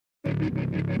How's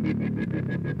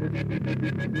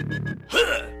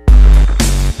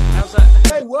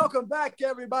that? Hey, welcome back,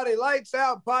 everybody. Lights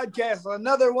Out Podcast.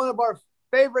 Another one of our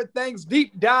favorite things,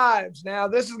 deep dives. Now,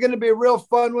 this is going to be a real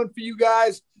fun one for you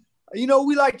guys. You know,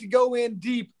 we like to go in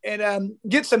deep and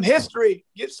get some history,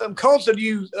 get some culture to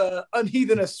use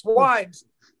unheathenous swines.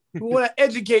 We want to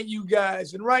educate you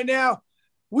guys. And right now,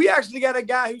 we actually got a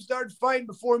guy who started fighting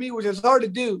before me, which is hard to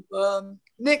do.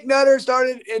 Nick Nutter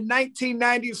started in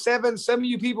 1997. Some of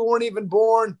you people weren't even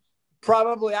born.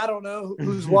 Probably, I don't know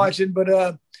who's watching,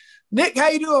 but Nick, how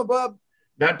you doing, bub?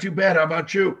 Not too bad. How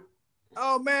about you?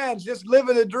 Oh man, just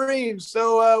living the dream.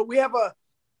 So we have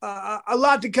a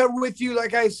lot to cover with you.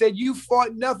 Like I said, you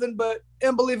fought nothing but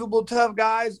unbelievable tough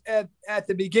guys at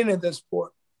the beginning of this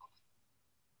sport.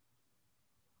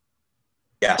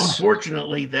 Yes.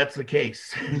 Unfortunately, that's the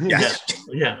case. Yes.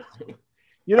 Yeah.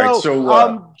 You know, right,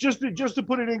 so, just to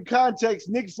put it in context,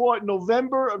 Nick fought in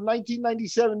November of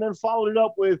 1997, then followed it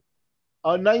up with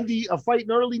a fight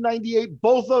in early 98.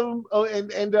 Both of them,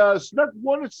 and snuck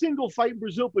one a single fight in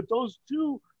Brazil, but those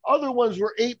two other ones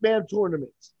were 8-man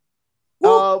tournaments.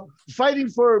 Fighting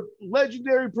for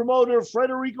legendary promoter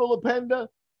Frederico Lapenda.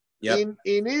 Yep.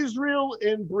 In Israel,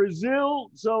 in Brazil.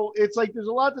 So it's like there's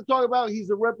a lot to talk about. He's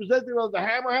a representative of the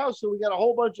Hammer House, so we got a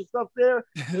whole bunch of stuff there.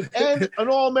 And an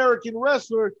all-American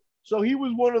wrestler. So he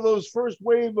was one of those first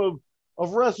wave of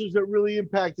wrestlers that really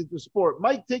impacted the sport.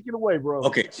 Mike, take it away, bro.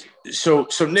 Okay. So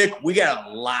Nick, we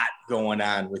got a lot going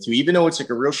on with you. Even though it's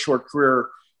like a real short career,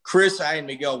 Chris, I, and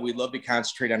Miguel, we love to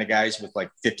concentrate on the guys with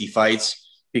like 50 fights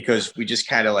because we just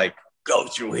kind of like go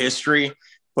through history.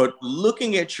 But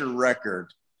looking at your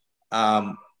record,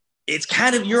 it's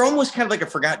kind of, you're almost kind of like a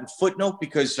forgotten footnote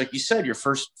because like you said, your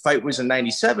first fight was in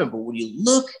 97, but when you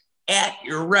look at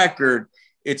your record,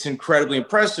 it's incredibly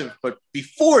impressive. But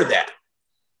before that,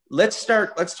 let's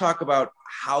talk about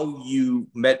how you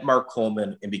met Mark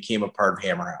Coleman and became a part of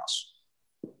Hammer House.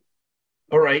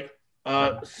 All right.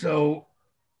 So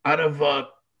out of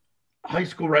high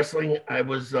school wrestling, I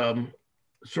was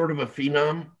sort of a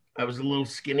phenom. I was a little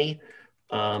skinny.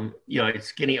 I had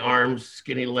skinny arms,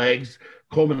 skinny legs.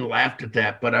 Coleman laughed at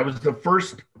that, but I was the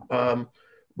first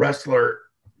wrestler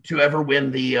to ever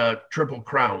win the Triple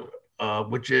Crown,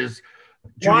 which is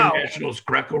Junior Nationals,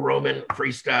 Greco-Roman,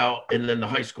 freestyle, and then the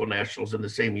high school nationals in the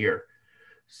same year.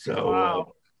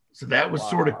 So, so that was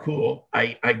sort of cool.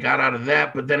 I got out of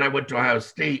that, but then I went to Ohio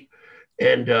State,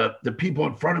 and the people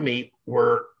in front of me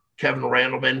were Kevin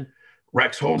Randleman,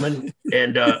 Rex Holman,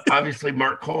 and obviously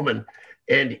Mark Coleman.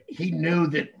 And he knew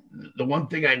that the one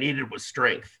thing I needed was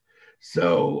strength.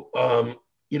 So,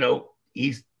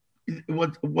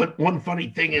 one funny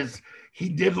thing is he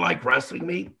did like wrestling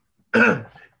me.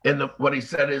 And what he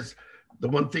said is the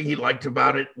one thing he liked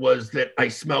about it was that I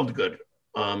smelled good.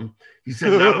 He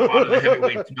said not a lot of the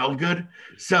heavyweights smelled good.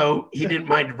 So he didn't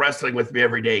mind wrestling with me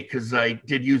every day because I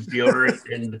did use deodorant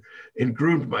and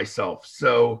groomed myself.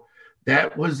 So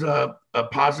that was a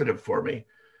positive for me.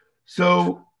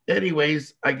 So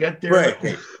anyways, I got there.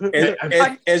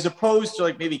 Right. As opposed to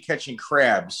like maybe catching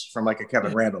crabs from like a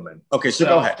Kevin Randleman. Okay, so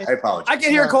go ahead. I apologize. I can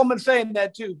hear Coleman saying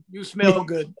that too. You smell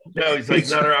good. No, he's like,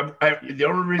 no, the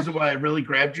only reason why I really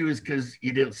grabbed you is because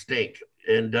you didn't stink.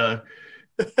 And that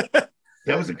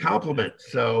was a compliment.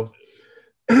 So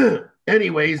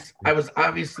anyways, I was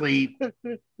obviously,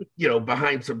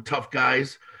 behind some tough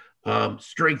guys.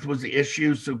 Strength was the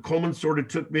issue. So Coleman sort of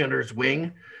took me under his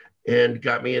wing and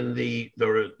got me in the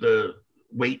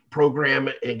weight program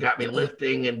and got me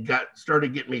lifting and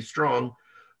started getting me strong.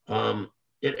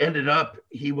 It ended up,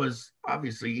 he's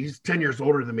 10 years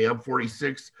older than me. I'm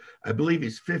 46. I believe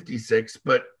he's 56,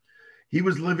 but he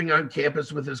was living on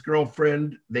campus with his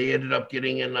girlfriend. They ended up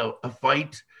getting in a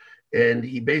fight, and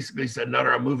he basically said,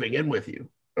 Nutter, I'm moving in with you.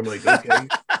 I'm like, okay.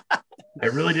 I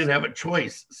really didn't have a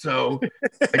choice. So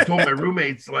I told my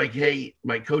roommates, like, hey,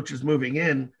 my coach is moving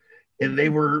in. And they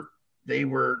were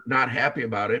not happy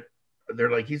about it. They're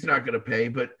like, he's not going to pay,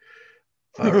 but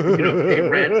pay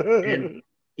rent. And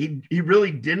he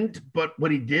really didn't. But what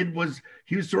he did was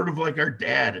he was sort of like our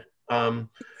dad.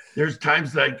 There's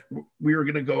times like we were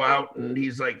going to go out, and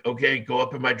he's like, okay, go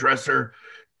up in my dresser,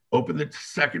 open the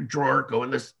second drawer, go in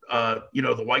this,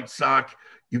 the white sock.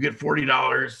 You get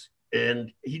 $40.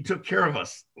 And he took care of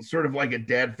us, sort of like a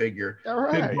dad figure,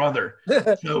 big brother.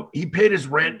 So he paid his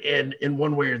rent in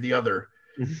one way or the other.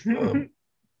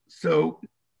 So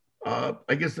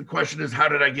I guess the question is, how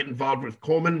did I get involved with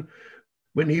Coleman?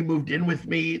 When he moved in with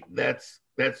me, that's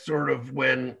sort of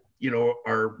when,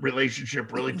 our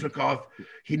relationship really took off.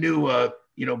 He knew,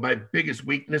 my biggest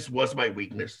weakness was my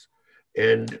weakness.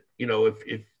 And,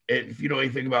 if you know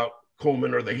anything about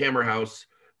Coleman or the Hammer House,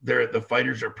 the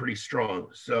fighters are pretty strong.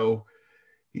 So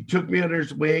he took me under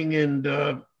his wing, and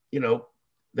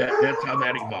that's how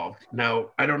that evolved. Now,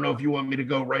 I don't know if you want me to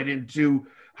go right into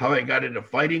how I got into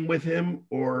fighting with him,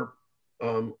 or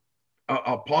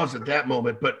I'll pause at that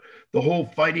moment. But the whole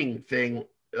fighting thing,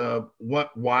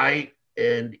 why,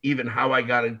 and even how I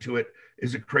got into it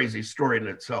is a crazy story in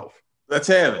itself. Let's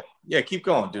have it. Yeah, keep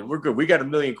going, dude. We're good. We got a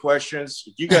million questions.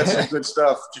 If you got some good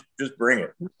stuff, just bring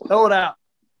it. Throw it out.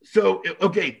 So,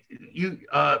 okay,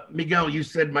 Miguel, you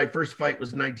said my first fight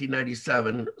was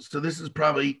 1997. So this is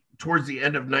probably towards the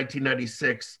end of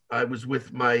 1996. I was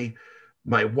with my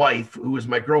wife, who was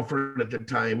my girlfriend at the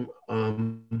time.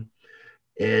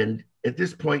 And at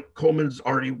this point, Coleman's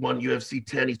already won UFC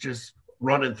 10. He's just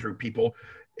running through people.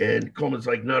 And Coleman's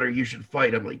like, Nutter, you should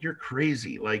fight. I'm like, you're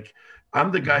crazy. Like,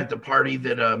 I'm the guy at the party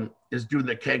that is doing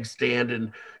the keg stand,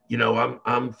 and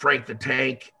I'm Frank the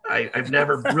Tank. I've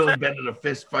never really been in a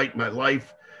fist fight in my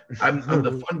life. I'm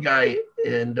the fun guy.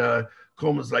 And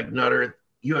Coleman's like, Nutter,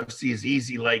 UFC is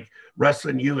easy. Like,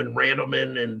 wrestling you and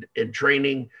Randleman and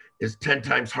training is 10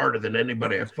 times harder than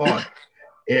anybody I fought.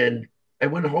 And I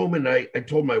went home and I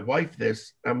told my wife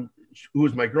this, who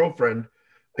was my girlfriend.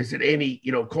 I said, Amy,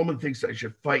 Coleman thinks I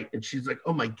should fight. And she's like,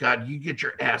 oh my God, you get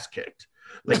your ass kicked.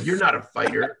 Like, you're not a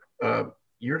fighter.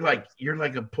 You're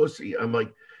like a pussy. I'm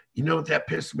like, that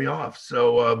pissed me off.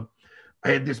 So I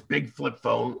had this big flip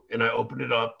phone, and I opened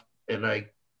it up and I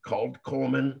called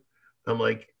Coleman. I'm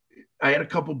like, I had a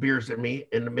couple beers in me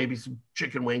and maybe some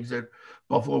chicken wings at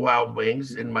Buffalo Wild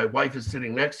Wings. And my wife is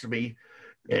sitting next to me,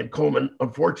 and Coleman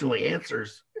unfortunately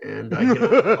answers. And I get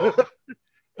on the phone.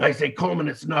 I say, Coleman,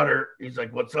 it's Nutter. He's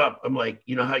like, what's up? I'm like,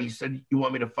 you know how you said you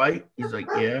want me to fight? He's like,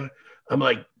 yeah. I'm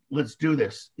like, let's do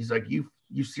this. He's like, you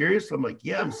serious? I'm like,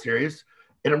 yeah, I'm serious.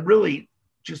 And I'm really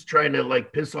just trying to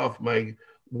like piss off my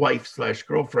wife /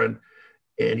 girlfriend.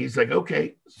 And he's like,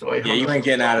 okay. So you ain't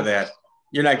getting out of that.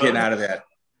 You're not getting out of that.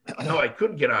 No, I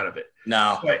couldn't get out of it.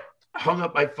 No. So I hung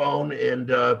up my phone and,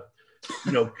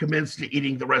 commenced to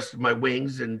eating the rest of my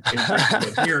wings and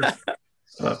drinking my beer.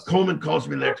 Coleman calls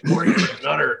me the next morning.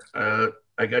 Nutter,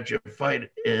 I got you a fight,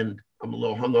 and I'm a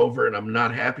little hungover, and I'm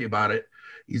not happy about it.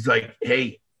 He's like,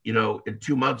 hey, in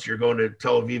 2 months, you're going to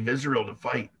Tel Aviv, Israel to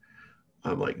fight.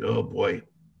 I'm like, oh boy.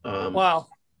 Wow.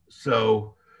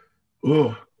 So,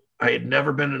 I had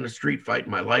never been in a street fight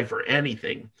in my life or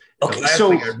anything. Okay, the last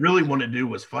thing I really want to do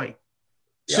was fight.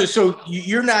 So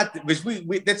you're not, because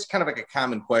we that's kind of like a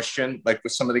common question, like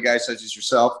with some of the guys such as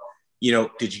yourself.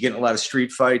 Did you get in a lot of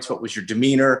street fights? What was your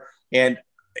demeanor? And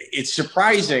it's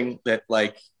surprising that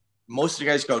like most of the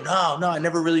guys go, no, I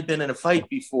never really been in a fight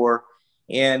before.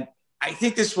 And I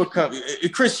think this would come,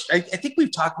 Chris, I think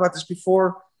we've talked about this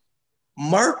before.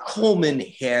 Mark Coleman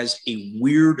has a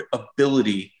weird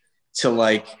ability to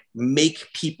like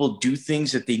make people do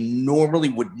things that they normally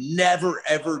would never,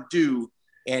 ever do.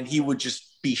 And he would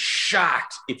just be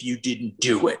shocked if you didn't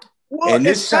do it. Well, and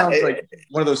this sounds like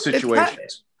one of those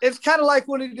situations. It's kind of like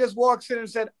when he just walks in and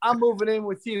said, I'm moving in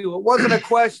with you. It wasn't a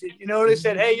question. They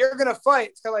said, hey, you're going to fight.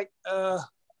 It's kind of like,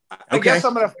 I guess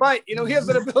I'm going to fight. He has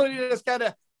an ability to just kind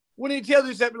of, when he tells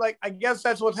you something, like, I guess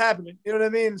that's what's happening. You know what I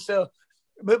mean? So,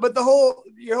 but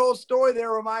your whole story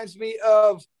there reminds me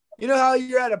of, how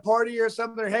you're at a party or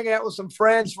something, or hanging out with some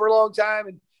friends for a long time,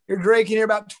 and you're drinking, you're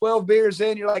about 12 beers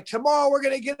in. You're like, tomorrow we're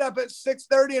going to get up at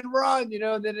 6:30 and run,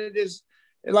 and then it is,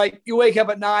 like you wake up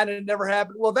at 9 and it never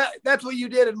happened. Well, that's what you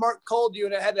did, and Mark called you,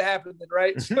 and it had to happen then,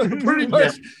 right? So pretty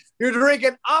much you're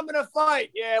drinking, I'm gonna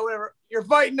fight. Yeah, whatever. You're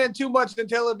fighting in 2 months in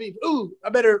Tel Aviv. Ooh, I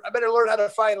better learn how to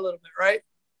fight a little bit, right?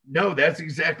 No, that's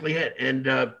exactly it. And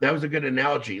that was a good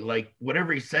analogy. Like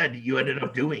whatever he said, you ended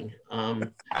up doing.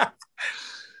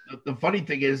 The funny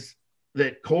thing is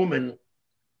that Coleman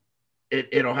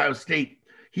at Ohio State,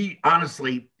 he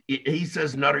honestly, he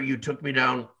says, Nutter, you took me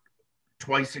down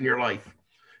twice in your life.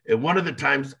 And one of the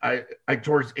times I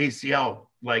tore his ACL,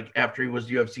 like after he was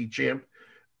UFC champ.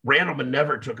 Randleman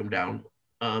never took him down.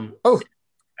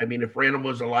 I mean, if Randleman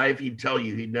was alive, he'd tell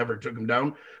you he never took him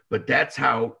down. But that's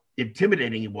how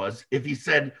intimidating he was. If he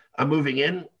said, I'm moving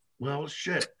in, well,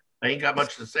 shit, I ain't got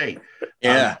much to say.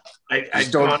 Yeah. I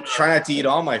don't try not to eat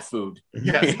all my food.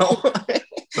 Yeah.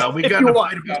 Well, we got to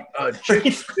fight about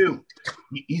chicken too.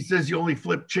 He says you only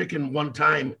flip chicken one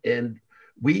time, and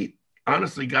we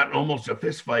honestly got in almost a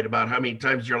fist fight about how many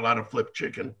times you're allowed to flip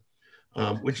chicken,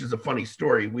 which is a funny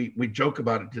story. We joke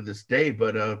about it to this day,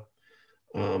 but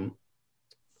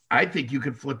I think you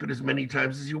can flip it as many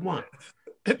times as you want.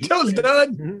 Until it's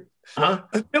done. Huh?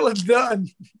 Until it's done.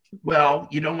 Well,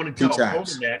 you don't want to tell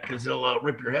Coleman that because they'll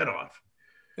rip your head off.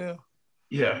 Yeah.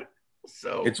 Yeah.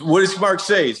 So it's, what does Mark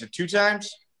say? Is it 2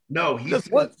 times? No, he's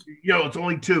it's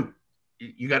only two.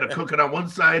 You got to cook it on one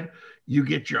side. You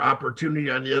get your opportunity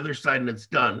on the other side, and it's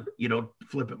done. You don't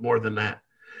flip it more than that.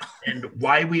 And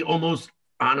why we almost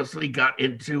honestly got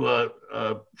into a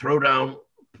throwdown.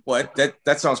 What?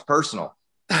 That sounds personal.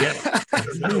 Yeah.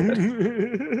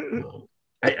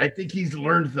 I think he's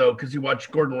learned, though, because he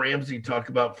watched Gordon Ramsay talk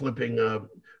about flipping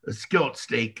a skillet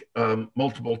steak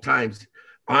multiple times.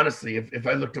 Honestly, if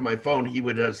I looked at my phone, he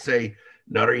would say,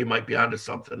 Nutter, you might be onto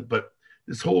something. But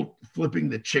this whole flipping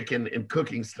the chicken and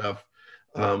cooking stuff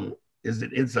is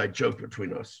an inside joke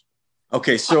between us.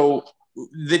 Okay, so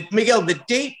Miguel, the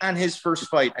date on his first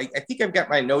fight, I think I've got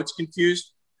my notes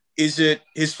confused. Is it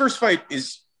his first fight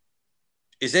is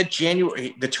that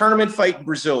January, the tournament fight in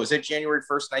Brazil, is that January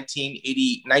 1st,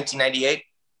 1998?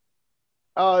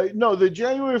 No, the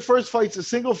January 1st fight's a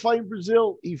single fight in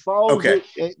Brazil. He follows it.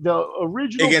 The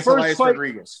original against first Elias fight,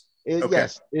 Rodriguez.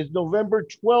 Yes, is November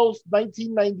 12th,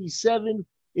 1997,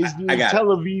 is the Tel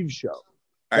Aviv show.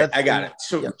 All right, I got it.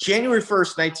 So January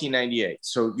 1st, 1998.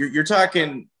 So you're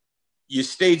talking, you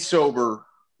stayed sober.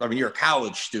 I mean, you're a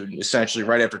college student, essentially,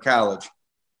 right after college.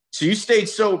 So you stayed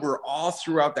sober all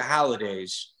throughout the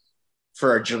holidays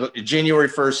for a January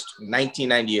 1st,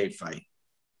 1998 fight.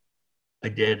 I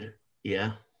did,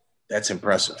 yeah. That's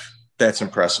impressive. That's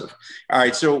impressive. All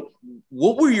right, so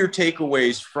what were your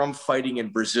takeaways from fighting in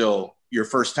Brazil your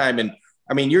first time? And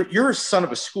I mean, you're a son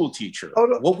of a school teacher.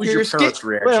 What was your parents'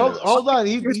 reaction? Wait, hold on.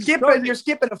 You're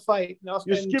skipping a fight.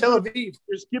 In Tel Aviv.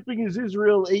 You're skipping his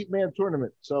Israel 8-man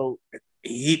tournament. So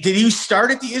did he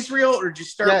start at the Israel, or did you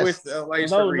start with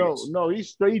Elias Rodriguez? No.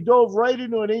 He dove right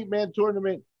into an 8-man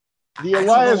tournament. The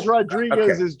Elias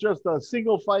Rodriguez is just a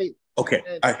single fight. Okay.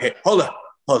 Hold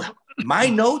on. My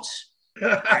notes,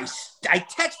 I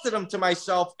texted them to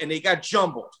myself, and they got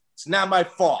jumbled. It's not my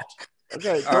fault.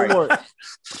 Okay, don't worry.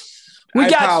 I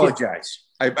apologize.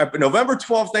 November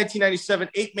 12th, 1997,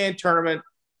 8-man tournament,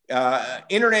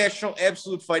 International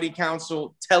Absolute Fighting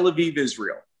Council, Tel Aviv,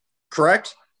 Israel.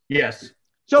 Correct? Yes.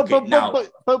 So,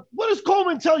 but what does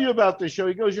Coleman tell you about this show?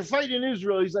 He goes, "You're fighting in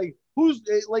Israel." He's like, "Who's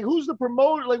the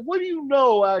promoter? Like, what do you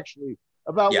know actually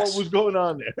about what was going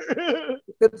on there?"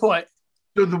 Good point.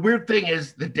 So the weird thing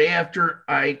is, the day after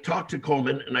I talked to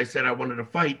Coleman and I said I wanted to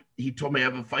fight, he told me I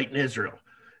have a fight in Israel.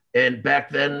 And back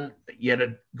then, you had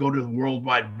to go to the World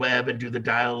Wide Web and do the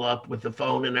dial-up with the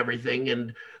phone and everything.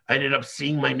 And I ended up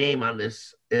seeing my name on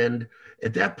this. And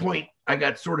at that point, I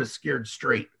got sort of scared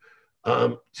straight.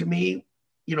 To me,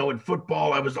 in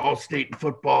football, I was all state in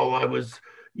football. I was,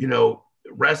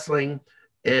 wrestling.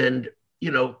 And,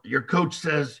 your coach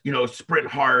says, sprint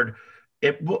hard.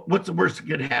 What's the worst that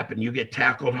could happen? You get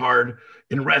tackled hard.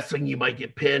 In wrestling, you might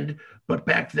get pinned. But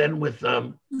back then with,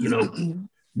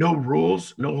 no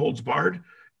rules, no holds barred,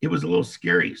 it was a little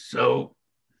scary. So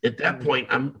at that point,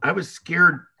 I was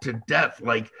scared to death.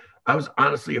 Like, I was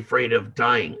honestly afraid of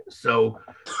dying. So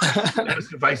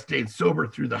asked if I stayed sober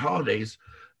through the holidays.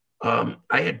 I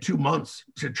had 2 months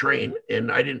to train, and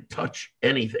I didn't touch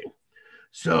anything.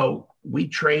 So we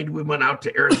trained. We went out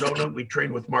to Arizona. We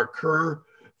trained with Mark Kerr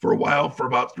for a while, for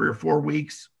about 3 or 4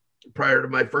 weeks prior to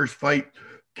my first fight.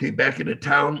 Came back into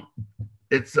town.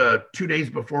 It's 2 days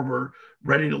before we're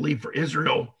ready to leave for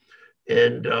Israel.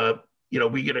 And,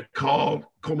 we get a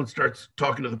call. Coleman starts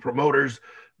talking to the promoters.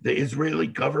 The Israeli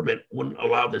government wouldn't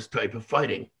allow this type of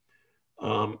fighting,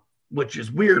 which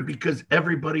is weird because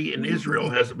everybody in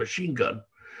Israel has a machine gun.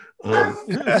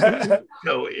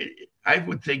 So I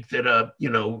would think that,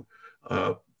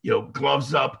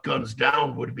 gloves up, guns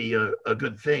down would be a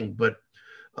good thing. But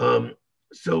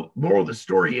so moral of the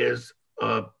story is,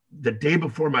 the day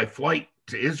before my flight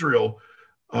to Israel,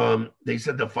 they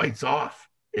said the fight's off.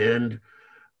 And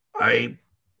I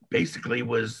basically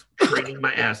was training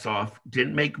my ass off,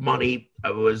 didn't make money.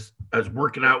 I was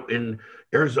working out in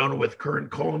Arizona with Curran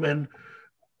Coleman,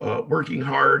 working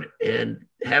hard, and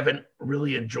haven't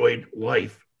really enjoyed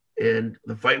life. And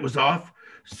the fight was off.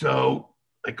 So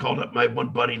I called up my one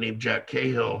buddy named Jack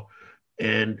Cahill,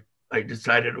 and I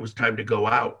decided it was time to go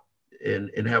out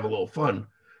and have a little fun.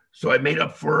 So I made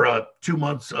up for 2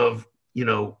 months of,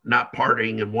 not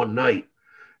partying in one night.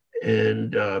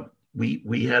 And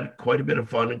we had quite a bit of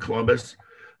fun in Columbus.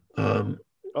 Down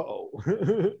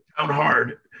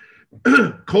hard.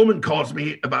 Coleman calls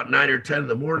me about 9 or 10 in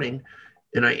the morning,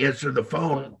 and I answer the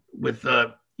phone with,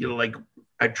 like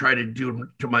I tried to do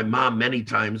to my mom many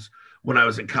times when I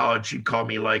was in college. She'd call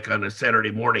me like on a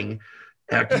Saturday morning,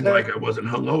 acting like I wasn't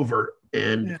hungover.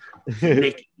 And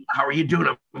Nick, how are you doing?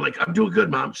 I'm like, I'm doing good,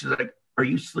 Mom. She's like, are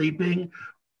you sleeping?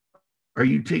 Are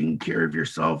you taking care of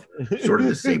yourself? Sort of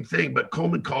the same thing. But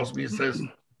Coleman calls me and says,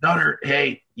 Nutter,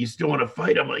 hey, you still want to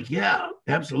fight? I'm like, yeah,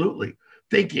 absolutely.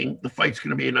 Thinking the fight's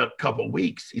going to be in a couple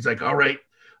weeks. He's like, all right,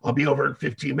 I'll be over in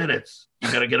 15 minutes.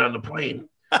 You got to get on the plane.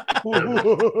 Like,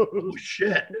 oh,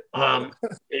 shit.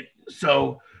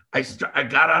 So I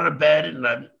got out of bed and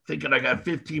I'm thinking I got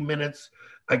 15 minutes.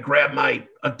 I grab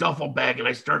a duffel bag and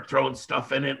I start throwing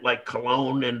stuff in it like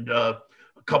cologne and a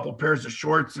couple pairs of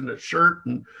shorts and a shirt.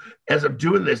 And as I'm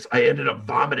doing this, I ended up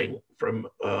vomiting from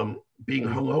being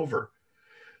hungover.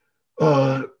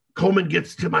 Coleman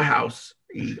gets to my house.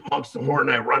 He honks the horn.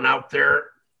 I run out there.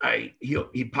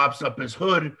 He pops up his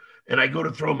hood and I go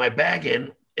to throw my bag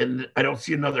in and I don't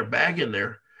see another bag in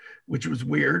there, which was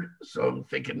weird. So I'm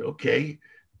thinking, okay,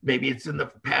 maybe it's in the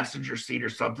passenger seat or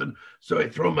something. So I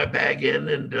throw my bag in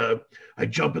and I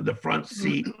jump in the front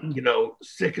seat,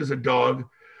 sick as a dog.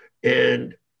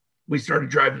 And we started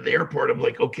driving to the airport. I'm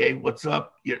like, okay, what's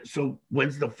up? So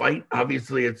when's the fight?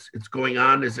 Obviously it's going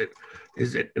on. Is it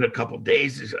in a couple of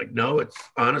days? He's like, no, it's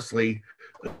honestly,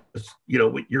 you're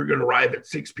going to arrive at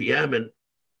 6 p.m. and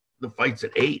the fight's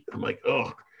at 8. I'm like,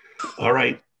 oh, all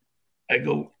right. I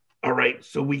go, all right,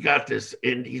 so we got this.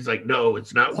 And he's like, no,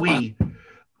 it's not we.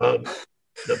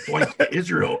 The flights to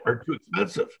Israel are too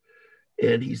expensive.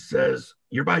 And he says,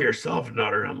 you're by yourself,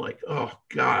 Nutter. I'm like, oh,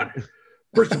 God.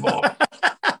 First of all,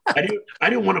 I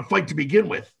didn't want to fight to begin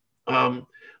with,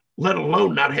 let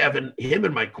alone not having him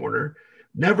in my corner.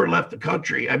 Never left the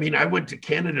country. I mean, I went to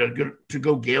Canada to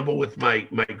go gamble with my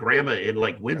grandma in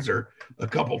like Windsor a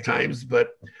couple times,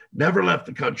 but never left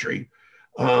the country.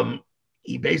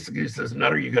 He basically says,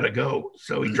 Nutter, you got to go.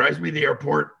 So he drives me to the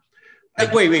airport.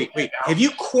 Wait. Have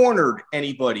you cornered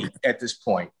anybody at this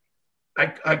point?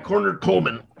 I cornered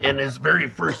Coleman in his very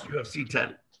first UFC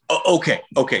 10. Oh,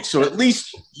 okay. So at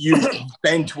least you've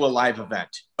been to a live event.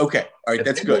 Okay, all right,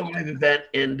 that's good. Live event,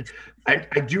 and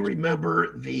I do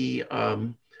remember the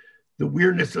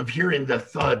weirdness of hearing the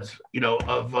thuds,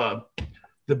 of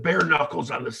the bare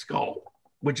knuckles on the skull,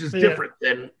 which is different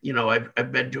than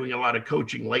I've been doing a lot of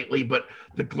coaching lately, but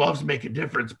the gloves make a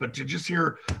difference. But to just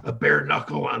hear a bare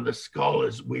knuckle on the skull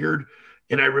is weird.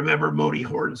 And I remember Modi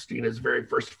Hornstein, his very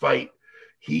first fight,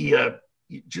 he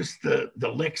just the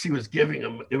licks he was giving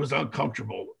him, it was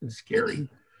uncomfortable and scary.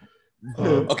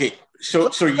 Okay, so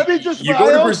you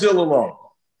go to Brazil alone.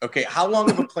 Okay, how long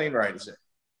of a plane ride is it?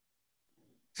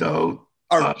 So,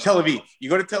 Tel Aviv. You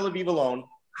go to Tel Aviv alone.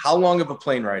 How long of a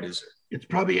plane ride is it? It's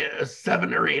probably a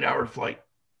 7 or 8 hour flight.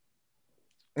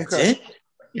 That's it?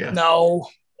 Yeah. No.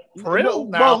 For real?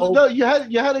 Well, no, you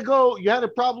had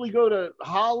to probably go to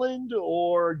Holland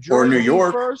or Germany New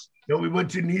York first. No, we went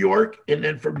to New York, and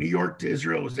then from New York to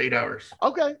Israel was 8 hours.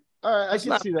 Okay. All right. I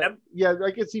can see that. Yeah,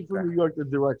 I can see from New York the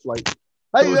direct flight.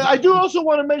 I do also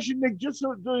want to mention, Nick, just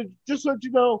so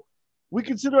you know, we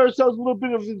consider ourselves a little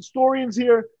bit of historians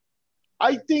here.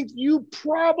 I think you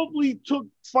probably took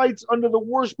fights under the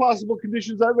worst possible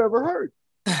conditions I've ever heard.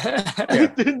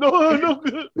 No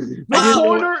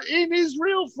corner in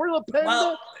Israel for the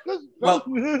Panda. Well,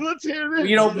 let's hear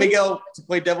this. Miguel, to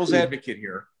play devil's advocate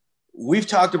here, we've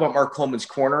talked about Mark Coleman's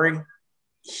cornering.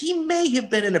 He may have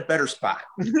been in a better spot.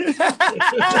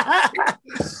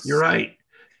 You're right.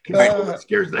 It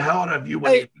scares the hell out of you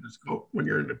when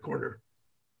you're in the corner.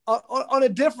 On a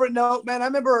different note, man, I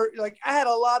remember I had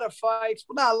a lot of fights.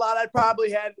 Well, not a lot. I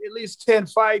probably had at least 10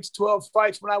 fights, 12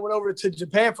 fights when I went over to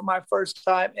Japan for my first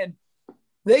time. And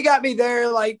they got me there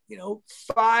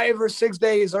 5 or 6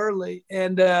 days early.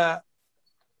 And, man,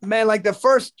 the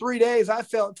first 3 days, I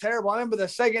felt terrible. I remember the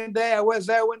second day I was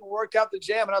there, I went and worked out the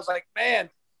gym. And I was like, man,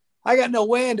 I got no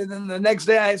wind. And then the next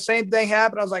day, same thing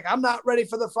happened. I was like, I'm not ready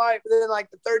for the fight. But then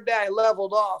the third day, I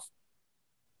leveled off.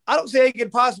 I don't see how you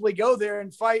could possibly go there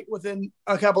and fight within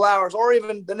a couple hours or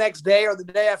even the next day or the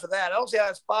day after that. I don't see how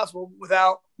it's possible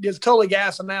without just totally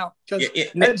gassing out because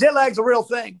jet lag's a real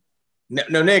thing.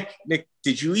 No, Nick,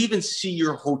 did you even see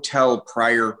your hotel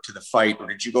prior to the fight, or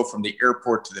did you go from the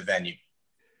airport to the venue?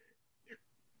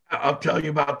 I'll tell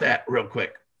you about that real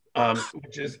quick,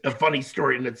 which is a funny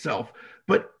story in itself.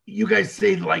 But you guys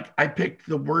say I picked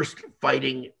the worst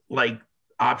fighting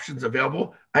options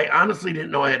available. I honestly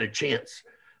didn't know I had a chance.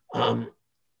 Or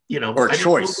a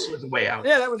choice. It was a way out.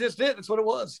 Yeah, that was just it. That's what it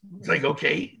was. It's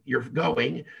okay, you're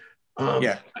going.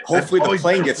 Hopefully the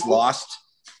plane gets lost.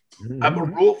 I'm a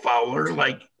rule follower.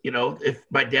 If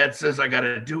my dad says I got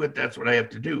to do it, that's what I have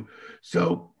to do.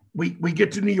 So we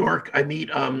get to New York. I meet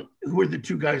who were the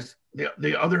two guys?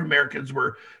 The other Americans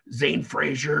were Zane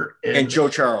Frazier and Joe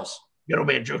Charles.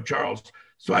 Joe Charles.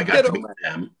 So I got to meet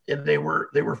them, and they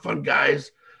were fun guys.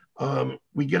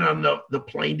 We get on the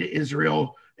plane to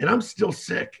Israel, and I'm still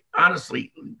sick.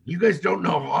 Honestly, you guys don't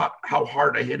know how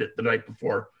hard I hit it the night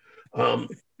before.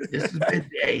 This is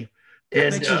midday. I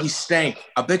bet you he stank.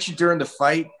 I bet you during the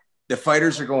fight, the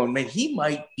fighters are going, man, he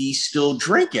might be still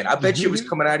drinking. I bet you it was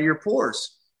coming out of your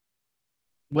pores.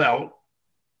 Well,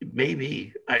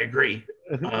 maybe. I agree.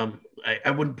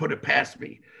 I wouldn't put it past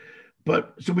me.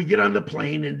 But so we get on the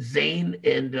plane, and Zane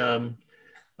and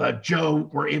Joe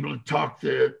were able to talk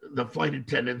the flight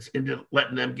attendants into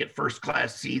letting them get first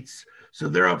class seats. So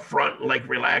they're up front, like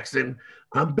relaxing.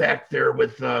 I'm back there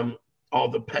with all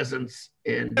the peasants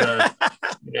and,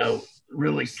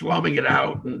 really slumming it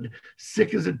out and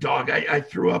sick as a dog. I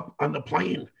threw up on the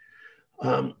plane.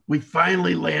 We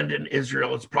finally land in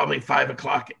Israel. It's probably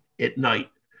 5:00 at night.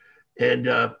 And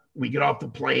we get off the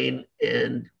plane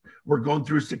and we're going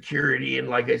through security. And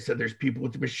like I said, there's people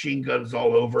with machine guns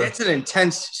all over. It's an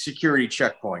intense security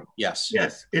checkpoint. Yes.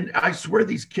 Yes. And I swear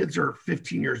these kids are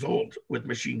 15 years old with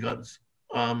machine guns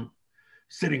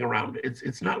sitting around.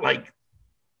 It's not like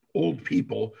old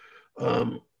people.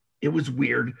 It was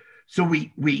weird. So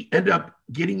we end up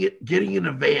getting in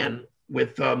a van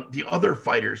with the other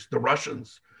fighters, the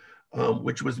Russians,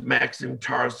 which was Maxim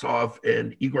Tarasov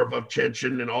and Igor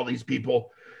Vovchenchin and all these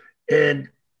people. And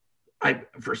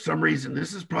for some reason,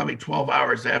 this is probably 12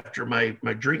 hours after my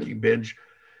drinking binge,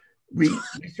 we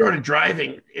started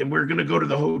driving and we're going to go to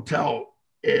the hotel.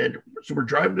 And so we're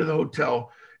driving to the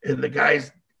hotel and the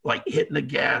guy's like hitting the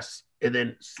gas and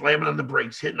then slamming on the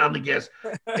brakes, hitting on the gas.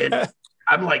 And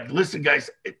I'm like, listen, guys,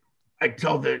 I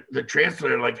tell the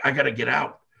translator, like, I got to get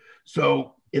out.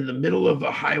 So in the middle of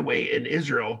a highway in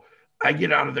Israel, I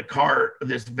get out of the car,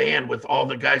 this van with all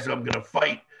the guys I'm going to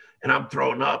fight, and I'm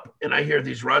throwing up. And I hear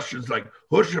these Russians like,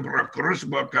 whatever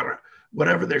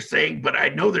they're saying, but I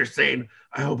know they're saying,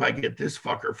 I hope I get this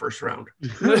fucker first round.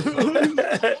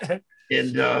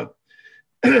 And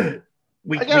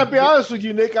I gotta be honest with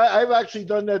you, Nick. I've actually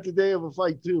done that the day of a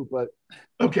fight too, but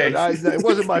okay, it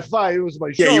wasn't my fight; it was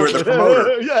my show. Yeah, you were the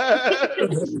promoter.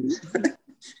 Yeah.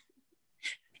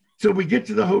 So we get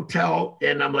to the hotel,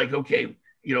 and I'm like, okay,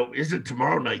 is it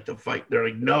tomorrow night the fight? They're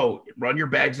like, no, run your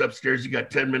bags upstairs. You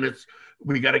got 10 minutes.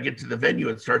 We got to get to the venue.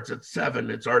 It starts at 7.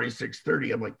 It's already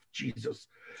 6:30. I'm like, Jesus.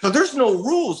 So there's no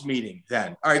rules meeting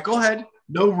then. All right, go ahead.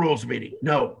 No rules meeting.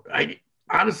 No, I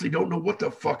honestly don't know what the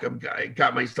fuck I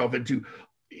got myself into.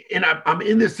 And I'm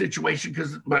in this situation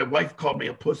because my wife called me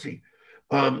a pussy.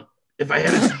 If I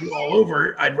had to do all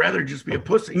over, I'd rather just be a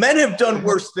pussy. Men have done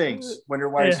worse things when their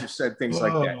wives have said things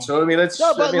like that. So, I mean, let's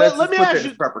let me put ask that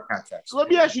you, in proper context. Let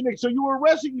me ask you, Nick. So you were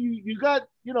wrestling. You got,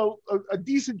 a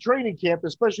decent training camp,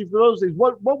 especially for those days.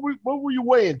 What were you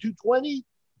weighing? 220?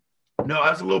 No,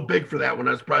 I was a little big for that one.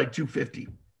 I was probably 250.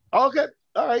 Okay.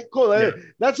 All right, cool. Yeah.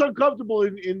 That's uncomfortable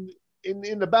in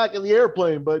the back of the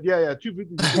airplane, but yeah,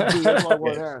 250. That's all I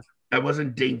want to ask. I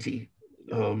wasn't dainty.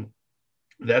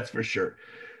 That's for sure.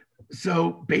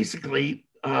 So basically,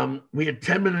 we had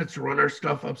 10 minutes to run our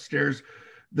stuff upstairs.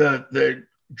 The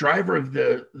driver of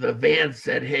the van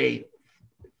said, hey,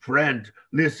 friend,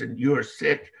 listen, you're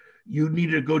sick. You need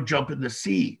to go jump in the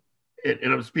sea.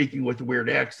 And I'm speaking with a weird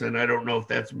accent. I don't know if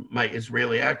that's my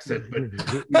Israeli accent, but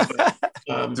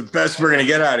the best we're going to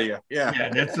get out of you. Yeah,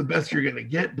 that's the best you're going to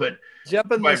get. But I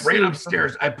ran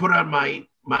upstairs. I put on my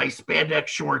spandex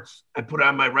shorts. I put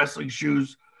on my wrestling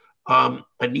shoes, a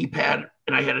knee pad,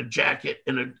 and I had a jacket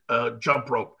and a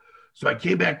jump rope. So I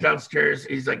came back downstairs.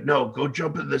 He's like, no, go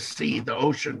jump in the sea, the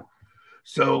ocean.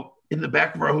 So in the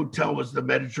back of our hotel was the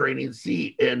Mediterranean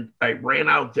Sea. And I ran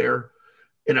out there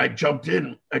and I jumped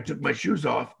in. I took my shoes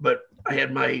off, but I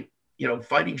had my,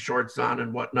 fighting shorts on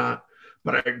and whatnot.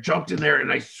 But I jumped in there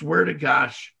and I swear to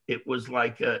gosh, it was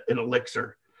like an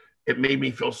elixir. It made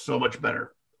me feel so much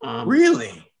better.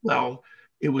 Really? Well,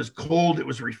 it was cold. It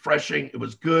was refreshing. It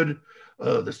was good.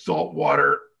 The salt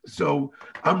water. So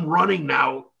I'm running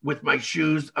now with my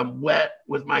shoes. I'm wet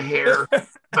with my hair,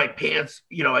 my pants.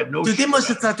 I have no. Dude, they must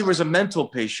have thought there was a mental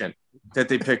patient that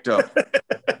they picked up.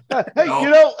 Hey,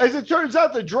 as it turns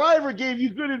out, the driver gave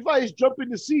you good advice. Jump in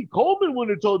the sea. Coleman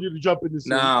wouldn't have told you to jump in the sea.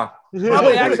 No.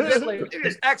 Probably accidentally. It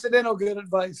was accidental good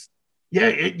advice. Yeah,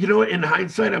 in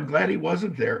hindsight, I'm glad he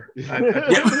wasn't there. I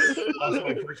lost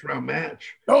my first round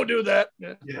match. Don't do that.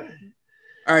 Yeah.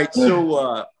 All right, so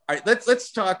all right,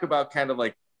 let's talk about kind of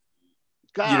like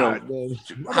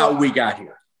how we got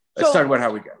here. Let's talk about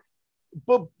how we got here.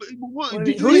 But who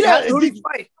did you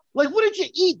fight? Like, what did you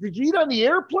eat? Did you eat on the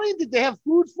airplane? Did they have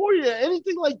food for you?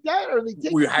 Anything like that? Or they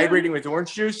were you hydrating with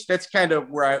orange juice? That's kind of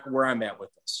where I'm at with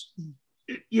this.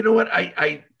 You know what?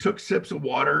 I took sips of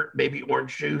water, maybe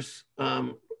orange juice.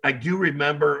 I do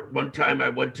remember one time I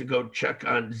went to go check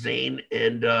on Zane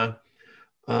and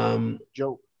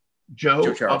Joe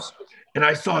Charles. And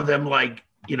I saw them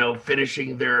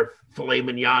finishing their filet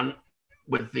mignon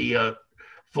with the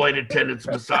flight attendants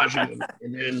massaging him,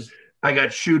 and then I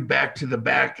got shooed back to the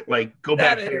back, like go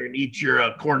back there and eat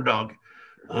your corn dog.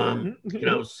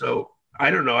 So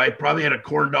I don't know. I probably had a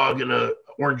corn dog and a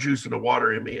orange juice and a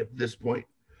water in me at this point.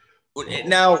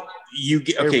 Now you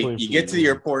get to the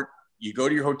airport, you go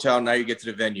to your hotel, now you get to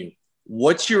the venue.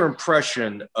 What's your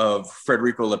impression of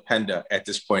Federico Lapenda at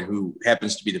this point, who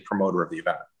happens to be the promoter of the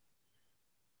event?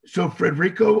 So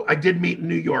Federico, I did meet in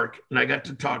New York, and I got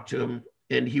to talk to him,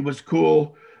 and he was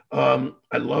cool. I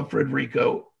love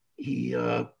Federico. He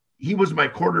was my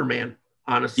quarter man,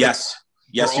 honestly. Yes,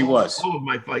 he was. All of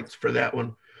my fights for that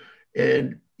one.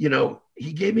 And,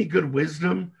 he gave me good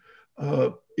wisdom.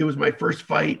 It was my first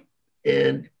fight.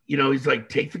 And, he's like,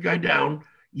 take the guy down.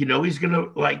 He's going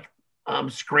to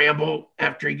scramble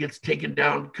after he gets taken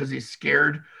down because he's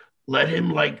scared. Let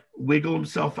him wiggle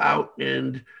himself out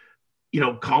and,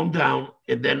 calm down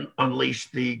and then unleash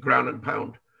the ground and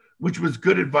pound, which was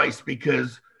good advice,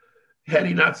 because had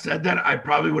he not said that, I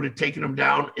probably would have taken him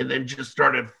down and then just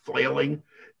started flailing,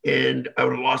 and I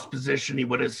would have lost position. He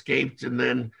would have escaped, and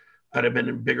then I'd have been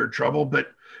in bigger trouble.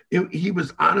 But he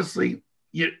was honestly,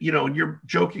 and you're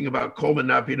joking about Coleman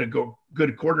not being a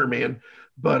good corner man,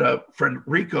 but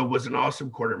Federico was an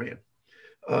awesome corner man.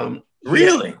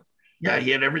 Really? Yeah,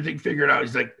 he had everything figured out.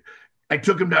 He's like, I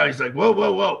took him down. He's like,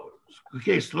 whoa.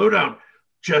 Okay, slow down.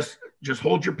 Just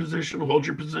hold your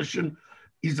position.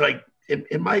 He's like,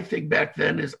 and my thing back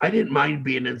then is I didn't mind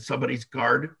being in somebody's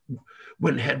guard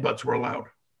when headbutts were allowed.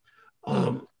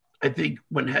 I think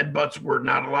when headbutts were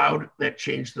not allowed, that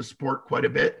changed the sport quite a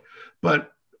bit.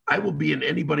 But I will be in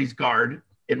anybody's guard,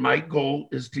 and my goal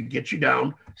is to get you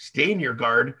down, stay in your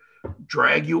guard,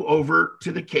 drag you over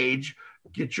to the cage,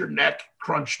 get your neck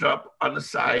crunched up on the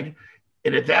side.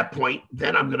 And at that point,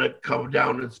 then I'm going to come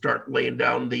down and start laying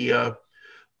down the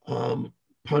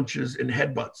punches and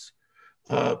headbutts.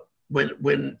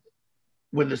 When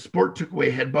the sport took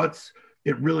away headbutts,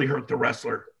 it really hurt the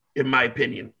wrestler, in my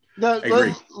opinion. Now,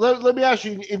 let me ask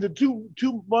you, in the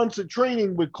two months of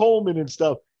training with Coleman and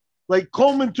stuff,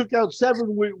 Coleman took out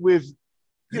 7 with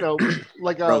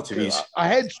a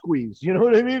head squeeze. You know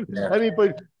what I mean? Yeah.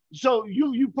 But so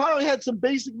you probably had some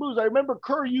basic moves. I remember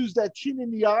Kerr used that chin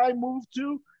in the eye move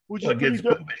too, which is pretty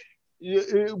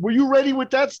good. Were you ready with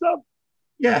that stuff?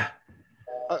 Yeah.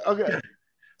 Okay. Yeah.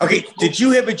 Okay. Did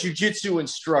you have a jiu-jitsu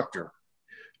instructor?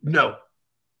 No.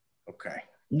 Okay.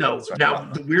 No. Now,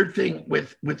 the weird thing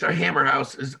with our Hammer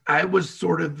House is I was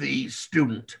sort of the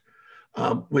student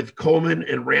with Coleman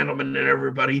and Randleman and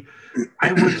everybody.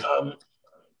 I was,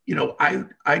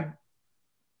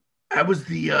 I was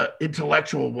the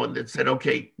intellectual one that said,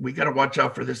 okay, we got to watch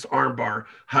out for this arm bar.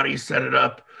 How do you set it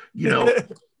up?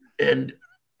 And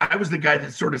I was the guy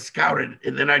that sort of scouted,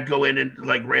 and then I'd go in and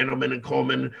Randleman and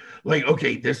Coleman,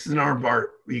 okay, this is an arm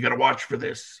bar. You got to watch for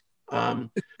this.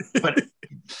 But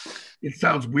it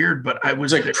sounds weird, but I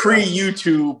was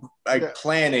pre-YouTube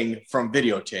planning from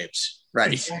videotapes.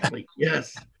 Right. Exactly.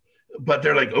 Yes. But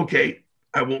they're like, okay,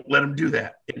 I won't let them do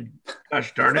that. And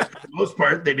gosh darn it, for the most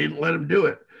part, they didn't let them do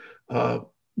it.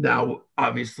 Now,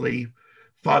 obviously,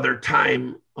 Father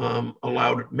Time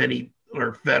allowed many,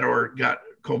 or Fedor got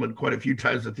Coleman quite a few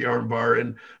times at the armbar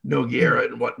and Nogueira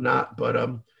and whatnot. But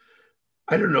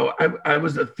I don't know. I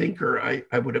was a thinker,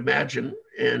 I would imagine.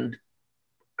 And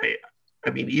I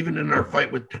mean, even in our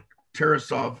fight with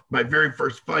Tarasov, my very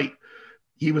first fight,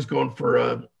 he was going for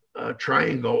a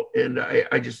triangle. And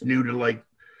I just knew to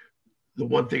the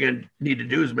one thing I need to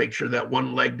do is make sure that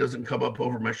one leg doesn't come up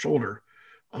over my shoulder.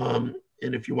 And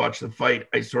if you watch the fight,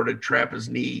 I sort of trap his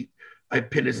knee. I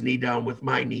pin his knee down with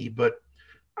my knee. But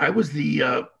I was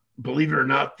the, believe it or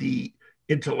not, the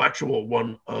intellectual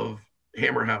one of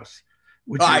Hammer House.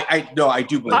 I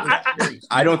do believe that.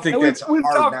 I don't think that's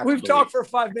we've talked for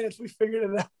 5 minutes. We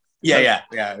figured it out. Yeah.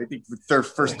 I think the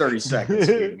first 30 seconds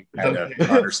we kind of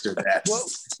understood that.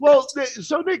 Well,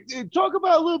 so Nick, talk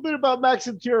about a little bit about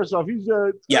Maxim Tarasov. He's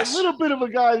a little bit of a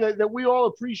guy that we all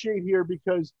appreciate here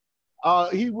because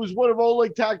he was one of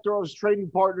Oleg Taktarov's training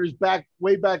partners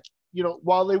way back,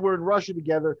 while they were in Russia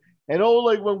together. And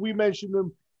Oleg, when we mentioned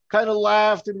him, kind of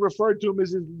laughed and referred to him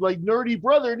as his nerdy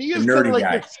brother. And he is kind of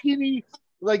the skinny,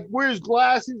 wears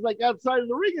glasses, outside of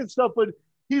the ring and stuff. But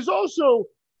he's also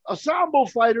a sambo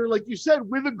fighter, like you said,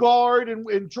 with a guard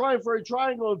and trying for a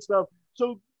triangle and stuff.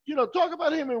 So, talk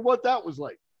about him and what that was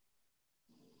like.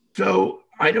 So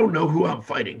I don't know who I'm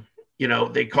fighting.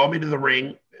 They call me to the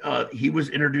ring. He was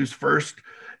introduced first,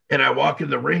 and I walk in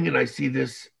the ring and I see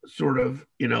this sort of,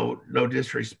 no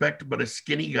disrespect, but a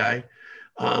skinny guy.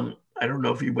 I don't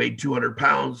know if he weighed 200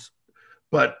 pounds,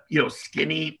 but,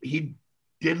 skinny. He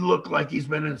did look like he's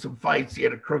been in some fights. He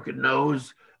had a crooked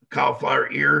nose, a cauliflower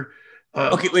ear.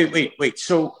 Okay, wait.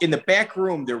 So in the back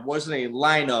room, there wasn't a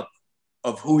lineup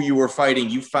of who you were fighting.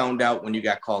 You found out when you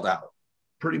got called out.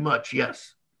 Pretty much,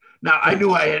 yes. Now I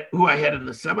knew who I had in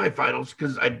the semifinals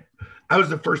because I was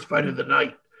the first fight of the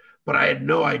night, but I had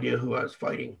no idea who I was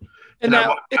fighting. And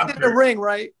now it's in the ring,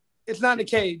 right? It's not in a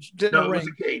cage. It's in the ring. It was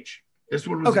a cage. This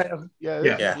one was okay.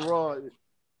 Yeah.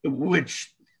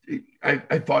 Which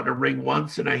I fought in a ring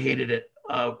once and I hated it.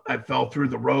 I fell through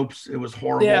the ropes. It was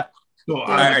horrible. Yeah. So all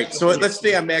right. So let's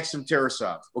stay on Maxim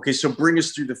Tarasov. Okay, so bring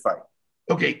us through the fight.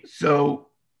 Okay, so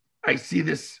I see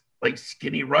this like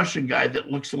skinny Russian guy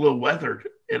that looks a little weathered,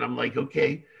 and I'm like,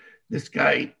 okay, this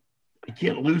guy, I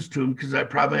can't lose to him because I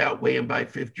probably outweigh him by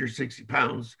 50 or 60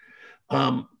 pounds.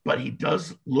 But he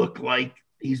does look like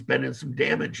he's been in some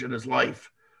damage in his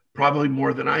life, probably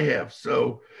more than I have.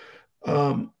 So,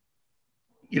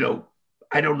 you know,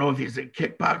 I don't know if he's a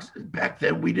kickboxer. Back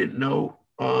then, we didn't know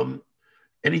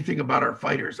anything about our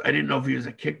fighters. I didn't know if he was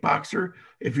a kickboxer,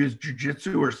 if he was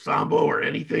jiu-jitsu or sambo or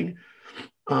anything.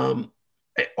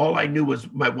 All I knew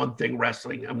was my one thing,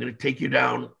 wrestling. I'm going to take you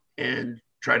down and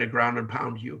try to ground and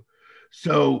pound you.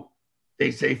 So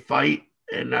they say fight,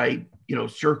 and I, you know,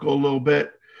 circle a little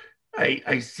bit.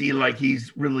 I see like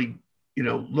he's really, you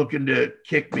know, looking to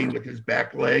kick me with his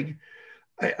back leg.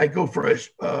 I go for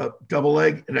a double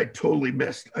leg, and I totally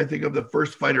missed. I think I'm the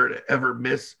first fighter to ever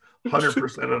miss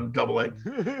 100% on a double leg.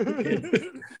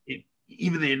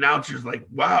 Even the announcer's like,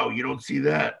 wow, you don't see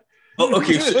that. Oh,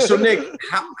 okay, so Nick,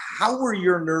 how were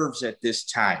your nerves at this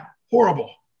time?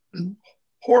 Horrible.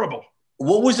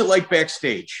 What was it like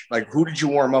backstage? Like, who did you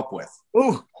warm up with?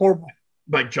 Oh, horrible.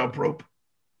 My jump rope.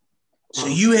 So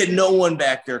you had no one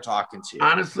back there talking to you?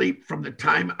 Honestly, from the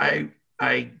time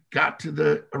I got to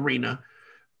the arena,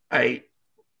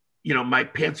 my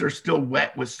pants are still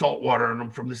wet with salt water on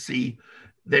them from the sea.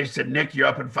 They said, Nick, you're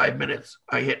up in 5 minutes.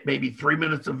 I hit maybe 3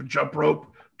 minutes of a jump rope,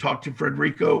 talked to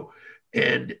Federico.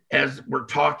 And as we're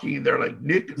talking, they're like,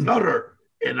 Nick, Nutter.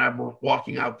 And I'm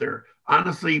walking out there.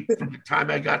 Honestly, from the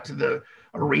time I got to the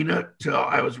arena till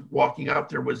I was walking out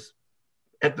there was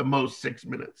at the most 6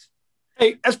 minutes.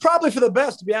 Hey, that's probably for the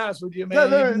best, to be honest with you,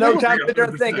 man. No time to sit there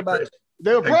and think about it.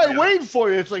 They were probably waiting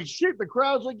for you. It's like, shit, the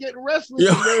crowd's like getting restless.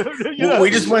 We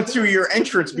just went through your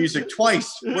entrance music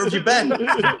twice. Where have you been?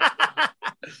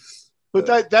 But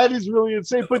that is really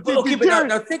insane. But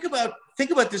now think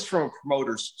about this from a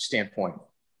promoter's standpoint.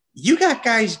 You got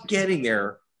guys getting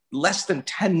there less than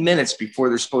 10 minutes before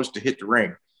they're supposed to hit the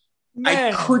ring.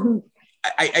 Man.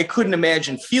 I couldn't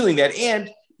imagine feeling that.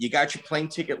 And you got your plane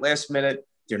ticket last minute.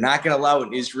 They're not going to allow it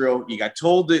in Israel. You got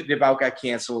told that the bout got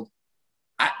canceled.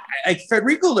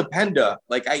 Federico Lependa,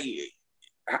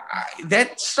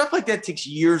 that stuff like that takes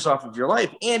years off of your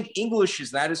life. And English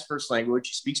is not his first language.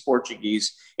 He speaks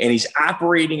Portuguese, and he's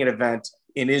operating an event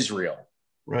in Israel.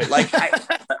 Right.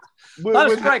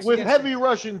 With heavy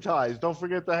Russian ties. Don't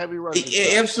forget the heavy Russian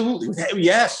ties. Absolutely.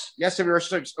 Yes, heavy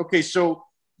Russian ties. Okay, so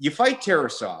you fight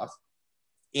Tarasov,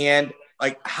 and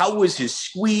how was his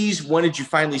squeeze? When did you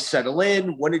finally settle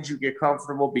in? When did you get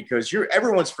comfortable? Because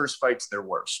everyone's first fight's their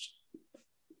worst.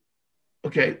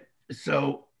 Okay,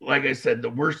 so like I said, the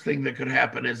worst thing that could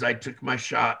happen is I took my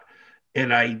shot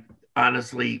and I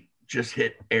honestly just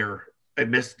hit air. I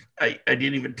missed. I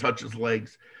didn't even touch his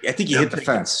legs. I think you hit the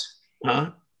fence.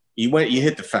 Huh? You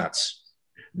hit the fence.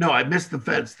 No, I missed the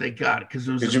fence. Thank God, because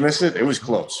it was. Did you miss it? It was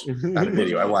close. On the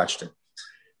video, I watched it.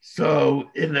 So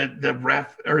in the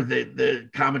ref or the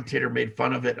commentator made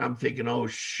fun of it. I'm thinking, oh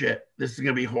shit, this is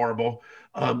gonna be horrible.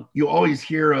 You always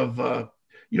hear of.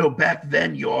 Back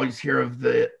then you always hear of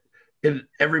in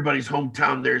everybody's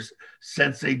hometown, there's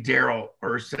Sensei Daryl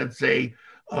or Sensei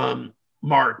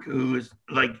Mark, who is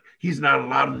he's not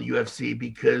allowed in the UFC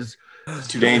because it's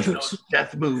too dangerous.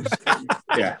 Death moves.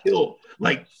 Yeah.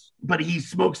 But he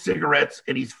smokes cigarettes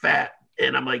and he's fat.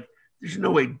 And I'm like, there's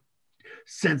no way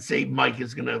Sensei Mike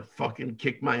is going to fucking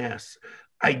kick my ass.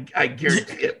 I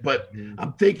guarantee it. But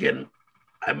I'm thinking,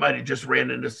 I might have just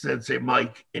ran into Sensei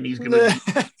Mike and he's going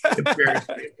to embarrass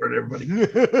me in front of everybody.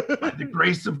 By the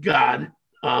grace of God,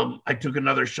 I took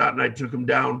another shot and I took him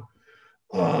down.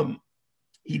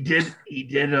 He did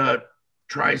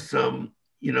try some,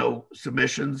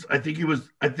 submissions. I think,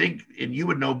 and you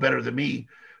would know better than me,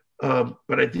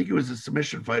 but I think he was a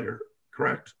submission fighter,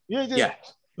 correct? Yeah, he did. Yeah.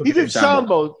 Okay. He did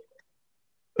sambo.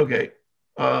 Okay.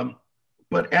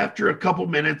 But after a couple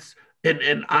minutes,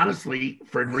 and honestly,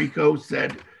 Federico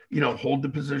said, hold the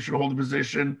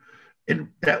position. And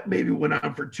that maybe went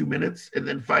on for 2 minutes. And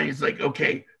then finally he's like,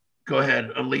 okay, go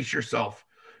ahead, unleash yourself.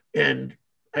 And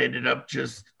I ended up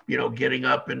just, getting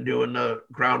up and doing the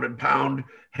ground and pound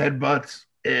headbutts.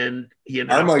 And he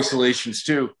ended arm up, isolations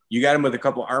too. You got him with a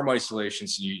couple arm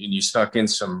isolations, and you stuck in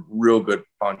some real good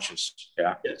punches.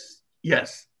 Yeah.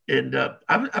 Yes. And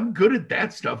I'm good at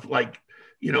that stuff. Like,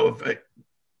 if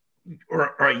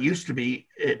I used to be,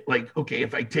 okay,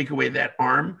 if I take away that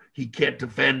arm, he can't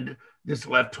defend this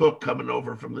left hook coming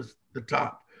over from the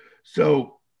top.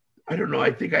 So I don't know.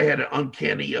 I think I had an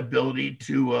uncanny ability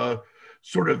to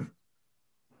sort of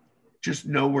just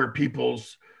know where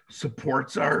people's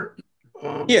supports are.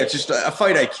 Just a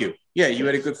fight IQ. Yeah, you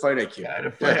had a good fight IQ. Yeah, I had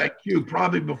a fight IQ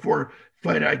probably before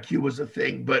fight IQ was a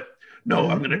thing. But no,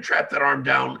 I'm going to trap that arm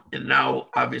down. And now,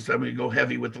 obviously, I'm going to go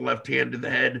heavy with the left hand to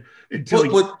the head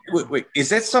until wait. Is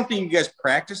that something you guys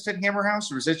practiced at Hammer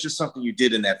House, or is that just something you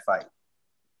did in that fight?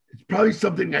 It's probably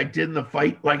something I did in the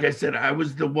fight. Like I said, I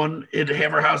was the one in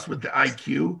Hammer House with the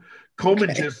IQ.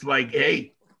 Coleman just like,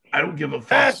 hey, I don't give a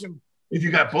fuck. If you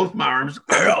got both my arms,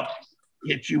 I'll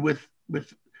hit you with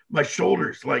my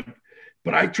shoulders.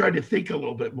 But I tried to think a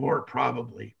little bit more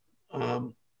probably.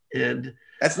 And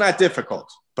that's not difficult,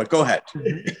 but go ahead.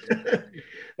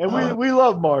 And we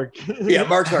love Mark. Yeah,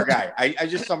 Mark's our guy. I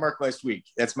just saw Mark last week.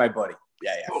 That's my buddy.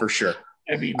 Yeah, for sure.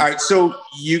 I mean, all right. So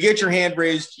you get your hand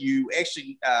raised. You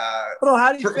actually.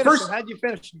 How did you finish him? How did you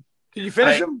finish him? Did you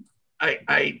finish him?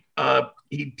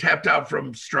 He tapped out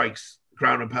from strikes,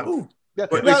 ground and pound. Ooh.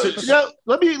 Let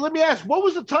me ask. What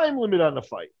was the time limit on the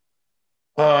fight?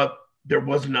 There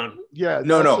was none. Yeah.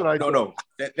 No.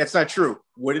 That's not true.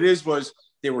 What it is was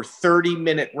there were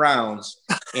 30-minute rounds,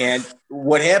 and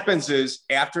what happens is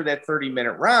after that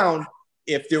 30-minute round,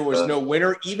 if there was no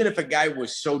winner, even if a guy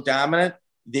was so dominant,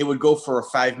 they would go for a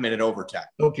 5-minute overtime.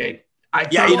 Okay.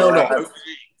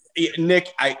 Nick,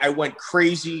 I went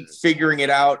crazy figuring it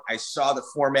out. I saw the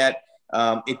format.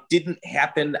 It didn't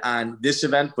happen on this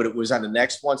event, but it was on the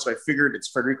next one. So I figured it's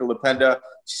Federico Lopenda,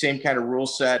 same kind of rule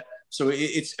set. So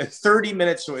it's a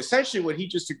 30-minute. So essentially what he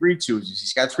just agreed to is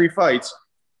he's got 3 fights,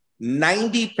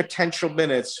 90 potential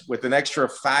minutes with an extra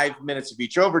 5 minutes of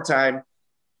each overtime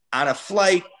on a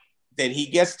flight that he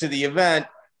gets to the event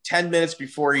 10 minutes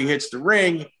before he hits the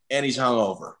ring, and he's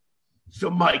hungover. So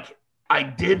Mike, I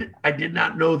did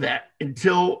not know that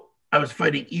until I was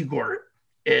fighting Igor.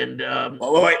 And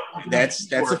wait. That's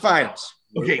the finals.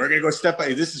 Okay, we're gonna go step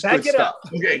by. This is good stuff.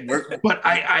 Okay, but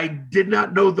I did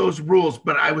not know those rules,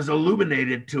 but I was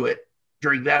illuminated to it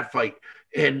during that fight,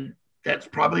 and that's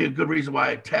probably a good reason why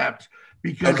I tapped,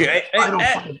 because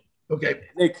Okay,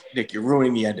 Nick, you're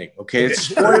ruining the ending. Okay, it's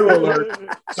spoiler alert.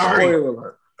 Sorry. Spoiler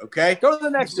alert. Okay, go to the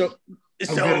next. So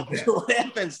what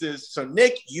happens is,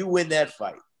 Nick, you win that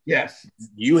fight. Yes,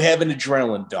 you have an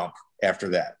adrenaline dump after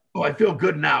that. Oh, I feel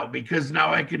good now, because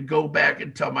now I can go back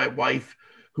and tell my wife,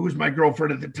 who was my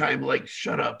girlfriend at the time, like,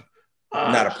 shut up.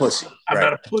 I'm not a pussy. I'm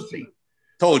not a pussy.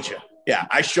 Told you. Yeah,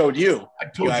 I showed you. I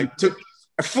told you.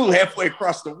 I flew halfway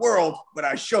across the world, but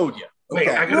I showed you. Okay.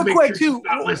 Wait, I gotta real quick too.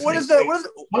 What is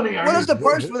the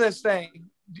purse for this thing?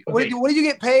 Okay. What do you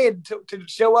get paid to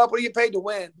show up? What do you get paid to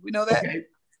win? Do we know that? Okay.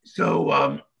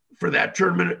 So for that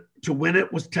tournament, to win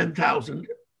it was $10,000.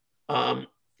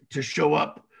 To show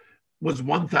up was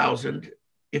 $1,000.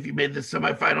 If you made the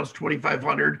semifinals,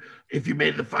 $2,500. If you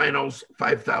made the finals,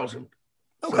 $5,000.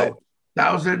 Okay. So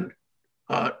 1,000,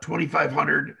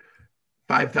 2,500,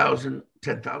 5,000,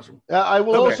 10,000. I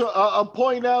will also. I'll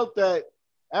point out that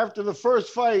after the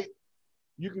first fight,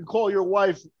 you can call your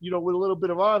wife, with a little bit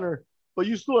of honor, but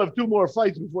you still have 2 more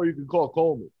fights before you can call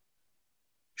Coleman.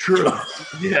 True.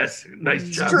 Yes. Nice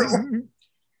job. True.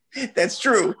 That's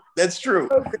true.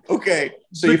 Okay.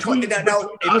 So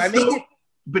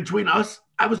between us,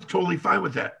 I was totally fine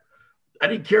with that. I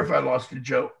didn't care if I lost to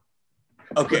Joe.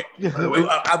 Okay.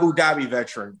 Abu Dhabi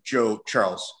veteran Joe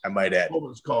Charles, I might add.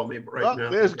 Coleman's calling me right now.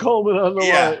 There's Coleman on the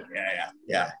line.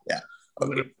 Yeah. I'm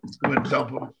gonna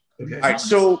dump him. Okay. All right.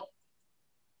 So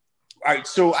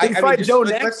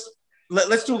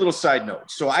let's do a little side note.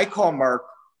 So I call Mark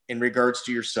in regards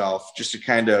to yourself, just to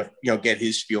kind of get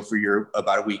his feel for you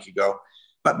about a week ago,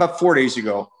 about 4 days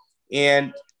ago,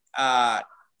 and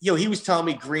he was telling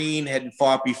me Green hadn't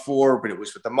fought before, but it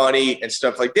was with the money and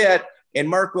stuff like that. And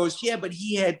Mark goes, yeah, but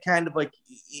he had kind of like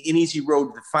an easy road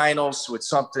to the finals, so it's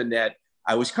something that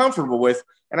I was comfortable with.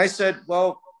 And I said,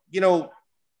 well,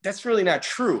 that's really not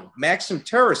true. Maxim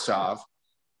Tarasov,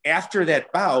 after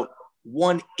that bout,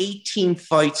 won 18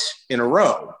 fights in a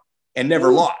row and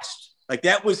never lost. Like,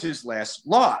 that was his last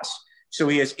loss. So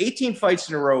he has 18 fights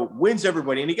in a row, wins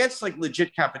everybody, and he gets like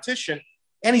legit competition.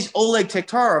 And he's Oleg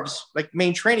Taktarov's like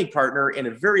main training partner and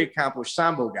a very accomplished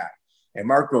Sambo guy. And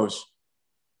Mark goes,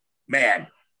 man,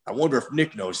 I wonder if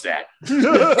Nick knows that.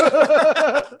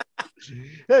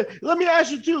 Let me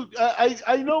ask you too.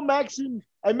 I know Maxon.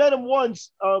 I met him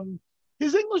once.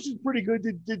 His English is pretty good.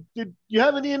 Did you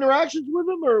have any interactions with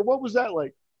him, or what was that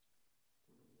like?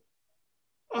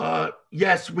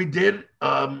 Yes, we did.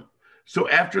 So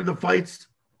after the fights,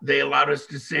 they allowed us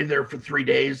to stay there for 3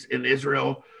 days in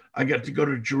Israel. I got to go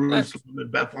to Jerusalem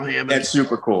and Bethlehem. That's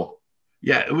super cool.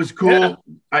 Yeah, it was cool. Yeah.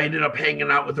 I ended up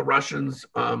hanging out with the Russians,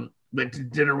 went to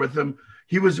dinner with him.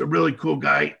 He was a really cool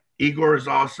guy. Igor is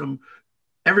awesome.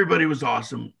 Everybody was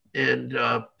awesome. And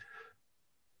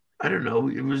I don't know,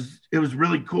 it was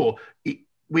really cool.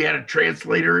 We had a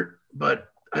translator, but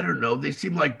I don't know, they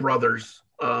seem like brothers.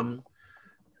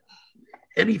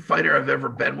 Any fighter I've ever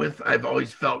been with, I've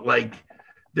always felt like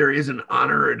there is an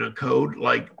honor and a code.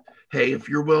 Like, hey, if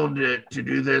you're willing to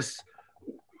do this,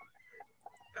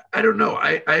 I don't know.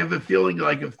 I have a feeling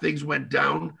like if things went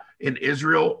down in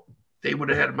Israel, they would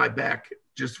have had my back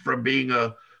just from being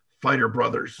a fighter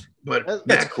brothers. But That's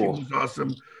Max cool. was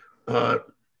awesome.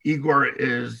 Igor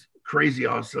is crazy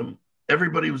awesome.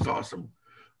 Everybody was awesome.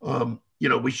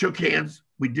 We shook hands.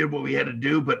 We did what we had to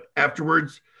do, but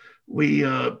afterwards we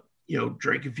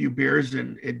drank a few beers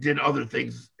and did other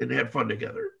things and had fun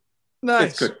together.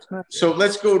 Nice. That's good. So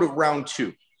let's go to round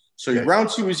two. So round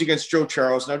two is against Joe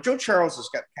Charles. Now, Joe Charles has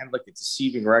got kind of like a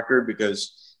deceiving record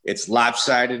because it's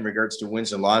lopsided in regards to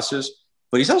wins and losses,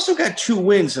 but he's also got 2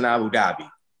 wins in Abu Dhabi.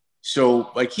 So,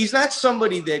 like, he's not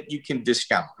somebody that you can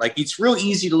discount. Like, it's real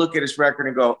easy to look at his record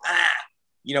and go,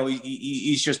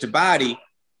 he's just a body.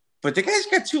 But the guy's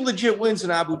got 2 legit wins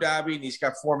in Abu Dhabi, and he's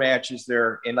got 4 matches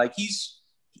there. And, like, he's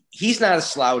not a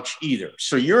slouch either.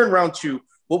 So you're in round 2.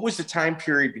 What was the time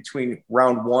period between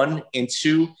round 1 and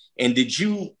 2? And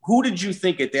who did you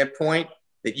think at that point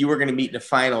that you were going to meet in the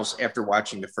finals after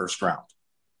watching the first round?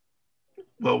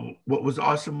 Well, what was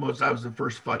awesome was I was the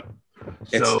first fight.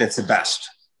 That's the best.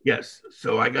 Yes.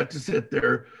 So I got to sit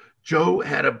there. Joe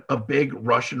had a big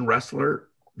Russian wrestler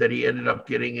that he ended up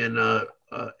getting in a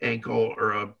ankle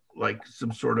or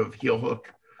some sort of heel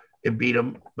hook and beat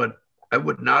him. But I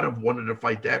would not have wanted to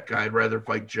fight that guy. I'd rather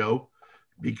fight Joe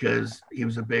because he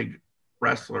was a big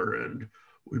wrestler and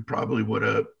we probably would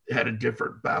have had a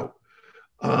different bout.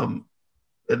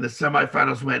 And the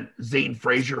semifinals went, Zane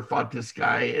Frazier fought this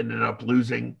guy, ended up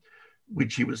losing,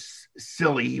 which he was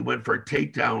silly. He went for a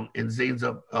takedown and Zane's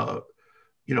a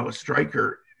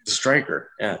striker.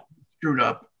 Striker, yeah. Screwed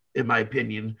up, in my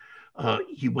opinion.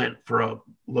 He went for a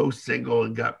low single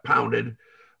and got pounded.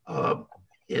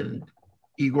 And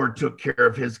Igor took care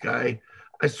of his guy.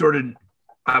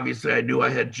 Obviously I knew I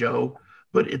had Joe,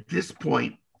 but at this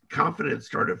point, confidence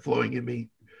started flowing in me.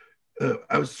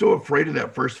 I was so afraid of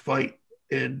that first fight.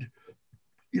 And,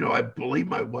 I believed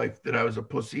my wife that I was a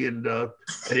pussy and I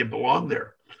didn't belong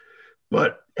there.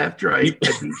 But after I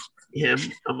beat him,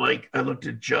 I looked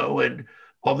at Joe, and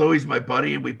although he's my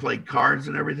buddy and we played cards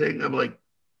and everything, I'm like,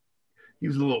 he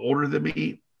was a little older than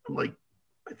me. I'm like,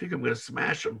 I think I'm going to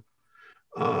smash him.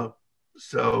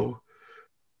 So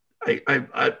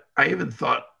I even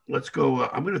thought, let's go.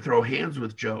 I'm going to throw hands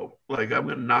with Joe. Like, I'm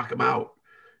going to knock him out.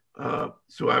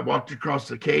 So I walked across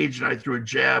the cage and I threw a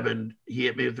jab and he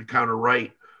hit me with the counter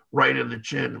right in the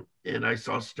chin. And I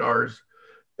saw stars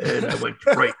and I went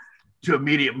right to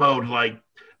immediate mode. Like,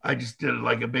 I just did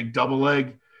like a big double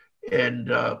leg. And,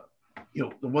 the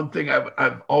one thing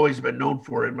I've always been known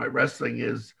for in my wrestling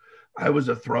is I was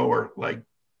a thrower, like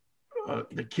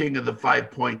the king of the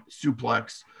 5-point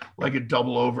suplex, like a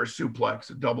double over suplex,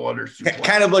 a double under suplex.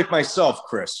 Kind of like myself,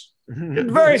 Chris.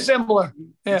 Very similar.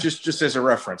 Yeah. Just as a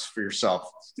reference for yourself.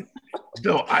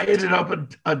 No, I ended up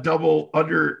a double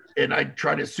under and I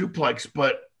tried to suplex,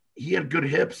 but he had good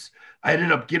hips. I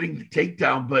ended up getting the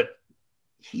takedown, but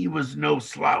he was no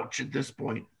slouch at this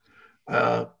point.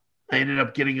 I ended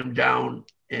up getting him down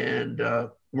and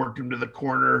worked him to the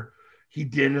corner. He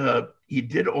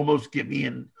did almost get me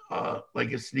in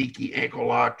like a sneaky ankle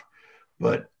lock,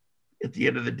 but at the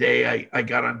end of the day, I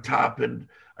got on top, and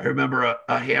I remember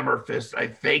a hammer fist. I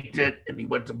faked it and he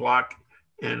went to block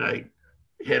and I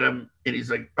hit him and he's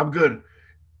like, I'm good.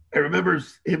 I remember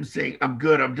him saying, I'm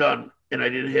good, I'm done. And I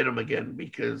didn't hit him again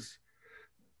because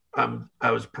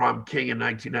I was prom king in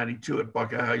 1992 at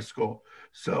Buckeye High School.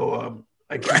 So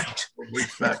I got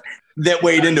respect. That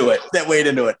weighed into it.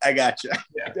 I got you.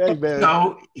 Yeah.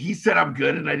 No, he said I'm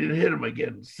good and I didn't hit him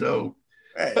again. So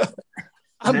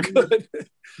I'm good.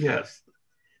 Yes.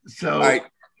 So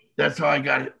that's how I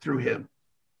got it through him.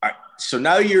 All right. So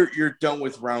now you're done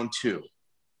with round 2.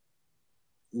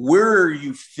 Where are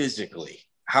you physically?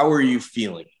 How are you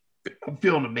feeling? I'm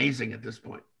feeling amazing at this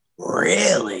point.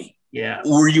 Really? Yeah.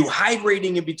 Were you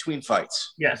hydrating in between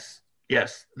fights? Yes.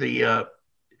 The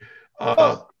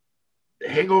the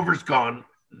hangover's gone,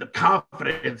 the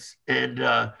confidence, and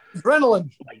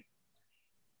adrenaline.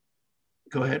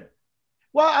 Go ahead.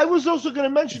 Well, I was also going to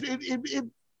mention it.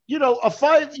 You know,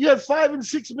 you have 5 and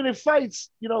 6 minute fights.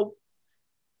 You know,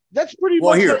 that's pretty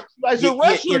much here, as a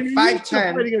wrestler. You're used to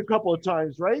 5'10" fighting a couple of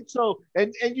times, right? So,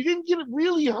 and you didn't get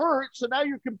really hurt, so now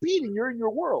you're competing. You're in your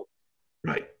world,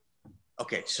 right?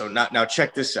 Okay, so now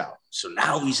check this out. So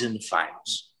now he's in the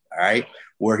finals, all right,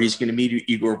 where he's going to meet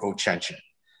Igor Vovchanchyn.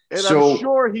 And I'm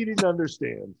sure he didn't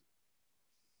understand.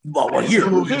 Well, here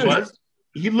who he was.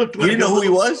 He looked like you didn't know who he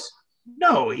was.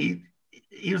 No, he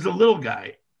was a little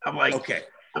guy. I'm like, okay,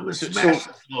 I'm gonna smash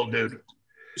this little dude.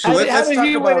 So how let's did talk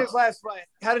he about win his last fight?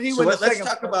 How did he win? Let's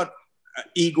talk about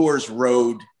Igor's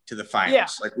road to the finals. Yeah.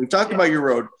 Like we've talked about your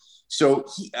road. So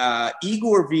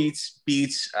Igor beats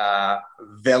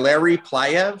Valery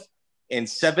Playev in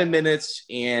 7 minutes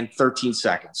and 13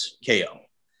 seconds KO.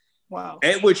 Wow.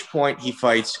 At which point he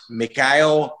fights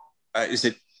Mikhail, is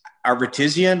it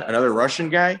Arvetizian, another Russian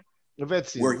guy?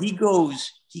 Arvetizian. Where he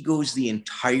goes the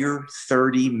entire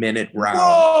 30-minute round.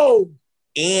 Whoa!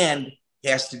 And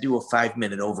has to do a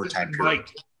 5-minute overtime period.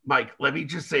 Mike, let me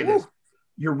just say this.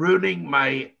 You're ruining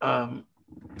my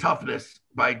toughness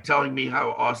by telling me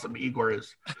how awesome Igor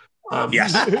is.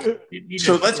 Yes.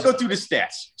 So let's go through the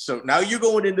stats. So now you're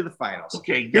going into the finals.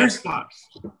 Okay,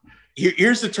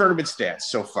 here's the tournament stats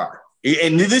so far.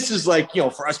 And this is like, you know,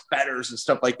 for us bettors and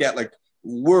stuff like that, like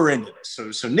we're into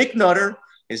this. So Nick Nutter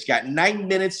has got 9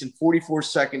 minutes and 44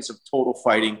 seconds of total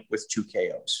fighting with 2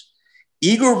 KOs.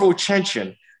 Igor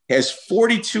Vovchanchyn has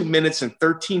 42 minutes and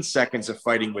 13 seconds of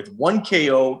fighting with 1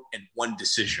 KO and 1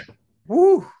 decision.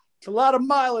 Woo! It's a lot of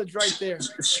mileage right there.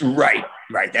 Right.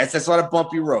 That's a lot of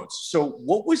bumpy roads. So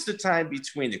what was the time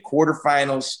between the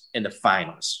quarterfinals and the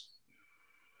finals?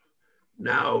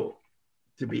 Now,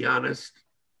 to be honest,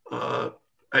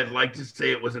 I'd like to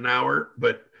say it was an hour,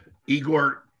 but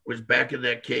Igor was back in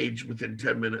that cage within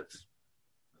 10 minutes.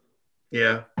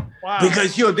 Yeah. Wow.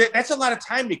 Because, you know, that's a lot of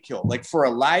time to kill. Like for a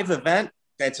live event,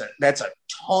 that's a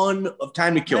ton of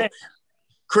time to kill. Man.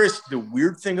 Chris, the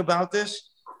weird thing about this,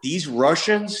 these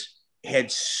Russians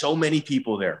had so many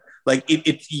people there. Like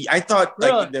I thought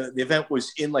like the event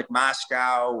was in like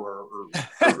Moscow or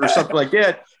something like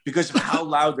that because of how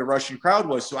loud the Russian crowd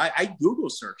was. So I Google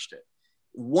searched it.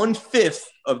 1/5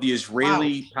 of the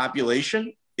Israeli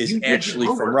population is actually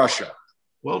from Russia.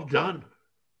 Well done.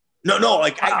 No,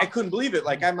 like I couldn't believe it.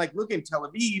 Like I'm like looking at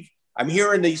Tel Aviv. I'm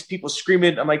hearing these people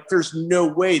screaming. I'm like, there's no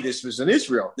way this was in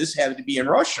Israel. This had to be in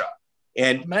Russia.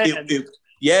 And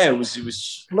it was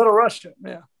Little Russia.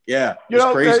 Yeah. You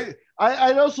know, crazy.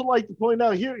 I'd also like to point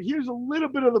out here's a little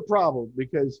bit of the problem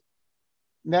because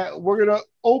now we're going to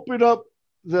open up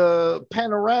the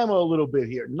panorama a little bit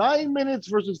here. 9 minutes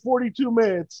versus 42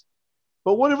 minutes.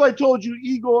 But what if I told you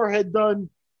Igor had done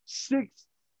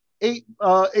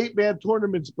 8-man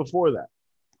tournaments before that?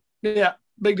 Yeah,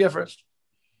 big difference.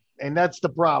 And that's the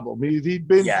problem. He'd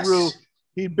been through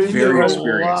Very a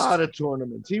experienced. lot of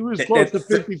tournaments. He was close to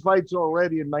 50 fights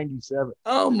already in 97.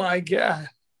 Oh my God.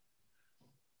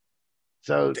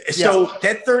 So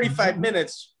that 35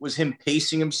 minutes was him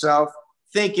pacing himself,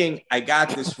 thinking, I got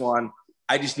this one.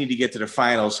 I just need to get to the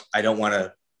finals. I don't want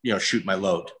to, shoot my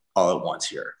load all at once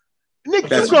here. Nick,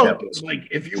 that's like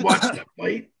if you watch that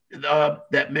fight,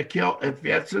 that Mikhail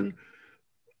Efvetsin,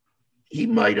 he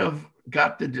might have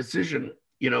got the decision.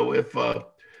 If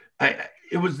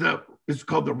it's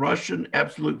called the Russian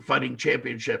Absolute Fighting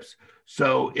Championships.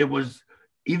 So it was,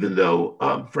 even though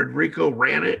Federico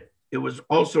ran it, it was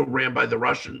also ran by the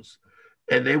Russians,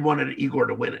 and they wanted Igor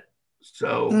to win it.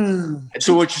 So,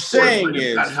 so what you're saying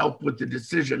is got help with the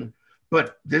decision,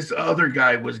 but this other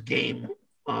guy was game.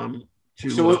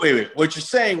 So wait. What you're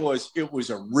saying was it was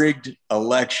a rigged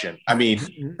election. I mean,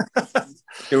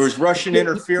 there was Russian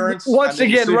interference. Once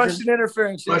again, Russian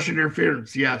interference. Russian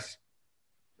interference. Yes.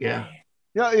 Yeah.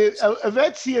 Yeah.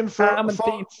 Avetsyan,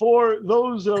 for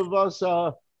those of us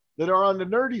that are on the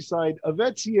nerdy side,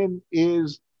 Avetsyan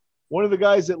is one of the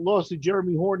guys that lost to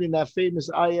Jeremy Horn in that famous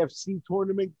IFC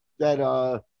tournament. That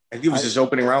I think it was his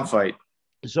opening round fight.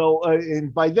 So,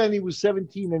 and by then he was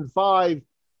 17-5,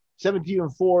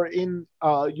 17-4 in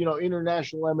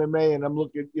international MMA, and I'm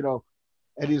looking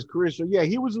at his career. So yeah,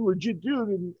 he was a legit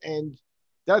dude, and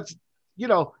that's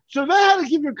so that had to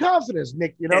give you confidence,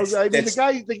 Nick.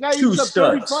 The guy used up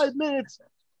 35 minutes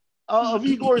of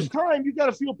Igor's time. You got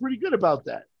to feel pretty good about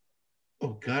that.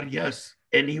 Oh God, yes.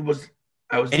 And he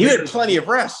had plenty of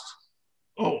rest.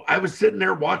 Oh, I was sitting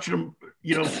there watching him,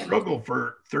 struggle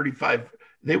for 35.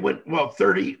 They went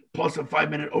 30 plus a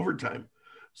 5-minute overtime.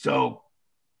 So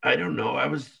I don't know. I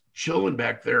was chilling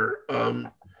back there.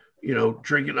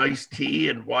 drinking iced tea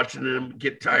and watching him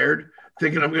get tired,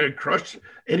 thinking I'm going to crush.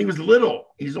 And he was little.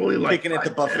 He's only like picking at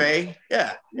the buffet.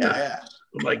 Yeah.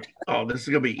 I'm like, oh, this is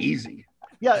going to be easy.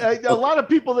 Yeah, a lot of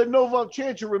people that know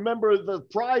Vovchanchyn remember the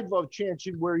Pride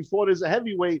Vovchanchyn where he fought as a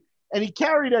heavyweight and he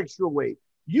carried extra weight.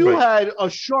 You had a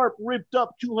sharp, ripped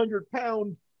up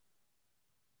 200-pound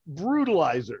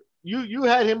brutalizer. You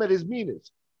had him at his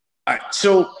meanest. All right,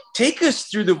 so take us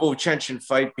through the Vovchanchyn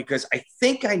fight, because I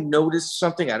think I noticed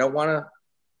something. I don't want to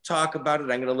talk about it.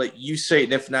 I'm going to let you say it,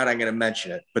 and if not, I'm going to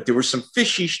mention it. But there was some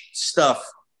fishy stuff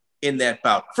in that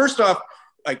bout. First off,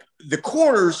 like the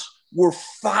corners were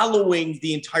following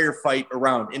the entire fight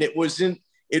around, and it wasn't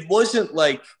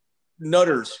like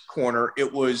Nutter's corner.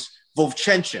 It was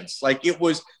Vovchanchyn's. Like it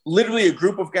was literally a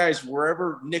group of guys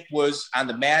wherever Nick was on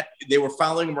the mat. They were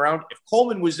following him around. If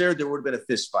Coleman was there, there would have been a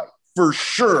fist fight for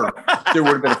sure. There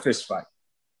would have been a fist fight.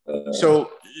 So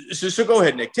go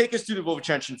ahead, Nick. Take us through the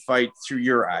Vovchanchyn fight through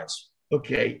your eyes.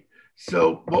 Okay.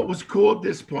 So what was cool at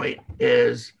this point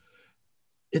is,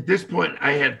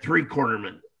 I had three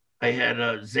cornermen. I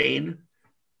had Zane,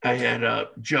 I had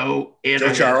Joe, and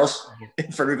Joe Charles,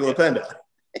 and Federico Lapenda.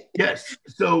 Yes.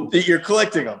 So you're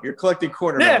collecting them. You're collecting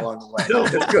cornermen along the way. No,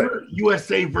 that's good.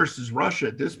 USA versus Russia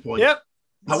at this point. Yep.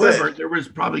 However, there was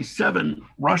probably 7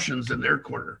 Russians in their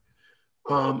corner.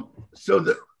 I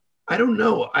don't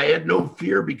know. I had no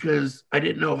fear because I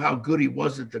didn't know how good he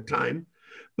was at the time.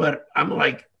 But I'm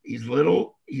like, he's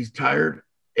little, he's tired.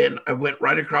 And I went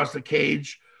right across the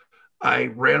cage.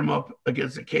 I ran him up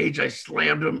against the cage. I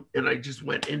slammed him, and I just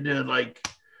went into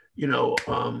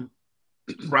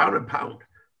ground and pound.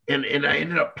 And I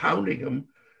ended up pounding him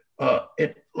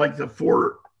at like the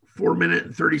 4-minute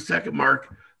and 30-second mark.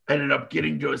 I ended up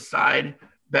getting to his side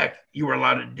back. You were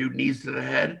allowed to do knees to the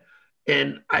head.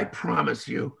 And I promise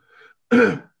you,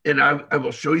 and I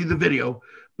will show you the video,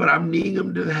 but I'm kneeing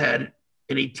him to the head,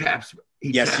 and he taps.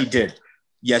 Yes, he did.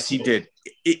 Yes, he did.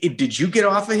 Did you get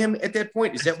off of him at that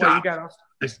point? Is that why you got off?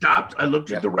 I stopped. I looked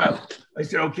at the ref. I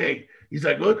said, okay. He's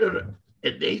like, look at it.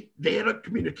 And they had a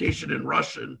communication in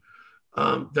Russian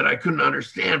that I couldn't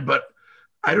understand, but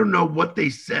I don't know what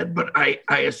they said, but I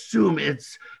assume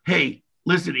it's, hey,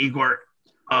 listen, Igor,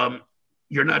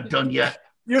 you're not done yet.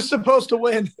 You're supposed to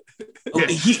win.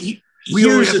 Okay,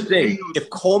 here's the thing. If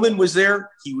Coleman was there,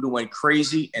 he would have went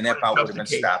crazy, and that bout would have been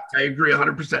stopped. I agree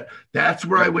 100%. That's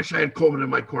where I wish I had Coleman in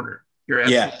my corner. You're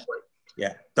absolutely right.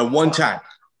 Yeah. The one time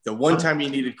you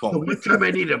needed Coleman. The one time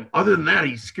I need him. Other than that,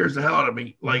 he scares the hell out of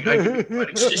me. Like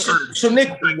So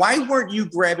Nick, why weren't you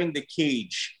grabbing the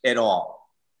cage at all?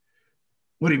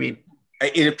 What do you mean?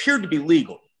 It appeared to be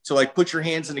legal. So like put your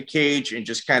hands in the cage and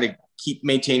just kind of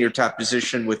maintain your top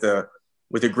position with a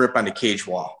grip on the cage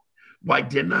wall. Why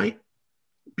didn't I?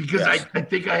 Because I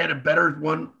think I had a better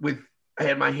one I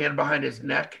had my hand behind his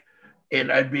neck,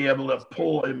 and I'd be able to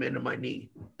pull him into my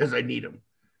knee as I need him.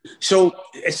 So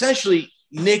essentially,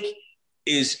 Nick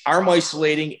is arm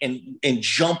isolating and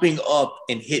jumping up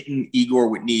and hitting Igor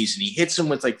with knees. And he hits him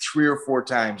with like 3 or 4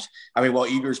 times. I mean, while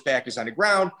Igor's back is on the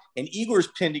ground and Igor's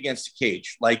pinned against the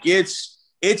cage. Like it's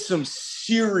some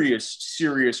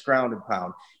serious ground and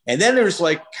pound. And then there's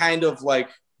like kind of like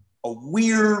a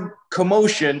weird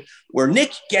commotion where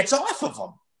Nick gets off of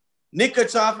him.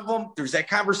 There's that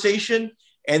conversation.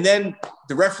 And then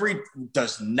the referee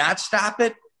does not stop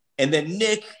it. And then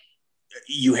Nick,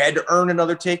 you had to earn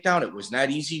another takedown. It was not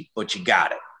easy, but you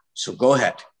got it. So go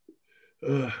ahead.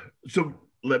 So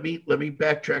let me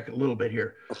backtrack a little bit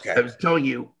here. Okay. I was telling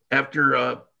you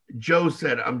after Joe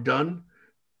said I'm done,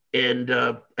 and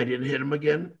I didn't hit him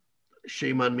again.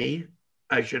 Shame on me.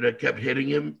 I should have kept hitting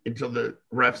him until the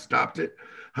ref stopped it.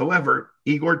 However,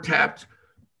 Igor tapped.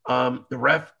 The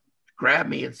ref grabbed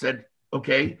me and said,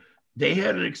 okay. They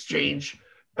had an exchange.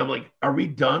 I'm like, are we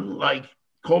done? Like,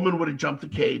 Coleman would have jumped the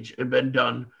cage and been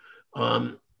done.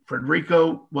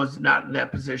 Federico was not in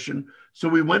that position. So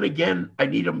we went again. I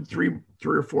need him three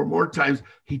or 4 more times.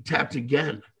 He tapped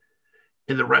again,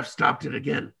 and the ref stopped it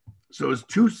again. So it was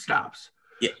 2 stops.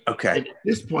 Yeah. Okay. And at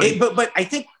this point, but I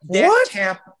think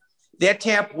that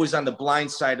tap was on the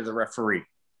blind side of the referee.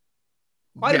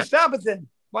 Why did he stop it then?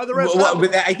 Why the ref?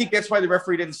 But I think that's why the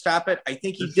referee didn't stop it. I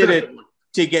think he did it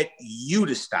to get you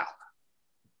to stop.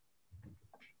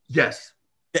 Yes.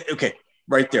 Okay,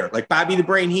 right there. Like Bobby the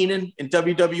Brain Heenan in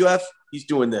WWF, he's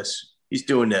doing this.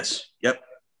 Yep.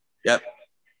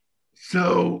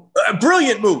 So a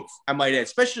brilliant move, I might add,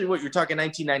 especially what you're talking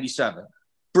 1997.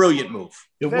 Brilliant move.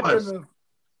 It was.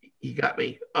 He got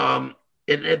me. And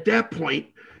at that point,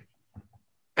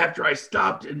 after I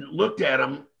stopped and looked at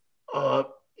him,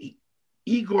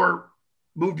 Igor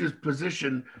moved his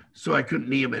position so I couldn't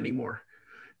knee him anymore.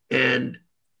 And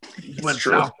went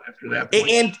south after that point.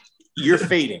 And you're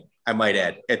fading, I might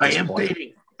add. At this point.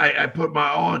 Fading. I put my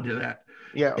all into that.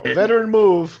 Yeah, veteran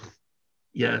move.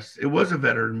 Yes, it was a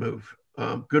veteran move.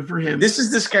 Good for him. This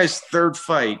is this guy's third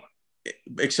fight,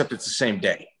 except it's the same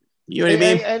day. You know what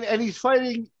I mean? And he's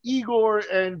fighting Igor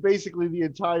and basically the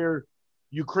entire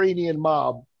Ukrainian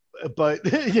mob. But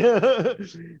yeah,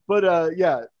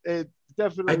 it's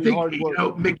definitely hard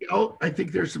work. Miguel, I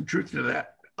think there's some truth to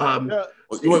that.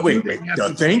 Wait, you think?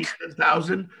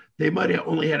 10,000, they might have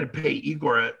only had to pay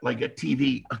Igor like a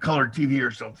colored TV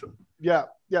or something. Yeah.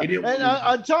 And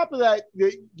on top of that,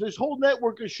 this whole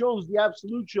network of shows, the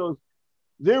Absolute shows,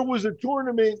 there was a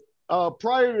tournament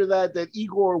prior to that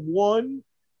Igor won,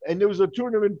 and there was a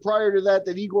tournament prior to that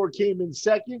Igor came in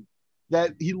second,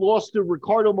 that he lost to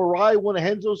Ricardo Marai, one of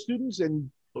Henzo's students, and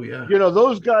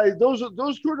those guys,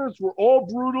 those tournaments were all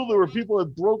brutal. There were people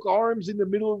that broke arms in the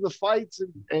middle of the fights,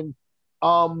 and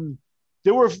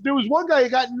there was one guy who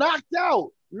got knocked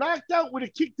out with a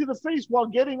kick to the face while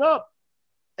getting up.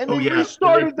 And they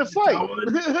restarted the fight.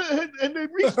 And they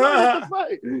restarted the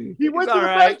fight. He went to the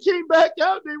back, came back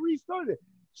out, and they restarted.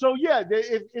 So if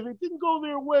it didn't go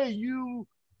their way,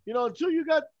 until you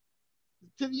got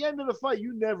to the end of the fight,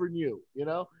 you never knew.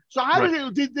 So how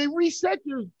did they reset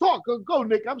your talk? Go,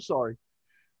 Nick. I'm sorry.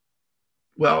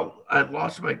 Well, I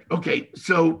lost my. Okay,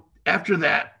 so after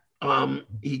that,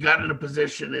 he got in a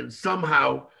position, and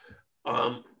somehow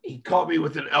he caught me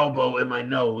with an elbow in my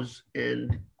nose,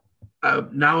 and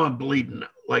now I'm bleeding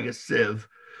like a sieve.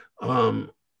 I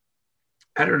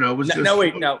don't know. It was no,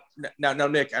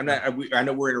 Nick. I'm not. I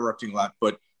know we're interrupting a lot,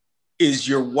 but is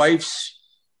your wife's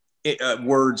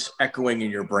words echoing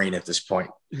in your brain at this point?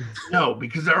 No,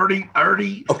 because I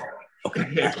already.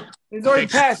 Okay. He's already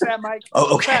past that, Mike.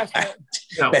 Oh, okay.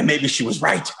 No. And maybe she was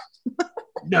right.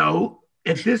 No,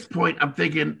 at this point, I'm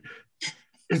thinking,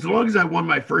 as long as I won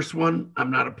my first one,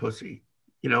 I'm not a pussy.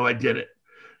 I did it.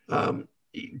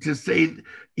 To say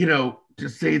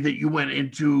that you went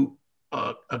into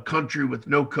a country with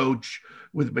no coach,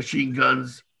 with machine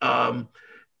guns, and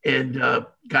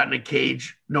got in a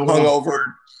cage, no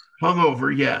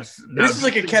hungover, yes. Now, this is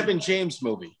like a Kevin James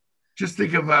movie. Just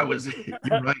think if I was,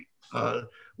 you're right.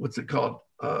 What's it called?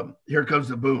 Here Comes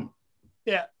the Boom.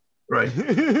 Yeah. Right.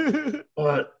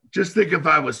 Just think if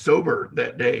I was sober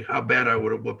that day, how bad I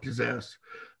would have whooped his ass.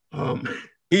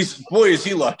 Is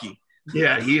he lucky.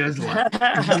 Yeah, he is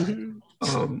lucky.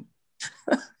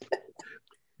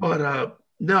 But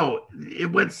no,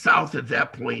 it went south at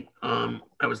that point.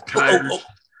 I was tired.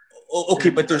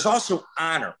 Okay, but there's also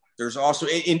honor. There's also,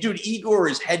 and dude, Igor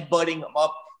is headbutting him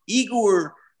up.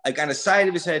 Igor, like on the side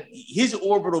of his head, his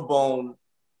orbital bone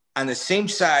on the same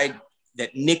side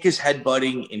that Nick is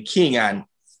headbutting and keying on,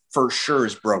 for sure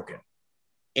is broken.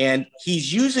 And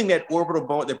he's using that orbital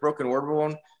bone, that broken orbital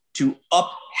bone, to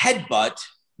up headbutt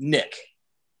Nick.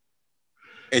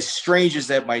 As strange as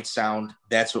that might sound,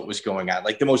 that's what was going on.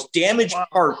 Like the most damaged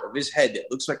part of his head that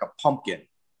looks like a pumpkin,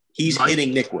 he's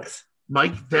hitting Nick with.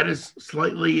 Mike, that is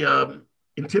slightly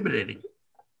intimidating.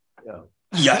 Yeah.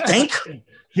 You think?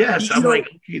 Yes. I'm like,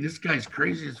 okay, this guy's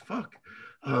crazy as fuck.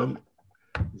 I'm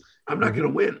not going to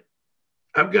win.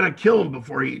 I'm going to kill him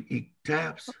before he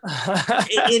taps.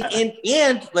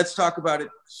 and let's talk about it.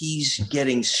 He's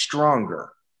getting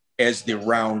stronger as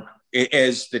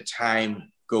the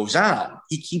time goes on.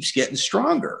 He keeps getting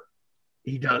stronger.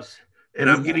 He does. And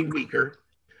I'm getting weaker.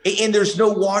 And there's no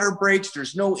water breaks.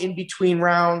 There's no in-between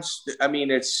rounds. I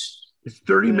mean, it's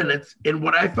 30 minutes. And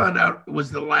what I found out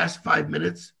was the last 5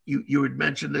 minutes, you had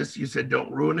mentioned this. You said,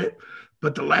 don't ruin it.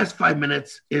 But the last 5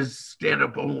 minutes is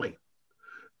stand-up only.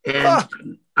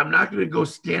 And I'm not going to go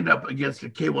stand up against a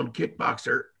K1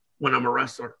 kickboxer when I'm a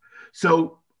wrestler.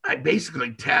 So I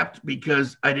basically tapped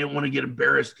because I didn't want to get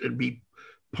embarrassed and be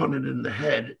punted in the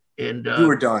head. And you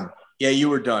were done. Yeah, you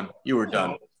were done. You were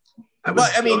done.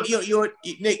 But I mean,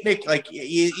 Nick, like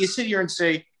you sit here and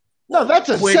say, no, that's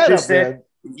a setup, man.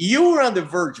 You were on the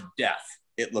verge of death.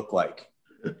 It looked like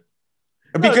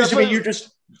because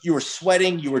you were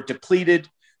sweating, you were depleted.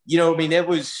 I mean, it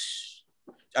was.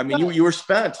 I mean, you were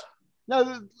spent. Now,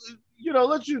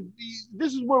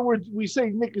 this is where we say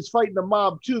Nick is fighting the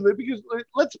mob too, because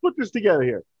let's put this together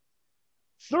here.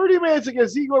 30 minutes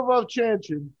against Igor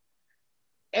Vovchanchin,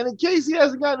 and in case he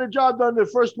hasn't gotten the job done in the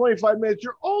first 25 minutes,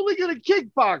 you're only going to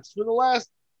kickbox for the last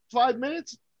 5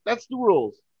 minutes. That's the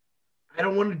rules. I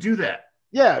don't want to do that.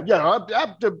 Yeah,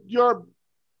 you're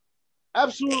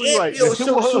absolutely right.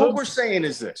 So what we're saying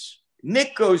is this: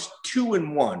 Nick goes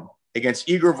 2-1 against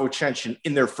Igor Vovchanchin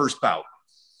in their first bout,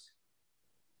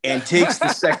 and takes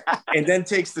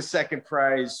the second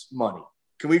prize money.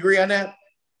 Can we agree on that?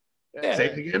 Say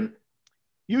it again.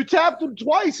 You tapped him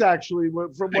twice, actually.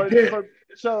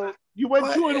 So you went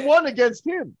 2-1 against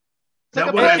him.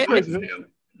 Now,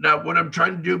 what I'm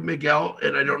trying to do, Miguel,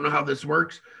 and I don't know how this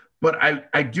works, but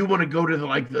I do want to go to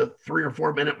the 3 or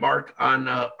 4 minute mark on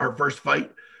our first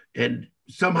fight and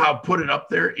somehow put it up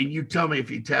there, and you tell me if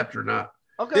you tapped or not.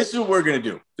 Okay. This is what we're gonna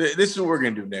do.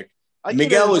 Nick.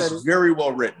 Miguel is very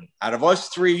well written. Out of us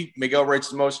three, Miguel writes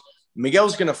the most.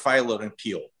 Miguel's gonna file an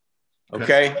appeal.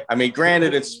 Okay. I mean,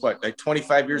 granted, it's like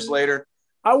 25 years later.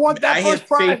 I want that first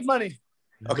prize money.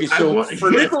 Okay, so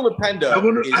Federico Lapenda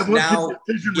is now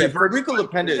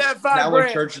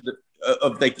in charge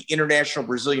of the International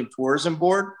Brazilian Tourism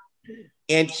Board,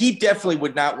 and he definitely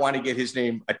would not want to get his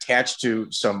name attached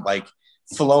to some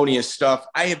felonious stuff.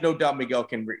 I have no doubt Miguel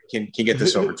can get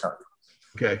this overturned.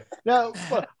 Okay. Now,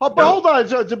 but hold on.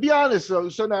 So to be honest, so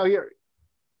now here,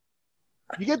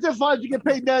 you get the funds, you get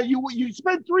paid. Now you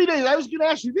spend 3 days. I was going to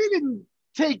ask you, they didn't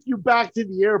take you back to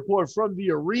the airport from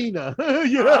the arena.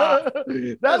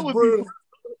 That would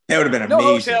have been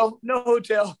amazing. No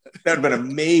hotel. That would have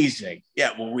been amazing.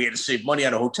 Yeah, well, we had to save money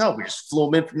on a hotel. We just flew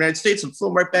them in from the United States and flew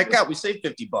them right back out. We saved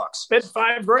 $50. Spent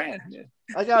 $5,000. Yeah.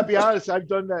 I gotta be honest. I've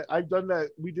done that.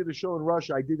 We did a show in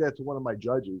Russia. I did that to one of my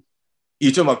judges.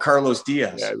 You talking about Carlos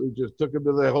Diaz? Yeah, we just took him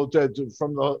to the hotel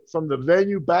from the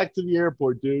venue back to the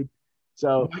airport, dude.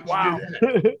 So wow.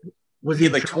 Was he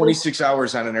 26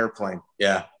 hours on an airplane?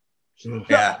 Yeah.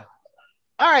 Yeah.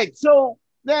 All right. So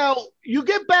now you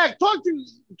get back. Talking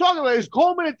about, is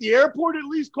Coleman at the airport at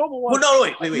least? Coleman wants. Well,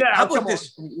 no, wait. Yeah, how about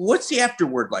this? What's the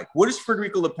afterword like? What does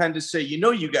Federico Lapenda say? You know,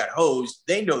 you got hosed.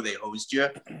 They know they hosed you.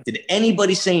 Did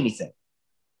anybody say anything?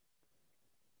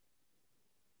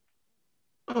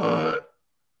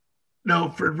 No,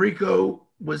 Federico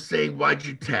was saying, "Why'd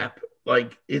you tap?"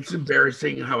 It's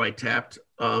embarrassing how I tapped.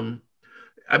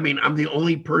 I mean, I'm the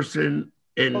only person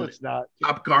in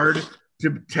Top Guard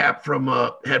to tap from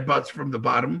headbutts from the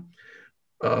bottom.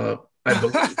 I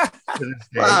believe to this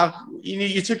day. Wow,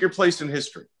 you took your place in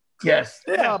history. Yes.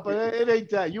 Yeah, but it ain't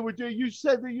that. You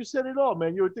said it all,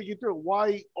 man. You were thinking through it.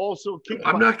 Why also kick?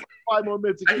 I'm not 5 more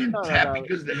minutes. I didn't tap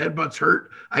because the headbutts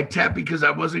hurt. I tapped because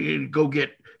I wasn't going to go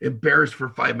get embarrassed for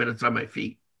 5 minutes on my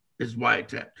feet. Is why I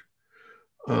tapped.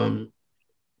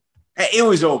 It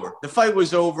was over. The fight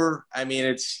was over. I mean,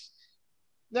 it's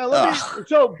now.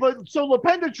 So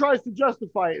Lapenda tries to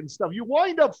justify it and stuff. You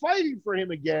wind up fighting for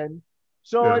him again.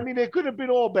 So yeah. I mean, it could have been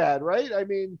all bad, right? I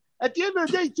mean, at the end of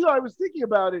the day, too, I was thinking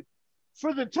about it.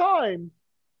 For the time,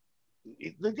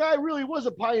 the guy really was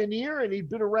a pioneer, and he'd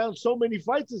been around so many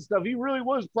fights and stuff. He really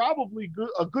was probably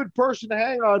a good person to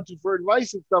hang on to for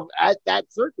advice and stuff at that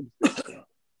circumstance.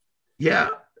 Yeah,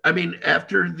 I mean,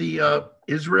 after the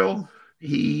Israel.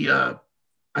 I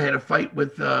had a fight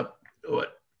with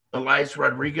Elias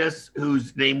Rodriguez,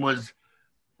 whose name was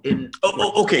in.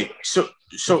 Oh, okay. So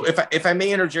if I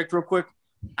may interject real quick,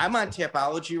 I'm on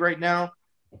Tapology right now.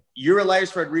 Your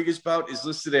Elias Rodriguez bout is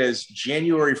listed as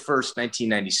January 1st,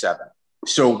 1997.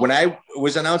 So when I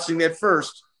was announcing that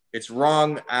first, it's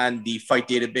wrong on the fight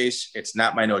database. It's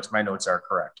not my notes. My notes are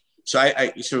correct.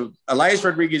 So Elias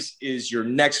Rodriguez is your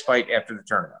next fight after the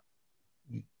tournament.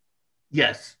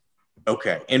 Yes.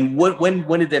 Okay. And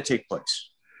when did that take place?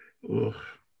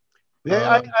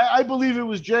 Yeah, I believe it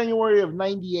was January of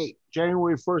 98.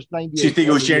 January 1st, 98. So you think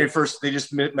it was January 1st? They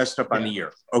just messed up on the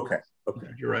year. Okay.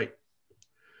 You're right.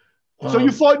 So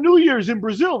you fought New Year's in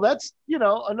Brazil. That's,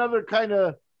 another kind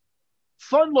of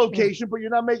fun location, but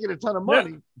you're not making a ton of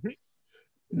money.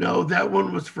 No, that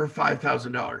one was for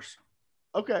 $5,000.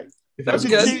 Okay. That's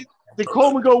good. Did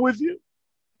Coleman go with you?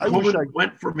 Coleman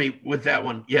went for me with that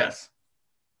one. Yes.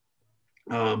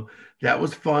 That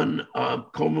was fun.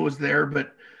 Coleman was there,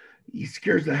 but he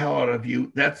scares the hell out of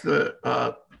you. That's the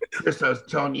Chris, I was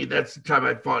telling you, that's the time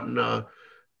I fought in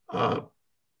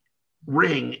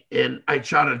ring, and I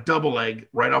shot a double leg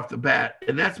right off the bat,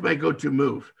 and that's my go-to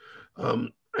move. I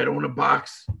don't want to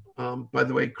box. By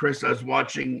the way, Chris, I was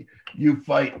watching you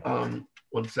fight. 1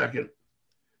 second.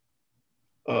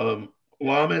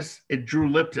 Lamas and Drew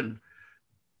Lipton.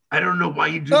 I don't know why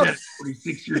you do that at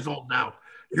 46 years old now.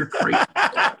 You're crazy.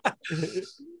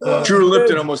 Drew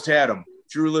Lipton almost had him.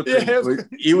 Drew Lipton,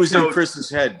 he was in Chris's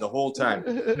head the whole time.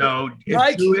 No,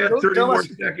 if Drew had 30 more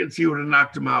seconds, he would have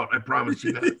knocked him out. I promise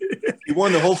you that. He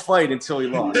won the whole fight until he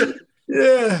lost.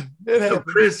 Yeah. So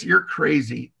Chris, you're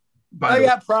crazy. I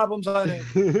got problems on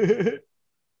it.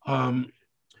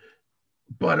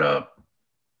 But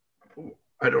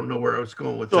I don't know where I was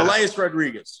going with that. So Elias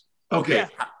Rodriguez. Okay.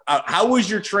 How was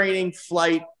your training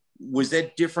flight? Was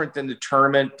that different than the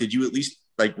tournament? Did you at least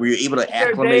were you able to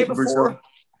acclimate in Brazil?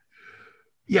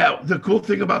 Yeah, the cool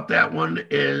thing about that one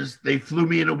is they flew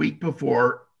me in a week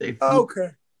before. Okay.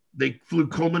 They flew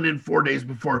Coleman in 4 days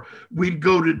before. We'd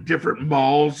go to different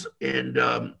malls and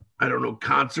I don't know,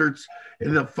 concerts.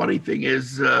 And the funny thing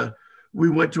is, we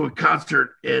went to a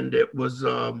concert and it was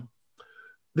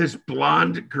this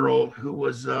blonde girl who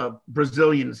was a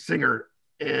Brazilian singer,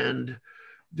 and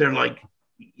they're like,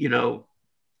 you know,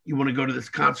 you want to go to this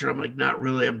concert? I'm like, not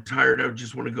really. I'm tired. I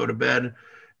just want to go to bed.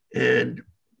 And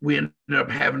we ended up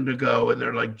having to go. And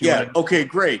they're like, okay,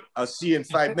 great. I'll see you in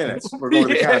 5 minutes. We're going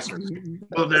to the concert.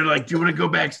 Well, they're like, do you want to go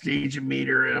backstage and meet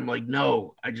her? And I'm like,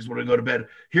 no, I just want to go to bed.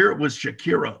 Here it was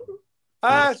Shakira.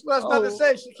 That's what I was about to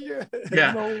say, Shakira.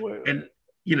 Yeah. No, and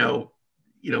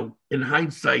in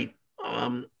hindsight,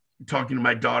 talking to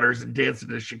my daughters and dancing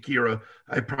to Shakira,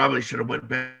 I probably should have went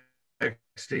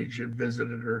backstage and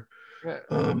visited her.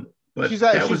 But she's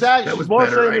more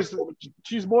better. famous.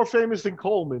 She's more famous than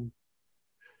Coleman.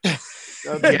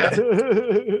 Yeah,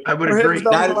 I would agree.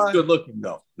 Not as good looking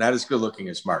though. Not as good looking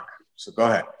as Mark. So go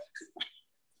ahead.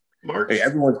 Mark. Hey,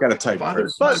 everyone's got a type.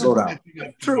 Slow down.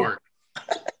 True. Mark.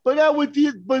 But now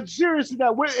but seriously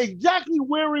now,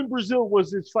 where in Brazil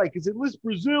was this fight? Because it lists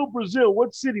Brazil.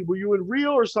 What city? Were you in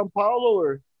Rio or Sao Paulo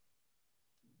or?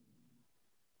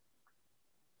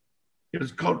 It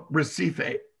was called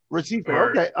Recife. Recife.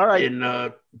 Okay. All right.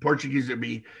 In Portuguese, it'd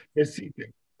be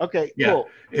Recife. Okay. Yeah. Cool.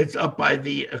 It's up by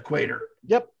the equator.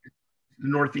 Yep. The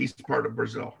northeast part of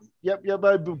Brazil. Yep.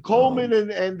 Coleman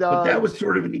and. But that was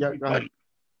sort of an easy fight.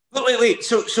 Wait.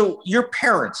 So your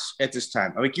parents at this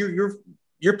time, I mean,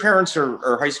 your parents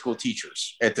are high school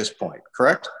teachers at this point,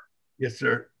 correct? Yes,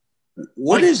 sir.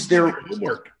 What is their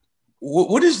homework?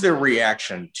 What is their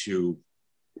reaction to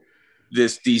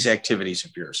these activities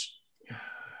of yours?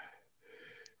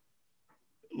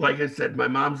 Like I said, my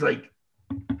mom's like,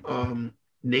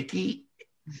 Nikki,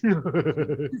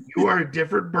 you are a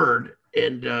different bird,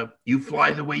 and you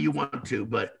fly the way you want to,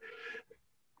 but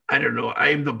I don't know. I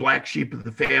am the black sheep of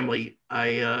the family.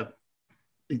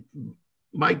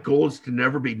 My goal is to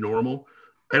never be normal.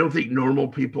 I don't think normal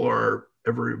people are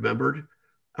ever remembered.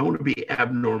 I want to be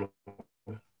abnormal.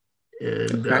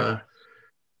 And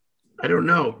I don't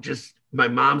know. Just my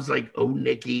mom's like, oh,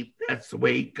 Nikki, that's the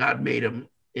way God made him.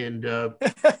 And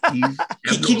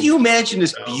can you imagine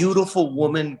this beautiful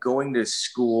woman going to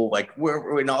school, like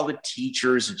and all the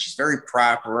teachers, and she's very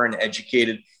proper and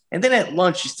educated. And then at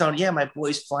lunch, she's telling, my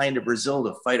boy's flying to Brazil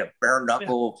to fight a bare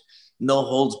knuckle, no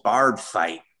holds barred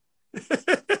fight.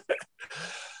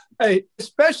 Hey,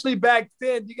 especially back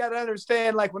then, you got to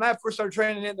understand, like when I first started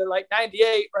training in the like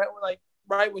 98,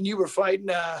 right when you were fighting,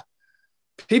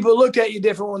 people looked at you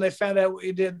different when they found out what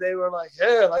you did. They were like,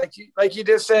 yeah, like you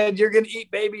just said, you're going to eat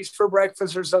babies for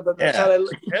breakfast or something. That's how they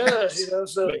look. Yeah,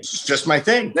 so it's just my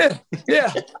thing.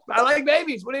 Yeah. I like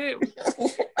babies. What do you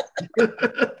do?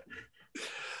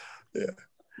 Yeah.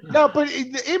 No, but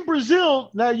in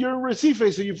Brazil, now you're in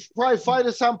Recife, so you probably fly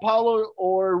to Sao Paulo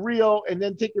or Rio and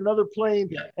then take another plane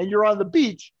and you're on the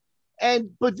beach.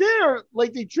 But there,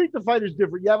 like they treat the fighters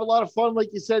different. You have a lot of fun, like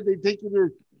you said, they take you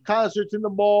to concerts in the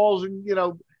malls, and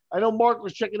I know Mark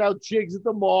was checking out chicks at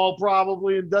the mall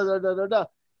probably, and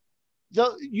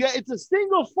it's a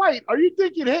single fight. Are you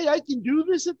thinking, hey, I can do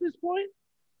this at this point?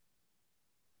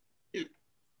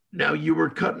 Now you were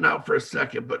cutting out for a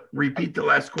second, but repeat the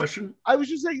last question. I was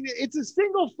just saying it's a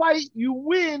single fight. You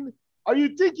win. Are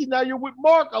you thinking now you're with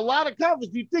Mark, a lot of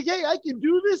confidence? Do you think, hey, I can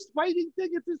do this fighting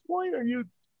thing at this point? Are you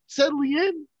settling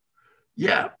in?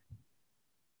 Yeah.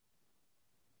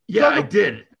 Yeah, I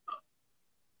did.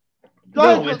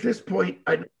 At this point,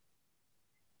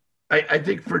 I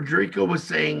think Federico was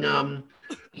saying,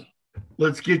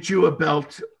 let's get you a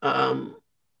belt.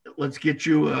 Let's get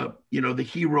you, the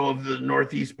hero of the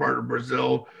northeast part of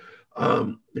Brazil.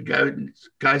 The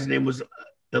guy's name was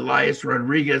Elias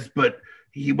Rodriguez, but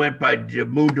he went by De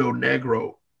Mundo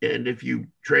Negro. And if you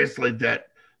translate that,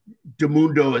 De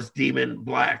Mundo is demon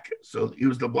black. So he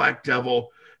was the black devil.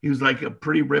 He was like a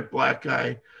pretty ripped black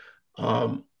guy.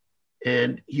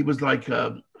 And he was like,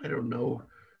 I don't know.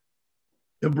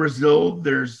 In Brazil,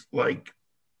 there's like,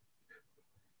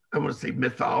 I want to say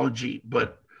mythology,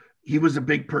 but he was a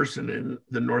big person in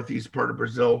the northeast part of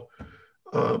Brazil.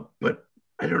 But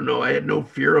I don't know. I had no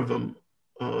fear of him.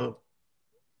 And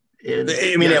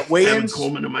at weigh-ins,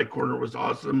 Coleman in my corner was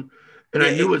awesome. And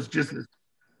I knew it was just.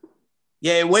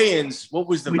 At weigh-ins, what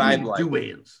was the vibe like? Do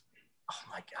weigh-ins. Oh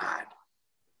my God.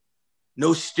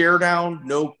 No stare down,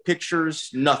 no pictures,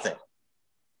 nothing.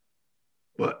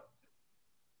 But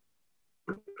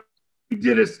we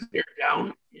did a stare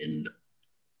down, and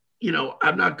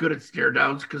I'm not good at stare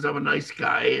downs because I'm a nice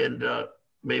guy, and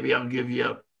maybe I'll give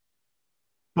you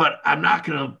but I'm not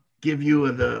gonna give you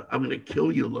I'm gonna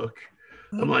kill you look.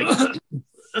 I'm like,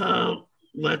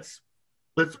 let's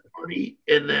party,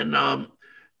 and then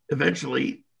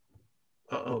eventually.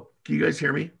 Can you guys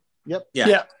hear me? Yep.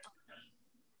 Yeah.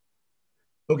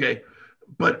 Okay,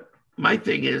 but my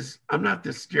thing is, I'm not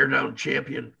the stare down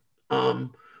champion. I'll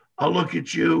look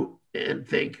at you and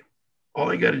think,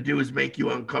 all I got to do is make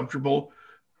you uncomfortable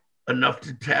enough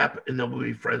to tap, and then we'll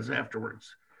be friends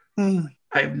afterwards. I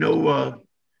have no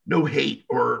hate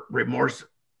or remorse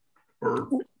or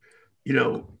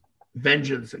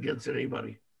vengeance against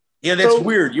anybody. Yeah, that's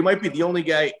weird. You might be the only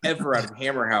guy ever out of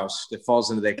Hammer House that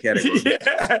falls into that category.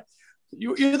 Yeah.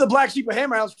 You're the black sheep of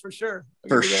Hammer House for sure.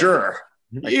 For sure.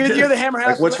 You're the Hammer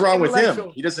House. Like, what's wrong with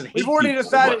him? He doesn't hate We've already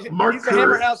decided he's the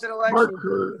Hammer House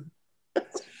intellectual.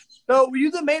 So were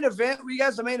you the main event? Were you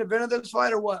guys the main event of this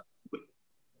fight or what?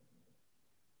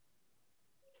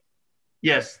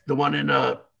 Yes, the one in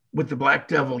with the Black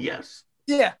Devil, yes.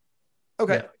 Yeah.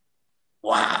 Okay. Yeah.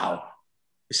 Wow.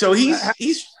 So he's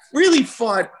really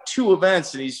fought 2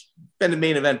 events, and he's been the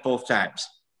main event both times.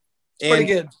 And pretty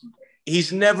good.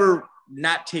 He's never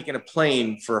not taken a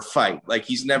plane for a fight. Like,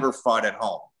 he's never fought at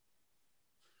home,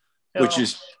 which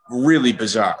is really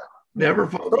bizarre. Never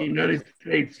fought in the United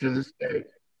States to this day.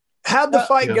 How'd the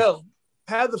fight go?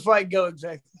 How'd the fight go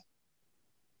exactly?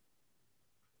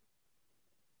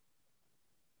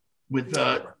 With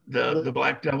the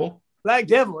Black Devil? Black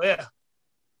Devil, yeah.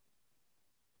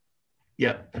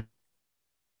 Yeah.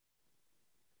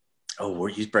 Oh,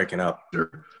 he's breaking up.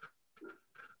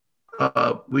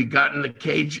 We got in the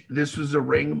cage. This was a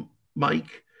ring,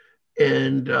 Mike,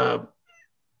 and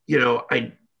he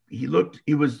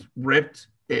was ripped,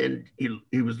 and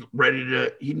he was ready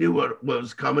to. He knew what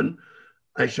was coming.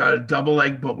 I shot a double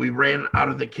leg, but we ran out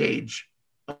of the cage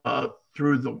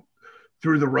through the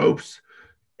ropes,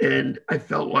 and I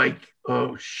felt like,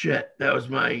 oh shit, that was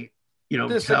my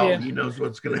tell. He knows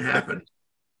what's going to happen.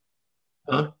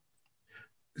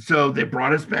 So they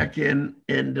brought us back in,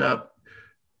 and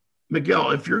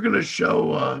Miguel, if you're going to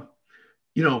show,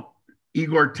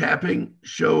 Igor tapping,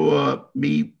 show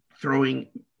me throwing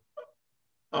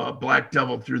Black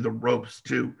Devil through the ropes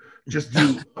too, just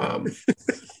to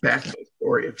back the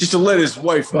story. Just to let his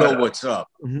wife know what's up.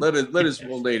 Let his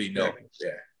old lady know. Yeah.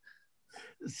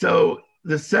 So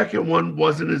the second one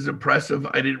wasn't as impressive.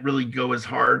 I didn't really go as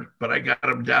hard, but I got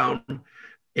him down,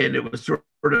 and it was sort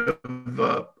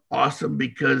of awesome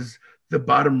because the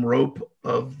bottom rope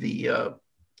of the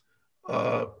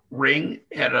ring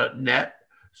had a net.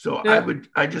 So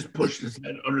I just pushed his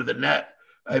head under the net.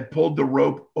 I pulled the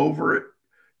rope over it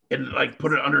and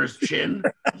put it under his chin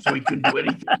so he couldn't do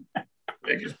anything.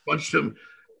 I just punched him,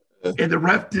 and the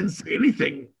ref didn't say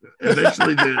anything.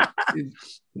 Eventually,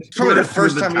 it's probably the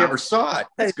first time you ever saw it.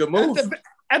 That's a good move.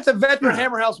 That's a veteran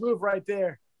Hammer House move right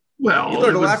there. Well, you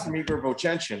learned a lot from Igor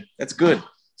Vovchanchyn. That's good.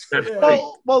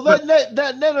 Well,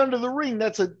 that net under the ring,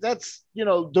 that's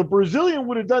the Brazilian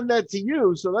would have done that to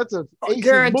you, so that's a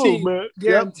guaranteed move, man.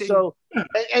 Guaranteed. Yep. So,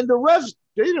 and the refs,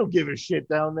 they don't give a shit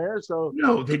down there. So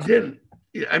no, they didn't.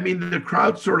 I mean, the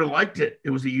crowd sort of liked it. It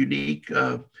was a unique,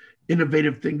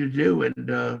 innovative thing to do,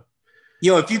 and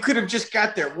if you could have just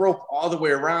got that rope all the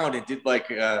way around and did like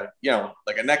a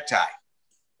necktie,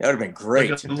 that would have been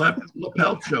great. Like a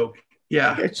lapel choke.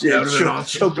 Yeah, awesome.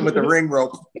 Choked him with the ring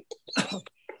rope.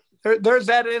 There's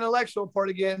that intellectual part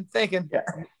again. Thinking.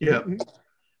 Yeah.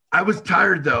 I was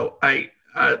tired though.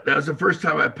 That was the first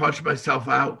time I punched myself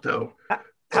out though.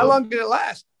 How long did it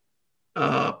last? 3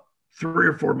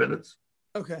 or 4 minutes.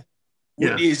 Okay.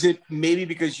 Yeah. Is it maybe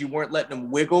because you weren't letting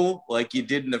him wiggle like you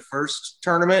did in the first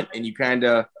tournament, and you kind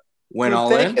of went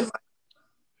all in?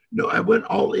 No, I went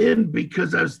all in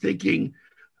because I was thinking.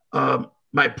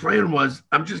 My plan was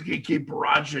I'm just gonna keep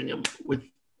barraging him with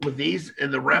these,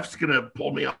 and the ref's gonna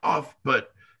pull me off,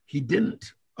 but he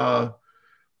didn't.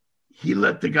 He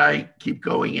let the guy keep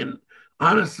going, and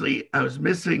honestly, I was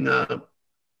missing.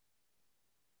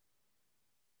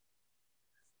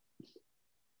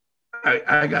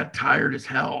 I got tired as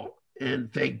hell,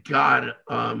 and thank God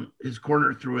his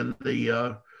corner threw in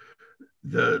the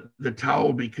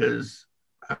towel because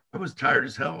I was tired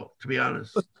as hell, to be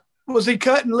honest. Was he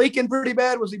cut and leaking pretty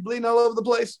bad? Was he bleeding all over the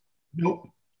place? Nope.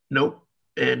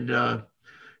 And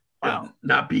wow.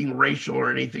 Not being racial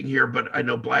or anything here, but I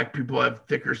know black people have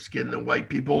thicker skin than white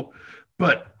people.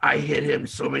 But I hit him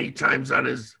so many times on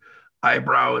his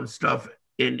eyebrow and stuff,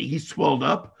 and he swelled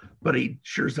up, but he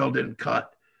sure as hell didn't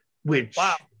cut, which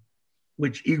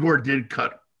Igor did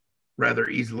cut rather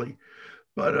easily.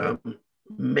 But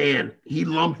man, he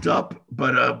lumped up,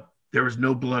 but there was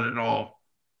no blood at all.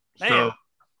 Man. So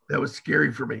that was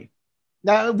scary for me.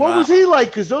 Now, what was he like?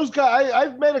 Because those guys,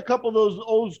 I've met a couple of those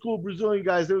old school Brazilian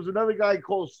guys. There was another guy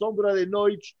called Sombra de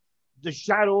Noite, the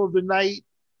Shadow of the Night,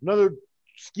 another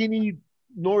skinny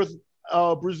North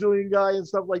Brazilian guy and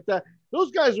stuff like that.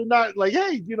 Those guys were not like,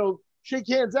 hey, shake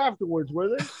hands afterwards,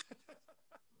 were they?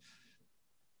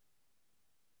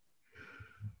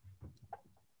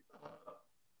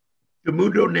 The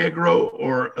Mundo Negro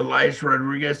or Elias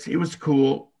Rodriguez, he was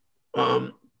cool.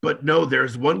 But no,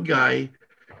 there's one guy,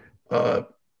 and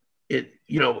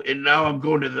now I'm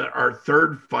going to our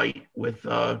third fight with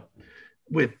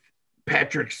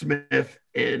Patrick Smith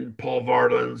and Paul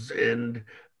Varlins and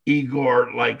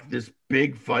Igor, like this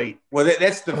big fight. Well,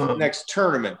 that's the next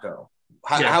tournament, though.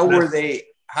 How were they?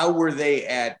 How were they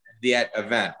at that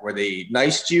event? Were they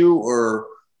nice to you, or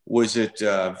was it,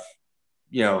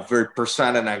 very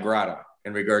persona non grata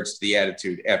in regards to the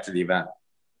attitude after the event?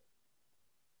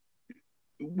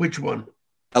 Which one?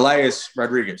 Elias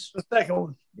Rodriguez. The second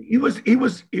one. He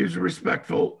was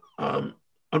respectful.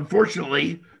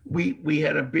 Unfortunately, we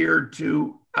had a beer or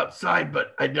two outside,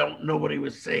 but I don't know what he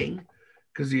was saying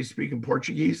because he's speaking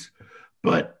Portuguese.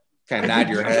 But kind of nod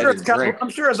your head. I'm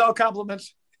sure it's all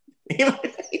compliments.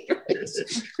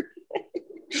 It's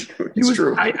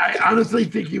true. I honestly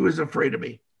think he was afraid of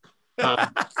me.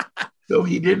 So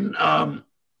he didn't.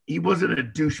 He wasn't a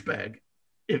douchebag.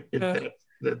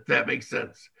 If that makes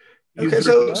sense. Okay,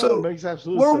 so makes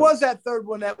absolute where sense. was that third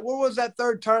one? Where was that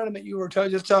third tournament you were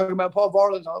just talking about? Paul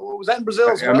Varlins. Was that in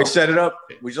Brazil as well? Let me set it up.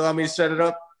 Would you allow me to set it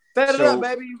up? Set it up,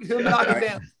 baby. He'll knock it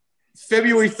down.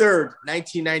 February 3rd,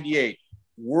 1998,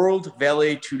 World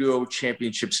Valet Tudo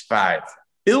Championships 5,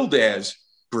 billed as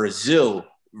Brazil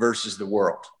versus the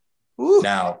world. Ooh.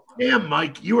 Now, damn,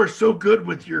 Mike, you are so good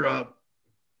with your.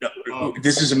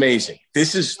 This is amazing.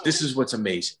 This is what's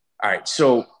amazing. All right,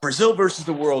 so Brazil versus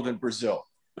the world in Brazil.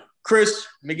 Chris,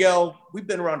 Miguel, we've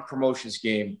been around the promotions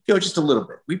game, just a little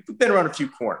bit. We've been around a few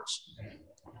corners.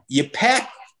 You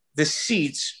pack the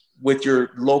seats with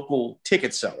your local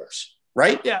ticket sellers,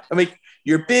 right? Yeah. I mean,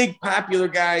 your big popular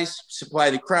guys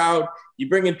supply the crowd. You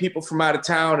bring in people from out of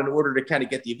town in order to kind of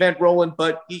get the event rolling,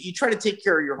 but you try to take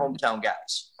care of your hometown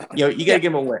guys. You got to give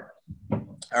them a win.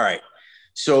 All right.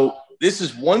 So this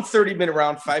is 1 30-minute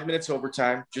round, 5 minutes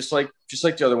overtime, just like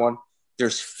the other one.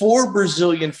 There's 4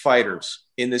 Brazilian fighters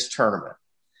in this tournament.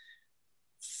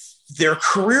 Their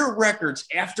career records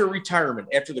after retirement,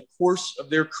 after the course of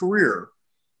their career,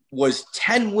 was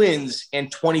 10 wins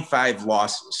and 25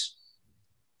 losses.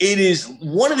 It is,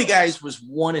 one of the guys was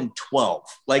 1-12.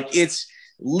 Like, it's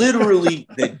literally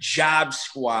the job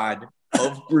squad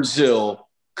of Brazil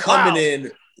coming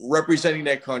in, representing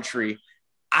that country.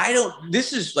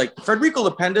 This is like Frederico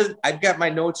Lependa. I've got my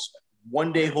notes.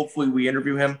 One day, hopefully we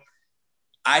interview him.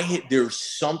 There's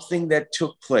something that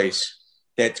took place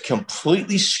that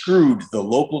completely screwed the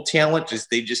local talent.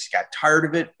 They just got tired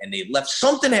of it and they left.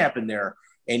 Something happened there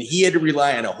and he had to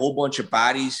rely on a whole bunch of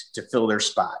bodies to fill their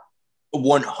spot.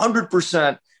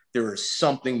 100% there is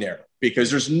something there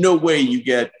because there's no way you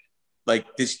get like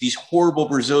these horrible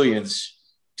Brazilians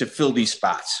to fill these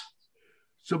spots.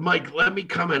 So Mike, let me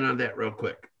comment on that real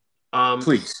quick.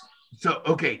 Please. So,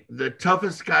 okay. The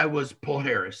toughest guy was Paul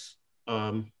Harris.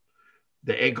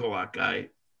 The ankle lock guy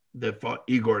that fought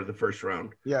Igor the first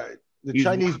round. Yeah, the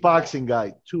Chinese boxing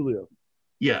guy, Tulio.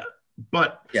 Yeah,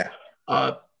 but yeah.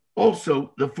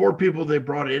 Also, the 4 people they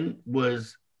brought in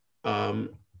was Paul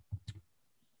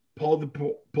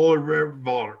the Polar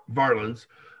Varlins,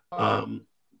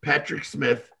 Patrick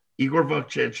Smith, Igor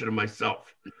Vukchench, and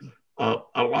myself.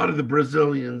 A lot of the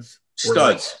Brazilians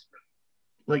studs.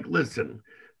 Like, listen,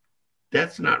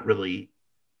 that's not really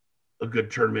a good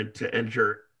tournament to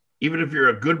enter. Even if you're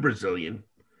a good Brazilian.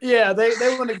 Yeah, they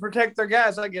want to protect their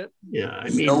guys. I get it. Yeah, I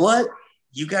mean. You know what?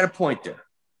 You got a point there.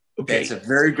 Okay. That's a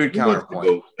very good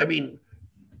counterpoint. I mean,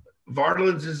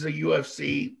 Varlins is a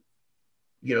UFC,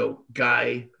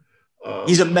 guy.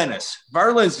 He's a menace.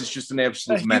 Varlins is just an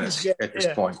absolute menace at this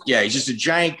point. Yeah, he's just a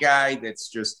giant guy that's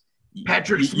just.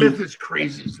 Patrick Smith is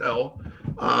crazy as hell.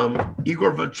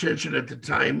 Igor Vukchench at the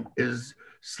time is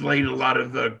slaying a lot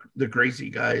of the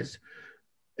crazy guys.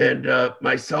 And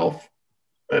myself,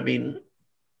 I mean,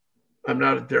 I'm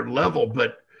not at their level,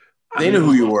 but they know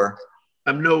who you were.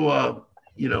 I'm no,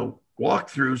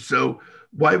 walkthrough. So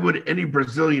why would any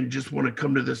Brazilian just want to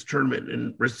come to this tournament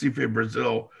in Recife,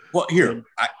 Brazil? Well, here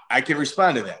I can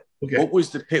respond to that. Okay. What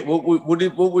was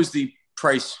what was the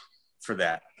price for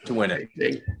that to win it?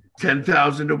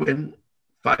 $10,000 to win,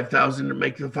 $5,000 to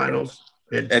make the finals.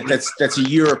 And that's a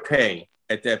year of pay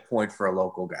at that point for a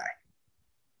local guy.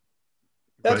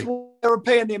 That's what they were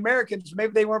paying the Americans.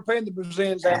 Maybe they weren't paying the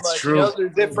Brazilians that much. True. They're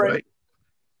different. Right.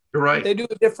 You're right. They do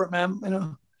it different, man. You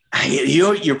know.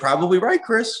 You're probably right,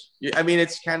 Chris. I mean,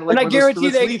 it's kind of like. And I guarantee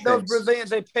those Brazilians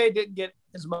they paid didn't get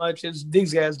as much as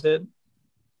these guys did.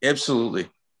 Absolutely.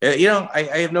 I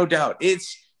have no doubt.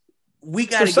 We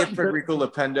got to get Frederico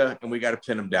Lapenda and we got to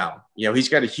pin him down. He's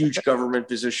got a huge government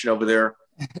position over there.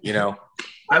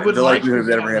 I would like to have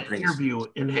an interview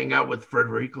and hang out with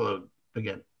Frederico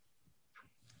again.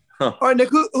 Huh. All right, Nick,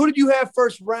 who did you have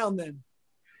first round then?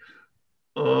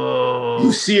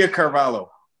 Lucia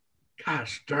Carvalho.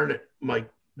 Gosh, darn it, Mike.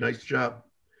 Nice job.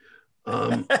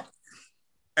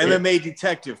 MMA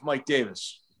detective, Mike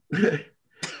Davis.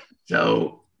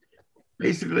 So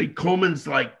basically, Coleman's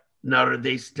like, Nutter,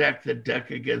 they stack the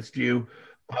deck against you.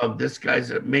 This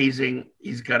guy's amazing.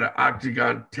 He's got an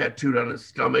octagon tattooed on his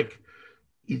stomach.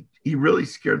 He really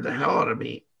scared the hell out of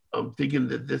me. I'm thinking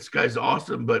that this guy's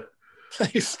awesome, but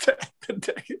he stacked the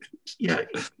deck. Yeah,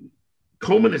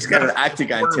 Coleman has got an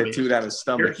octagon tattooed on his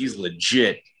stomach. He's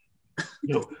legit.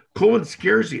 Coleman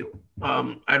scares you.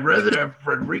 I'd rather have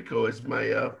Frederico as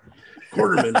my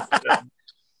quarterman. I'm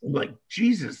like,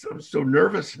 Jesus, I'm so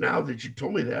nervous now that you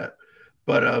told me that.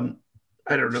 But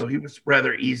I don't know. He was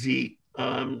rather easy.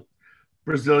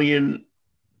 Brazilian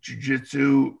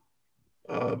jiu-jitsu.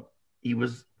 He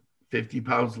was 50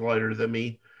 pounds lighter than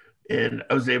me. And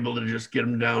I was able to just get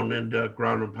him down and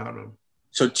ground and pound him.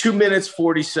 So 2 minutes,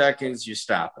 40 seconds, you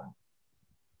stop him.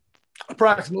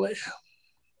 Approximately.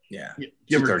 Yeah.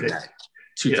 239.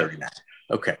 239.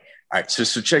 Yeah. Okay. All right. So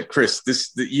check, Chris,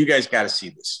 you guys got to see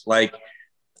this. Like,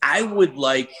 I would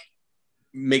like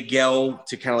Miguel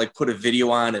to kind of like put a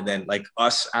video on and then like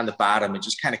us on the bottom and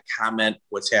just kind of comment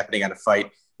what's happening on the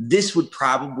fight. This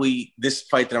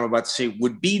fight that I'm about to say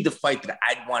would be the fight that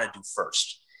I'd want to do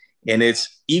first. And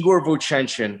it's Igor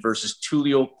Vovchanchyn versus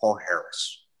Tulio Paul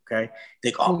Harris. Okay.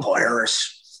 Think, Paul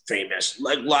Harris, famous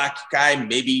leg lock guy,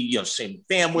 maybe, same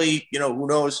family, who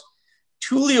knows?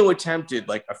 Tulio attempted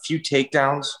like a few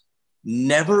takedowns,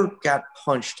 never got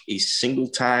punched a single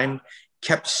time,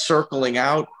 kept circling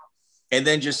out, and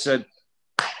then just said,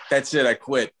 that's it, I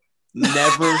quit.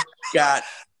 Never got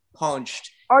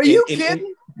punched. Are you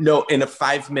kidding? No, in a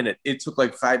 5 minute. It took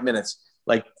like 5 minutes.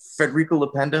 Like Frederico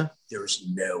Lapenda, there's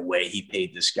no way he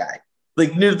paid this guy.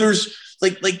 Like there's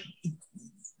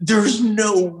there's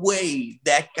no way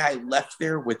that guy left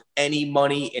there with any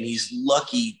money, and he's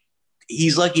lucky.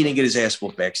 He's lucky to get his ass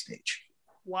whooped backstage.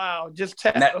 Wow,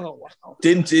 wow.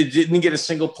 Didn't get a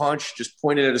single punch. Just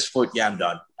pointed at his foot. Yeah, I'm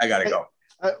done. I gotta go.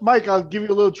 Mike, I'll give you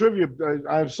a little trivia.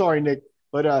 I'm sorry, Nick,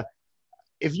 but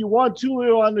if you want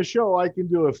Tulio on the show, I can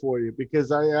do it for you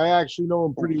because I actually know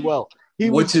him pretty well.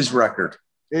 What's his record?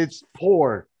 It's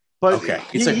poor. But okay,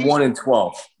 it's like 1-12.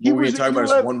 What were you talking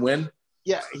about? Is one win?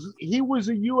 Yeah, he was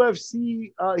a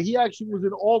UFC. He actually was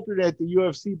an alternate at the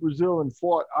UFC Brazil and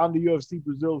fought on the UFC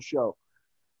Brazil show.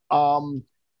 And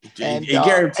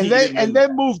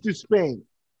then moved to Spain.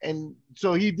 And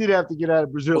so he did have to get out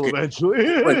of Brazil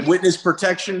eventually. But witness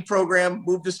protection program,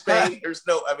 moved to Spain. There's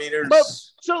no,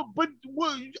 But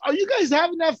are you guys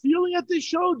having that feeling at this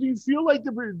show? Do you feel like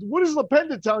what is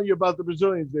Lapenda telling you about the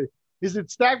Brazilians? Is it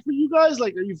stacked for you guys?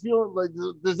 Like, are you feeling like,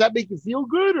 does that make you feel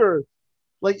good? Or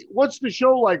like, what's the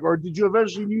show like? Or did you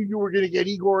eventually knew you were going to get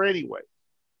Igor anyway?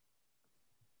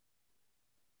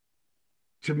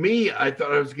 To me, I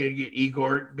thought I was going to get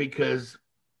Igor because,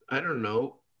 I don't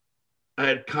know, I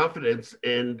had confidence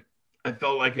and I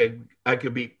felt like I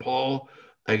could beat Paul.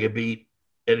 I could beat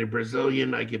any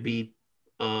Brazilian. I could beat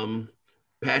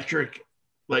Patrick.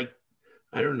 Like,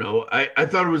 I don't know. I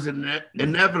thought it was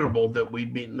inevitable that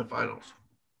we'd meet in the finals.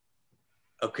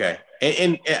 Okay.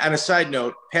 And on a side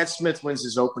note, Pat Smith wins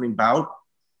his opening bout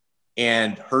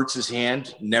and hurts his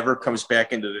hand, never comes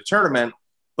back into the tournament,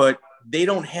 but they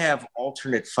don't have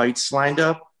alternate fights lined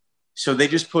up. So they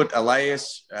just put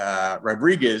Elias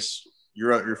Rodriguez,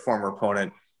 your former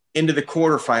opponent, into the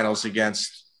quarterfinals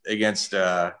against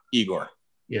Igor.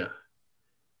 Yeah.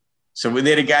 So they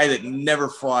had a guy that never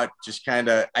fought, just kind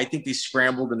of, I think they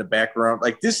scrambled in the background.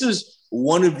 Like, this is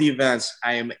one of the events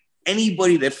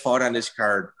anybody that fought on this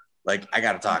card, like, I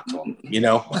got to talk to him,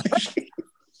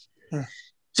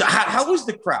 So how was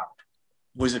the crowd?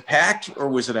 Was it packed or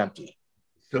was it empty?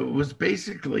 So it was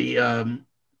basically,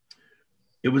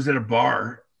 it was at a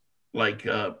bar, like,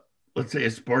 let's say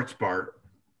a sports bar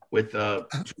with 2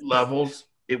 levels.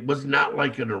 It was not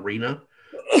like an arena.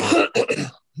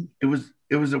 It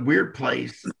was a weird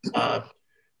place.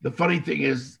 The funny thing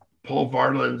is, Paul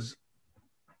Varland's,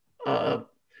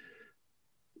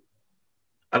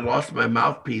 I lost my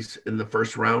mouthpiece in the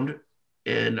first round,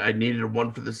 and I needed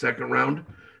one for the second round.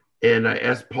 And I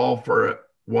asked Paul for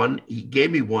one. He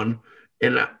gave me one,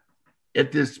 and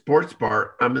at this sports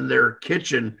bar. I'm in their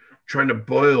kitchen trying to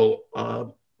boil a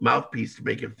mouthpiece to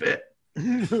make it fit.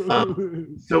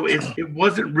 So it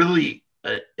wasn't really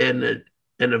an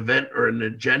event or an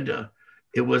agenda.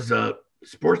 It was a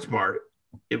sports bar.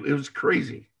 It was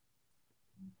crazy.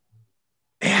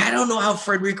 I don't know how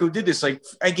Federico did this. Like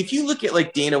if you look at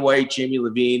like Dana White, Jamie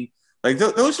Levine, like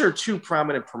those are two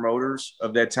prominent promoters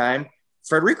of that time.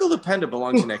 Federico Lependa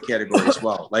belongs in that category as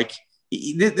well. Like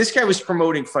this guy was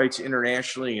promoting fights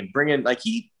internationally and bringing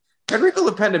Federico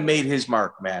Lependa made his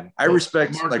mark, man. I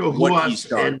respect Marco what he's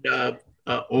done. And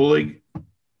Oleg,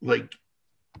 like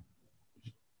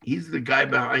he's the guy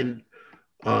behind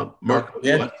Marco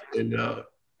and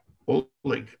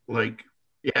Oleg. Like,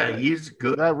 yeah, he's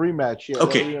good. That rematch, yeah.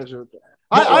 Okay. The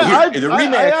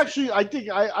rematch. I think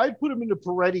I put him in the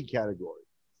Peretti category.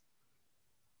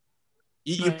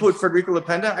 You put Federico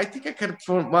Lependa? I think I could have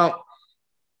put him. Well,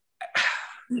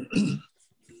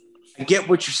 I get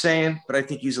what you're saying, but I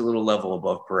think he's a little level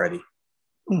above Peretti.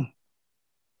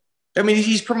 I mean,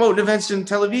 he's promoting events in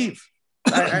Tel Aviv.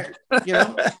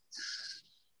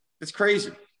 It's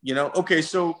crazy. Okay,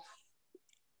 so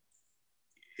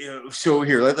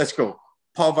here, let's go.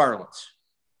 Paul Varelans.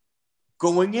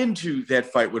 Going into that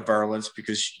fight with Varelans,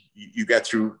 because you got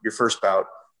through your first bout,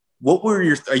 what were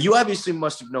you obviously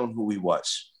must have known who he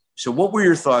was. So what were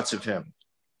your thoughts of him?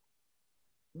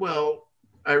 Well,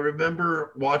 I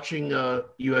remember watching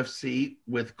UFC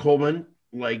with Coleman,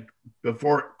 like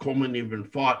before Coleman even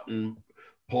fought, and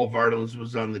Paul Varelans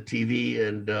was on the TV,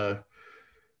 and I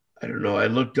don't know, I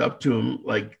looked up to him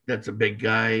like that's a big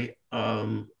guy.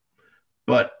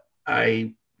 But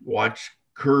I watched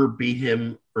Kerr beat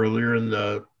him earlier in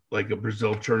a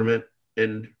Brazil tournament,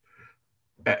 and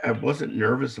I wasn't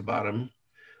nervous about him.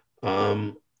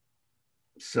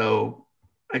 So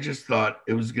I just thought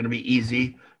it was going to be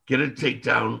easy, get a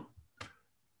takedown,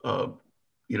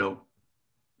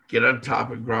 get on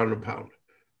top and ground and pound.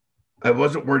 I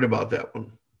wasn't worried about that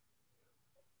one.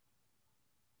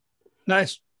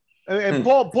 Nice. And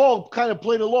Paul kind of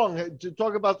played along to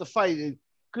talk about the fight,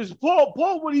 because Paul,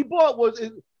 what he bought was,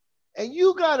 and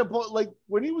you got to like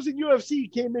when he was in UFC, he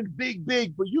came in big,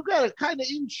 but you got to kind of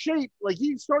in shape. Like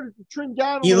he started to trim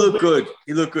down. He looked good.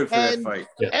 He looked good for that fight.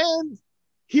 Yeah. And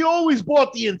he always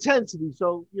bought the intensity.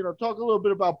 So talk a little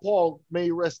bit about Paul. May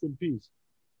he rest in peace.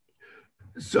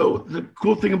 So the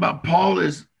cool thing about Paul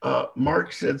is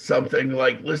Mark said something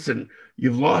like, listen,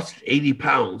 you've lost 80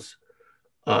 pounds.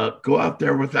 Go out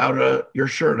there without your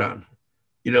shirt on,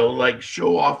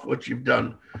 show off what you've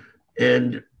done.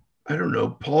 And I don't know,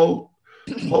 Paul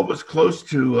was close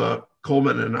to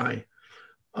Coleman and I.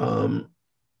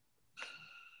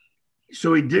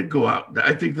 So he did go out.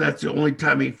 I think that's the only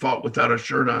time he fought without a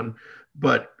shirt on,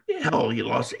 but hell, he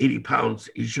lost 80 pounds.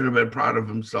 He should have been proud of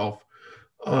himself.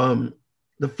 The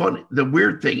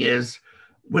weird thing is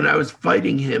when I was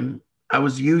fighting him, I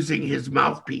was using his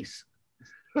mouthpiece.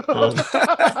 Now,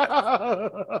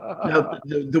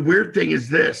 the weird thing is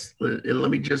this, and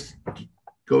let me just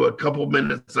go a couple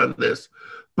minutes on this.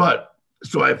 But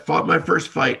so I fought my first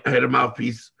fight. I had a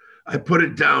mouthpiece. I put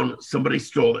it down. Somebody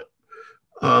stole it.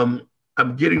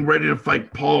 I'm getting ready to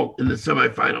fight Paul in the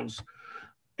semifinals.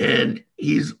 And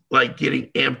he's like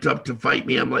getting amped up to fight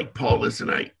me. I'm like, Paul, listen,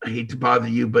 I hate to bother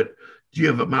you, but do you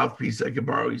have a mouthpiece I can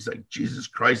borrow? He's like, Jesus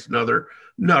Christ, Nutter,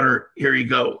 here you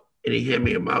go. And he handed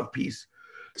me a mouthpiece.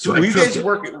 So were you guys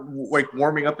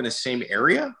warming up in the same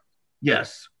area?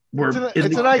 Yes.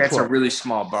 That's a really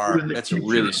small bar. That's a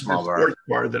really small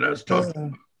bar that I was talking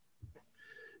about.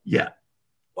 Yeah.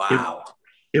 Wow.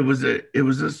 It was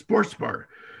a sports bar.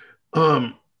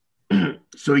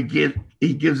 So he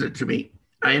gives it to me.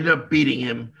 I end up beating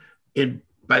him, and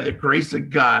by the grace of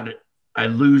God, I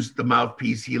lose the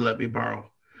mouthpiece he let me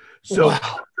borrow. So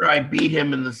after I beat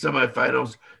him in the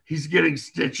semifinals, he's getting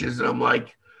stitches, and I'm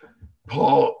like,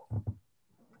 Paul,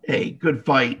 hey, good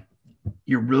fight.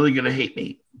 You're really gonna hate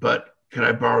me, but can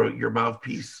I borrow your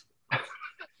mouthpiece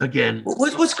again?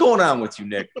 What's going on with you,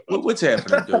 Nick? What's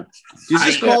happening, dude? Is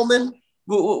this Coleman?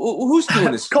 Who's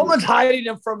doing this? Coleman's hiding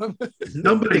him from him.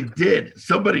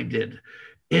 Somebody did.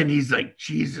 And he's like,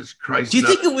 Jesus Christ. Do you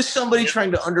think it was somebody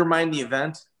trying to undermine the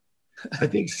event? I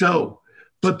think so.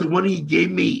 But the one he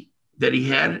gave me that he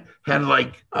had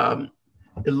like, it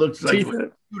looks like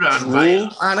drool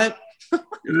on it.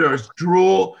 There was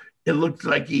drool. It looked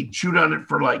like he chewed on it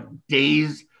for like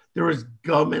days. There was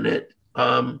gum in it.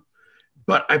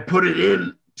 But I put it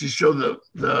in to show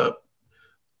the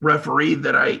referee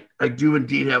that I do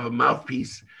indeed have a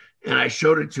mouthpiece, and I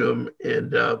showed it to him,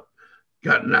 and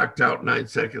got knocked out 9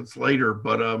 seconds later.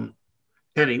 But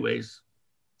anyways,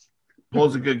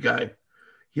 Paul's a good guy.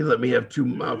 he let me have 2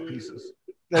 mouthpieces.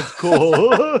 That's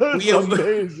cool. That's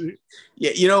amazing.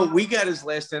 Yeah, we got his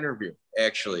last interview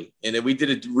actually, and then we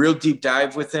did a real deep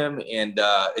dive with him, and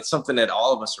it's something that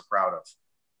all of us are proud of.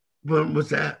 When was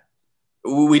that?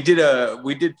 We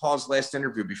did Paul's last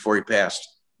interview before he passed.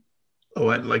 Oh,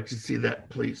 I'd like to see that,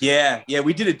 please. Yeah,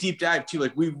 we did a deep dive too.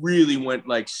 Like we really went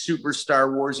like super Star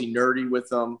Warsy nerdy with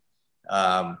them.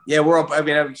 We're up. I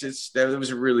mean, that was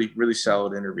a really, really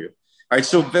solid interview. All right,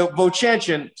 so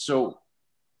Bochanchin, so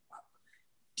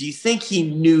do you think he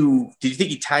knew? Did you think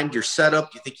he timed your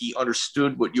setup? Do you think he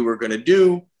understood what you were going to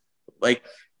do? Like,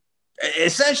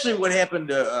 essentially, what happened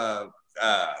to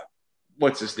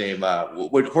what's his name?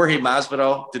 What Jorge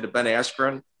Masvidal did to Ben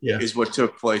Askren is what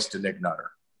took place to Nick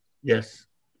Nutter. Yes.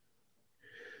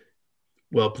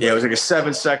 Well played. Yeah, it was like a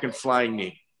 7-second flying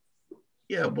knee.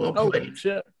 Yeah, well played. Oh,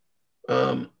 shit.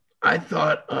 I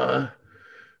thought,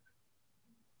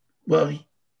 well,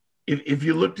 if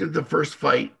you looked at the first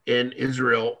fight in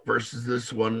Israel versus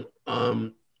this one,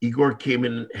 Igor came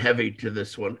in heavy to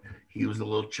this one. He was a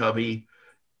little chubby,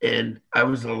 and I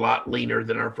was a lot leaner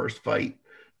than our first fight.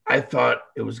 I thought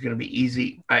it was going to be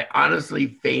easy. I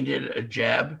honestly feinted a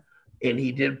jab, and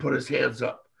he did put his hands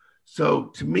up. So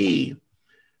to me,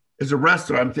 as a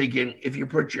wrestler, I'm thinking, if you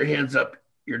put your hands up,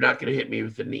 you're not going to hit me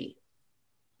with the knee.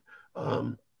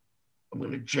 I'm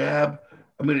going to jab.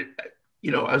 I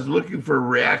was looking for a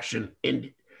reaction,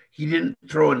 and he didn't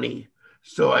throw a knee.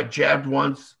 So I jabbed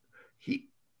once.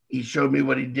 He showed me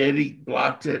what he did. He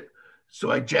blocked it. So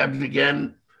I jabbed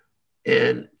again,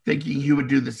 and thinking he would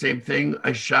do the same thing,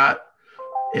 I shot.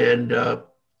 And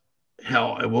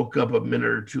I woke up a minute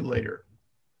or two later.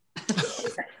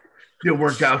 Didn't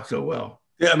work out so well.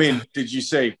 Yeah, I mean, did you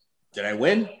say, did I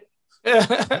win?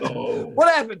 Oh.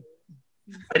 What happened?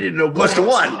 I didn't know. Must have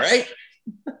won, right?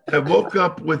 I woke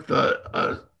up with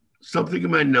something in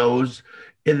my nose,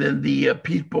 and then the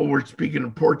people were speaking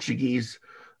in Portuguese.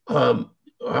 I don't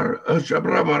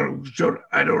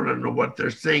know what they're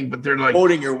saying, but they're like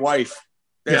quoting your wife.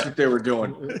 That's what they were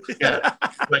doing. Yeah,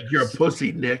 like you're a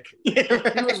pussy, Nick. He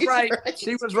was right.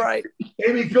 She was right.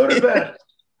 Amy, go to bed.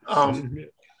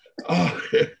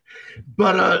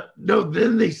 But no.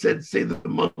 Then they said say the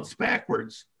months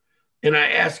backwards, and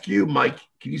I asked you, Mike,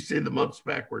 can you say the months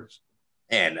backwards?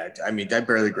 And I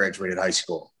barely graduated high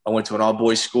school. I went to an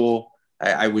all-boys school.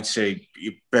 I would say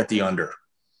you bet the under.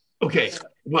 Okay.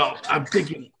 Well, I'm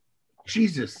thinking,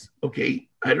 Jesus. Okay,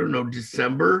 I don't know.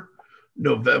 December,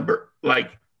 November.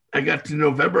 Like I got to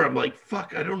November, I'm like,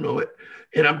 fuck, I don't know it,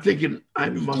 and I'm thinking I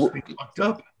must be fucked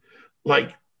up.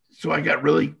 Like, so I got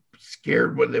really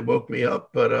scared when they woke me up,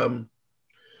 but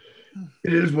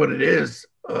it is what it is.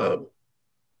 I'm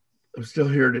still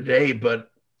here today, but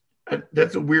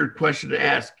that's a weird question to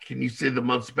ask. Can you say the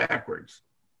months backwards?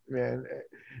 Man,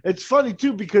 it's funny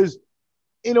too, because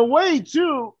in a way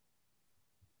too,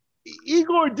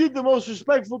 Igor did the most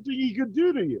respectful thing he could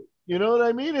do to you. You know what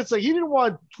I mean? It's like he didn't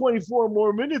want 24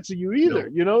 more minutes of you either.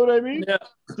 No. You know what I mean? Yeah.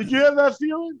 Did you have that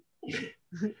feeling?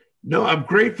 No, I'm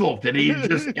grateful that he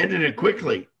just ended it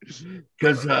quickly,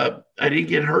 because I didn't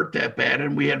get hurt that bad,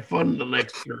 and we had fun the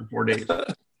next 3 or 4 days.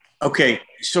 Okay,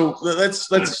 so let's.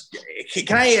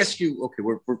 Can I ask you? Okay,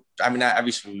 we're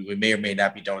obviously we may or may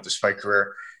not be done with this fight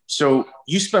career. So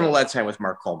you spent a lot of time with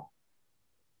Mark Coleman,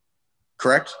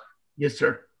 correct? Yes,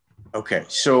 sir. Okay,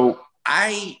 so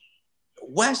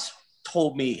Wes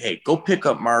told me, hey, go pick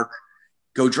up Mark,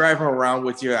 go drive him around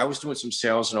with you. I was doing some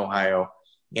sales in Ohio,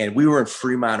 and we were in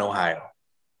Fremont, Ohio,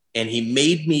 and he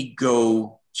made me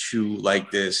go to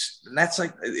like this, and that's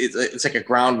like it's like a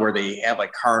ground where they have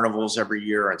like carnivals every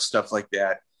year and stuff like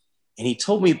that. And he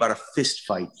told me about a fist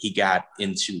fight he got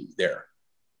into there.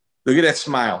 Look at that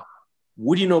smile.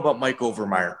 What do you know about Mike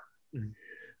Overmeyer?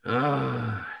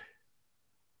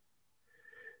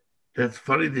 That's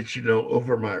funny that you know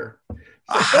Overmeyer.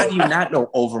 How do you not know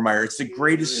Overmeyer? It's the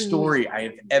greatest story I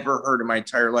have ever heard in my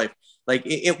entire life. Like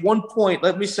at one point,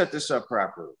 let me set this up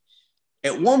properly.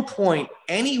 At one point,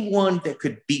 anyone that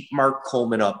could beat Mark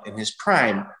Coleman up in his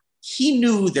prime, he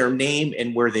knew their name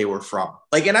and where they were from.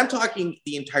 Like, and I'm talking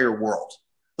the entire world.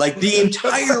 Like the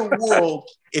entire world,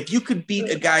 if you could beat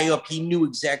a guy up, he knew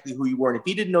exactly who you were. And if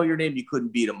he didn't know your name, you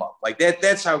couldn't beat him up. Like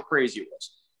that's how crazy it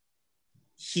was.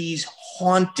 He's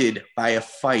haunted by a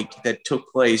fight that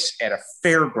took place at a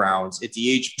fairgrounds at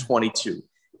the age of 22.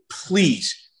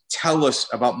 Please tell us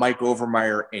about Mike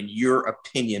Overmeyer and your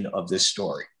opinion of this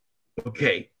story.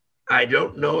 Okay. I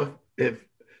don't know if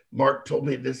Mark told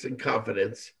me this in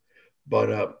confidence, but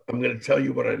I'm going to tell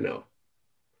you what I know.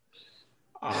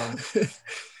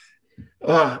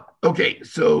 Okay.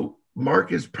 So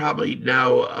Mark is probably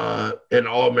now an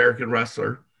All-American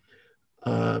wrestler.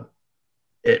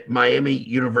 at Miami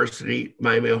University,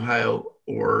 Miami, Ohio,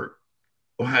 or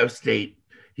Ohio State.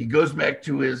 He goes back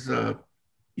to his,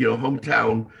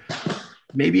 hometown,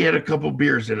 maybe had a couple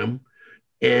beers in him,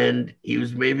 and he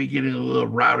was maybe getting a little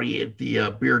rowdy at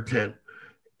the beer tent.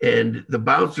 And the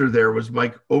bouncer there was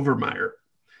Mike Overmeyer.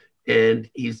 And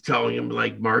he's telling him,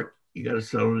 like, Mark, you got to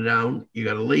settle down. You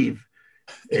got to leave.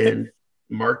 And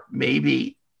Mark,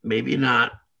 maybe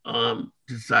not,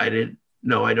 decided,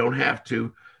 no, I don't have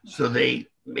to. So they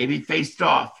maybe faced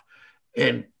off.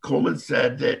 And Coleman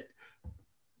said that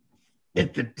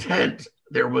at the tent,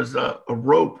 there was a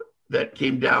rope that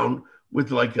came down with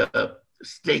like a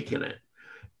stake in it.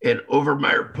 And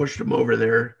Overmeyer pushed him over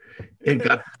there and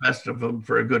got the best of him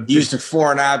for a good. Used a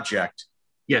foreign object.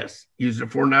 Yes, used a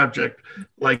foreign object,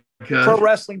 like pro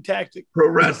wrestling tactic. Pro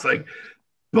wrestling.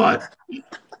 But,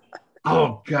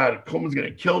 oh, God, Coleman's going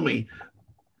to kill me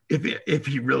if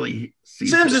he really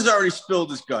sees Sims it. has already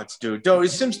spilled his guts, dude.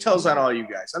 Sims tells on all you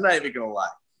guys. I'm not even going to lie.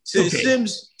 Okay.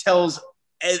 Sims tells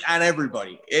on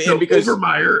everybody. So because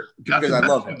Overmeyer got because I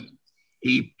love him.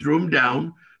 He threw him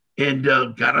down and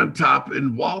got on top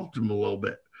and walloped him a little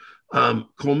bit.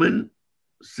 Coleman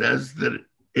says that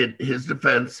in his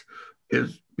defense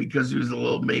is because he was a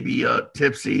little maybe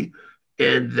tipsy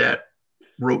and that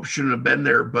rope shouldn't have been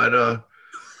there. But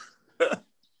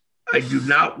I do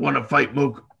not want to fight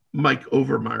Mike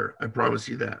Overmeyer. I promise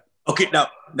you that. Okay,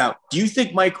 now, do you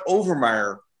think Mike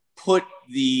Overmeyer put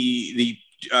the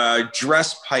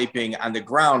dress piping on the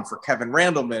ground for Kevin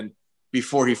Randleman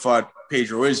before he fought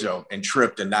Pedro Izzo and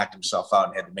tripped and knocked himself out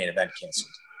and had the main event canceled?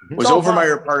 Was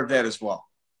Overmeyer part of that as well?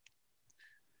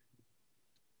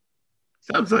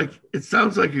 It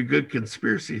sounds like a good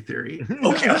conspiracy theory.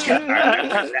 Okay.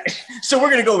 So we're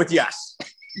gonna go with yes.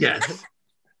 Yes.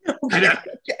 Okay.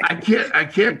 I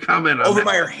can't comment on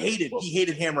Overmeyer that. He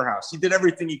hated Hammer House. He did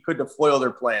everything he could to foil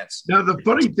their plans. Now the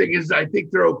funny thing is, I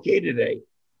think they're okay today.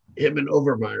 Him and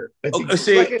Overmeyer.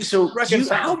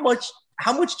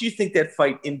 How much do you think that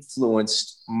fight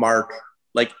influenced Mark,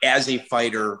 like as a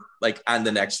fighter, like on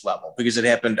the next level? Because it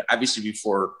happened obviously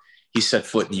before he set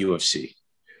foot in the UFC.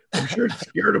 I'm sure it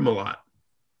scared him a lot.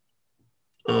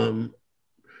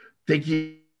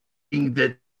 Thinking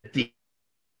that the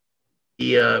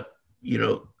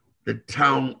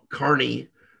town carney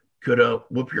could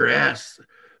whoop your ass.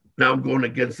 Now I'm going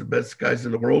against the best guys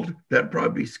in the world. That'd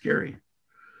probably be scary.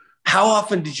 How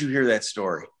often did you hear that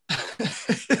story?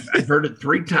 I've heard it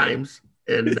 3 times,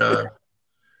 and at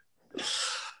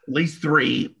least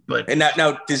 3. But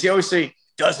now, does he always say,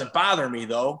 "Doesn't bother me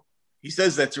though"? He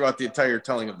says that throughout the entire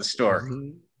telling of the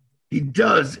story. He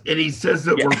does, and he says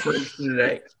that we're friends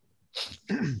today.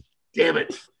 Damn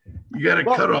it. You got to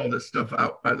cut all this stuff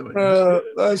out, by the way.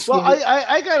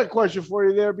 I got a question for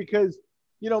you there because,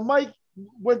 Mike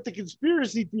went the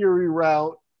conspiracy theory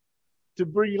route to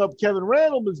bring up Kevin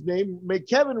Randleman's name, make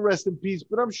Kevin rest in peace.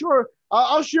 But I'm sure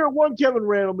I'll share one Kevin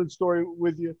Randleman story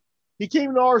with you. He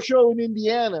came to our show in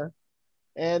Indiana,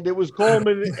 and it was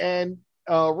Coleman and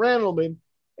Randleman.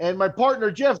 And my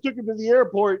partner, Jeff, took him to the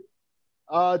airport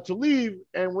to leave.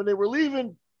 And when they were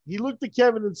leaving, he looked at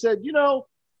Kevin and said,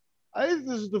 I think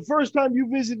this is the first time you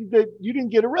visited that you didn't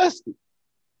get arrested.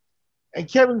 And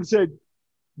Kevin said,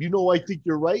 I think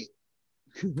you're right.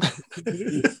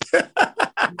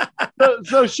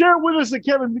 so share with us a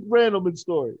Kevin Randleman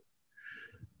story.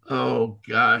 Oh,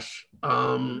 gosh.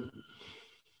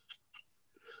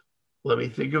 Let me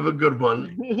think of a good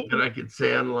one that I could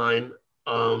say online.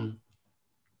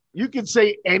 You can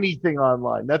say anything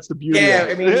online. That's the beauty. Yeah,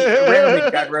 I mean,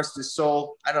 Randleman, God rest his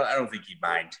soul. I don't think he'd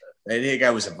mind. I think the guy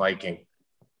was a Viking.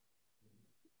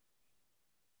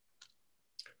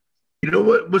 You know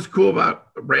what was cool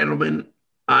about Randleman,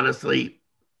 honestly,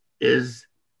 is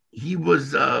he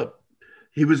was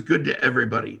good to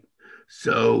everybody.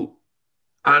 So,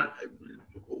 on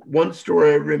one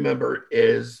story I remember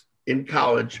is in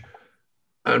college,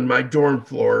 on my dorm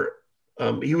floor,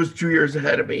 he was 2 years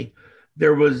ahead of me.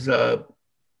 There was a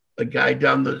guy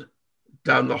down the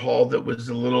hall that was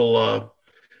a little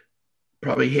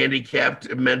probably handicapped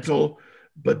and mental,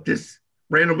 but this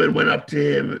Randleman went up to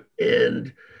him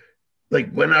and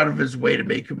went out of his way to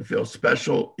make him feel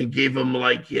special and gave him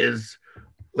his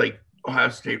Ohio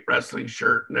State wrestling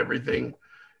shirt and everything,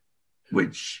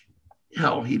 which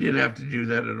hell, he didn't have to do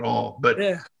that at all. But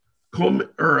yeah.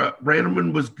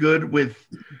 Randleman was good with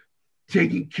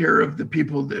taking care of the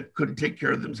people that couldn't take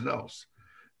care of themselves.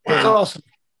 That's awesome.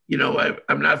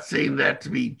 I'm not saying that to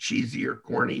be cheesy or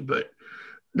corny, but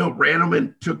no,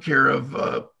 Randleman took care of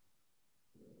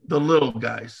the little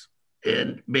guys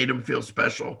and made them feel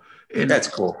special. And that's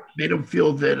cool. Made them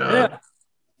feel that,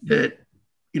 that,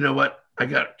 I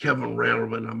got Kevin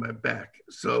Randleman on my back,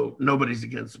 so nobody's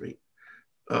against me.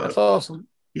 That's awesome.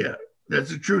 Yeah, that's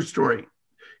a true story.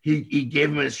 He gave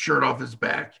him his shirt off his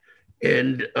back,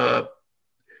 and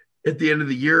at the end of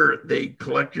the year, they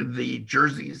collected the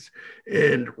jerseys,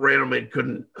 and Randleman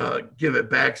couldn't give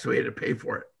it back, so he had to pay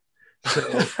for it. So,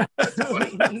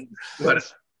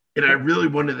 but and I really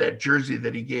wanted that jersey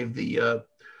that he gave the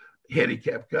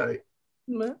handicap guy.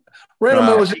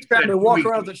 Randleman was just trying to walk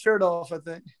around with the shirt off, I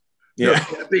think. Yeah.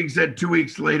 That being said, 2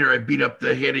 weeks later, I beat up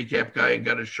the handicap guy and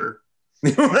got a shirt.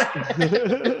 It's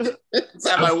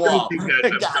on my wall.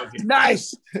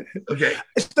 Nice. Okay.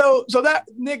 So that,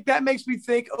 Nick, that makes me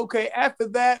think, okay, after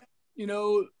that, you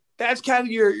know, that's kind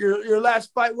of your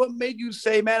last fight. What made you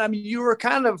say, man, I mean, you were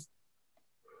kind of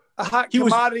a hot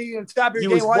commodity and stop your game.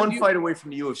 He was one fight away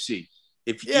from the UFC.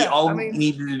 If he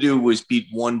needed to do was beat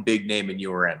one big name and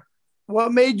you were in.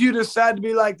 What made you decide to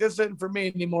be like, this isn't for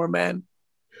me anymore, man?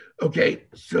 Okay.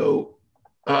 So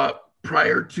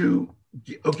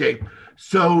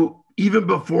so even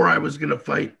before I was going to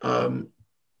fight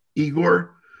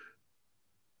Igor,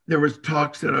 there was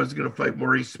talks that I was going to fight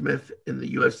Maurice Smith in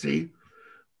the UFC.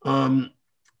 And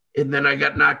then I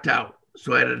got knocked out.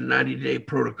 So I had a 90-day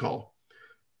protocol.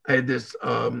 I had this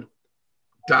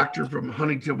doctor from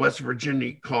Huntington, West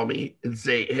Virginia call me and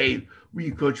say, hey, will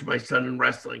you coach my son in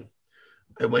wrestling?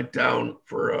 I went down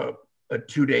for a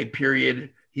 2-day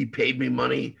period. He paid me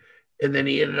money. And then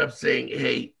he ended up saying,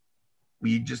 hey, will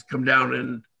you just come down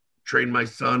and train my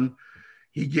son?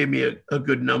 He gave me a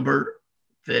good number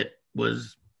that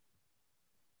was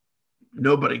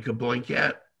nobody could blink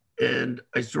at. And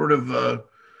I sort of,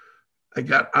 I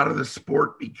got out of the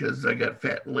sport because I got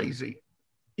fat and lazy,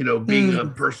 you know, being a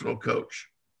personal coach.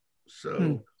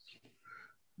 So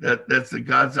that's the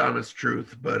God's honest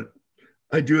truth, but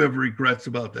I do have regrets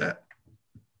about that.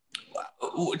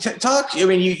 Talk. I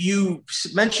mean, you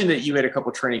mentioned that you had a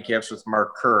couple training camps with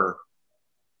Mark Kerr.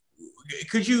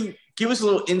 Could you give us a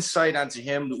little insight onto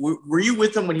him? Were you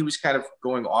with him when he was kind of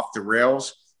going off the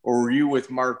rails, or were you with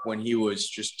Mark when he was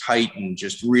just tight and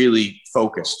just really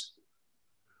focused?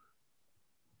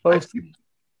 Go ahead,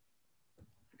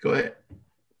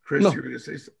 Chris. No. You were going to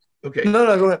say something. Okay.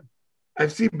 No, go ahead.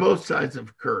 I've seen both sides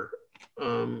of Kerr.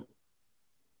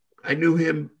 I knew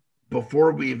him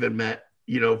before we even met,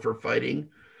 you know, for fighting.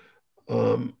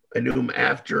 I knew him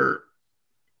after,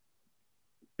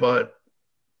 but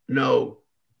no,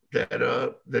 that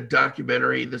the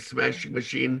documentary, The Smashing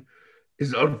Machine,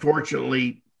 is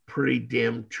unfortunately pretty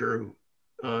damn true.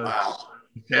 Wow.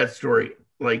 Sad story.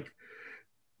 Like,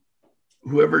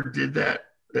 whoever did that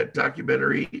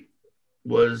documentary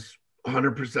was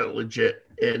 100% legit.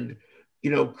 And, you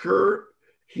know, Kerr,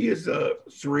 he is a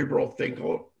cerebral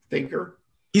thinker.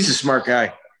 He's a smart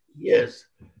guy. He is.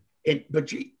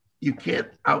 But you can't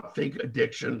outthink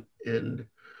addiction. And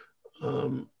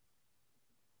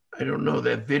I don't know,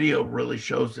 that video really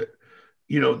shows it.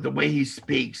 You know, the way he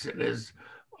speaks and his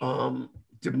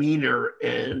demeanor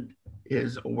and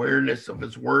his awareness of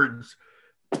his words,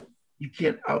 you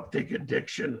can't outthink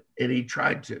addiction. And he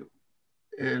tried to.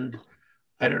 And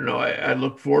I don't know, I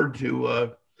look forward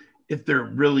to if there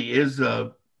really is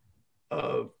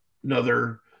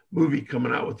another movie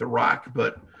coming out with The Rock,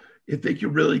 but if they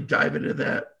could really dive into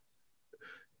that.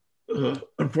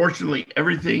 Unfortunately,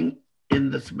 everything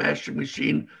in The Smashing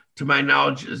Machine, to my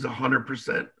knowledge, is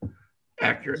 100%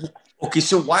 accurate. Okay,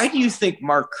 so why do you think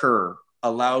Mark Kerr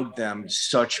allowed them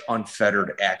such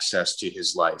unfettered access to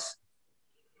his life?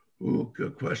 Ooh,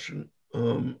 good question.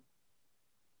 I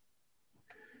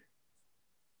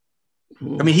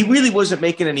mean, he really wasn't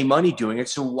making any money doing it,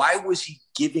 so why was he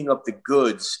giving up the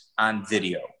goods on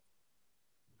video?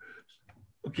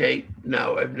 Okay,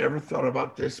 now I've never thought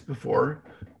about this before,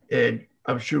 and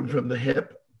I'm shooting from the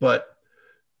hip, but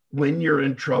when you're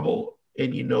in trouble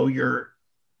and you know you're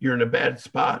in a bad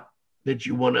spot, that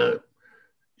you want to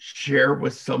share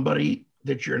with somebody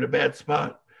that you're in a bad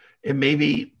spot, and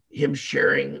maybe him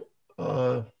sharing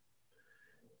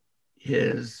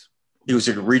he was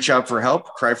like, reach out for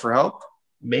help, cry for help.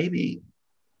 Maybe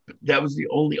that was the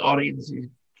only audience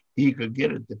he could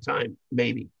get at the time.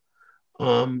 Maybe.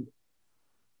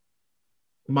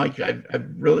 Mike, I've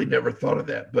really never thought of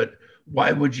that, but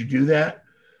why would you do that?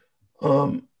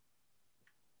 I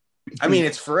mean,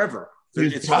 it's forever.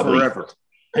 It's forever.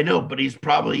 I know, but he's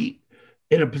probably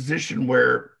in a position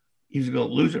where he's going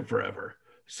to lose it forever.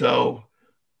 So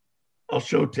I'll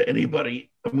show it to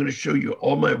anybody. I'm going to show you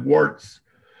all my warts,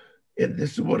 and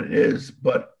this is what it is,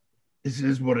 but this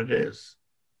is what it is.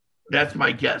 That's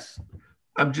my guess.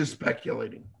 I'm just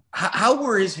speculating. How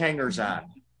were his hangers on?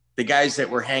 The guys that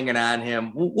were hanging on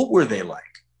him, what were they like?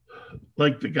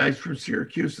 like the guys from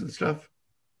Syracuse and stuff.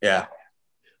 Yeah.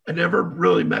 I never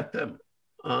really met them.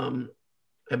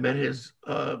 I met his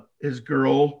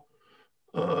girl,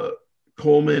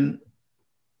 Coleman.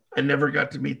 I never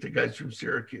got to meet the guys from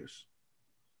Syracuse.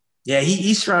 Yeah,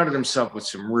 he surrounded himself with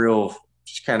some real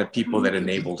just kind of people that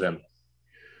enabled him.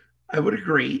 I would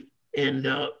agree. And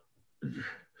the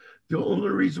only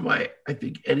reason why I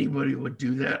think anybody would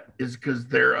do that is because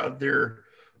they're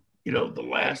the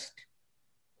last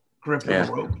grip of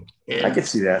the rope. And I could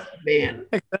see that. Man,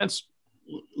 Makes sense.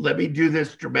 Let me do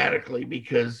this dramatically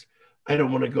because I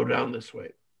don't want to go down this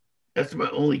way. That's my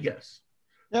only guess.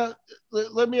 Now,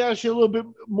 let me ask you a little bit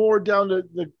more down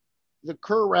the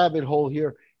Kerr rabbit hole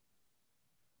here.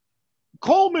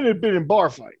 Coleman had been in bar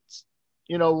fights.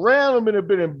 Randleman had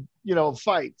been in,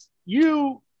 fights.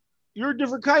 You're a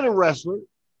different kind of wrestler.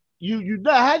 You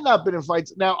had not been in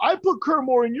fights. Now, I put Kerr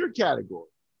more in your category.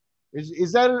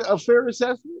 Is that a fair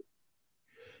assessment?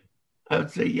 I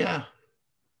would say, yeah.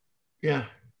 Yeah.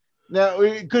 Now,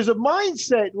 because of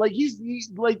mindset, like he's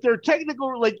like they're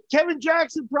technical, like Kevin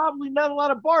Jackson, probably not a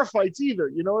lot of bar fights either.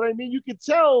 You know what I mean? You could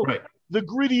tell the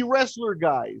gritty wrestler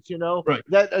guys,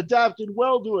 that adapted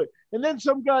well to it. And then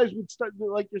some guys would start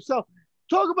like yourself.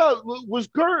 Talk about was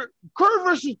Kerr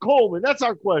versus Coleman? That's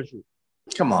our question.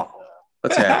 Come on,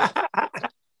 let's have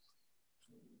it.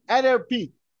 At their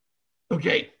peak.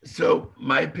 Okay, so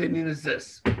my opinion is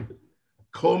this: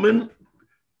 Coleman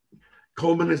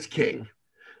is king.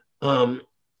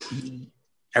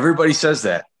 Everybody says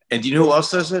that, and do you know who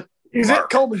else says it? Is it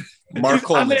Coleman? Mark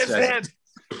Coleman says it.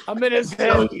 I'm in his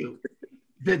head. You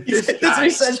that this That's guy, what he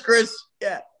says, Chris.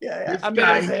 Yeah. I'm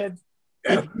in his head.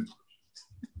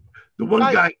 The one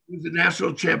guy who's a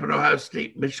national champion at Ohio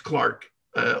State, Mitch Clark,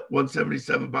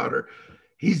 177 pounder,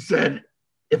 he said,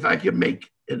 if I can make,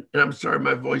 and I'm sorry,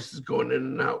 my voice is going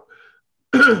in and out,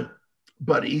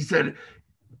 but he said,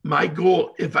 my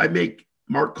goal, if I make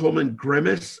Mark Coleman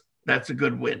grimace, that's a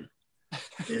good win.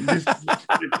 And this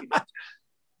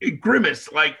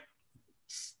grimace, like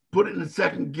put it in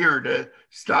second gear to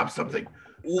stop something.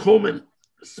 Coleman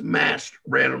smashed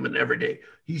Randleman every day.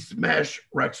 He smashed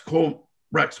Rex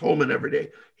Holman every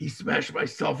day. He smashed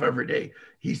myself every day.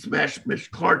 He smashed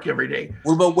Mitch Clark every day.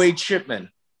 What about Wade Shipman?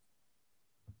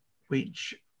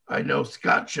 I know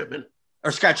Scott Shipman.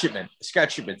 Or Scott Shipman.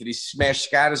 Scott Shipman. Did he smash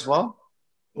Scott as well?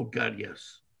 Oh, God,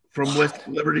 yes. From West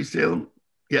Liberty Salem?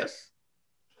 Yes.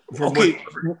 Okay.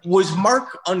 Was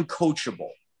Mark uncoachable?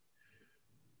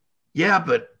 Yeah,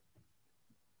 but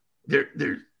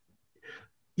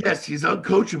yes, he's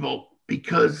uncoachable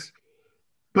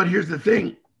but here's the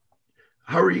thing.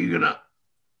 How are you going to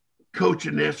coach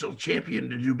a national champion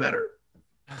to do better?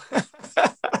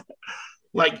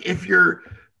 Like if you're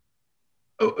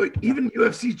even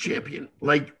UFC champion,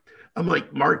 I'm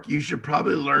like, Mark, you should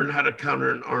probably learn how to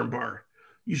counter an armbar.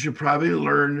 You should probably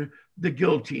learn the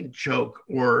guillotine choke,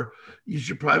 or you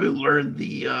should probably learn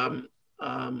the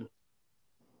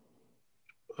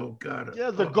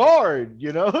the guard,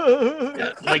 yeah,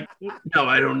 no,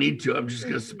 I don't need to. I'm just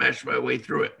going to smash my way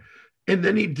through it. And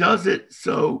then he does it.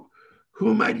 So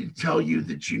who am I to tell you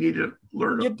that you need to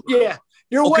learn?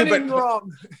 You're winning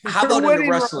wrong. How about in the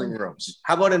wrestling rooms?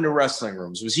 How about in the wrestling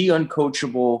rooms? Was he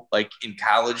uncoachable like in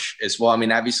college as well? I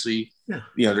mean, obviously,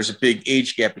 there's a big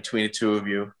age gap between the two of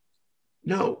you.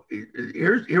 No,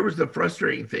 here was the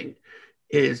frustrating thing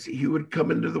is he would come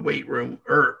into the weight room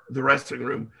or the wrestling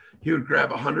room. He would grab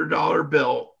 $100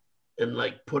 bill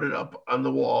and put it up on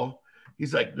the wall.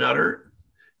 He's like, Nutter,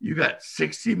 you got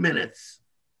 60 minutes.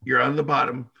 You're on the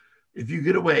bottom. If you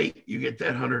get away, you get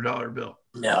that $100 bill.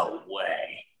 No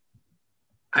way.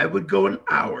 I would go an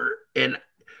hour and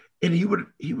he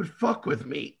would fuck with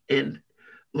me and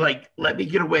let me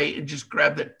get away and just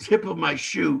grab the tip of my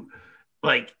shoe,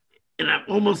 and I'm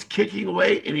almost kicking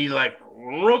away and he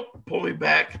pull me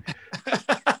back.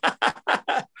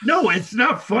 No, it's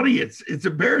not funny. It's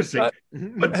embarrassing.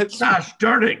 But gosh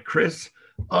darn it, Chris.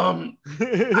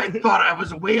 I thought I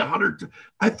was away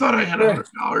I thought I had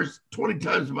 $100 20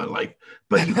 times in my life,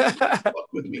 but he would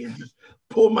fuck with me and just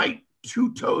pull my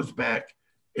two toes back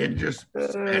and just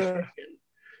smash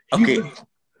me.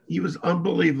 He was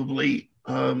unbelievably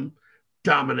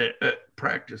dominant at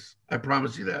practice. I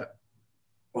promise you that.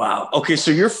 Wow. Okay,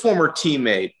 so your former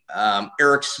teammate,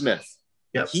 Eric Smith,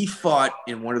 he fought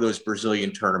in one of those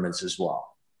Brazilian tournaments as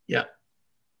well. Yeah.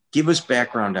 Give us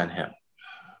background on him.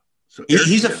 So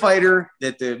he's a fighter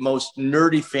that the most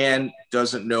nerdy fan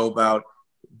doesn't know about,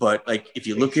 but if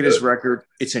you look at his record,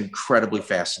 it's incredibly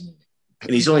fascinating.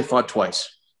 And he's only fought twice.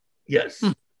 Yes.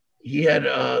 He had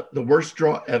the worst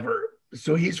draw ever.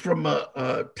 So he's from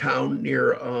a town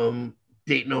near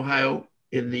Dayton, Ohio,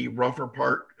 in the rougher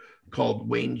part called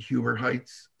Wayne Huber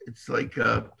Heights. It's like,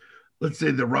 let's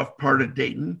say the rough part of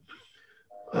Dayton.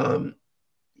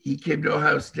 He came to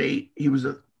Ohio State. He was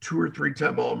a 2 or 3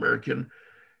 time All-American.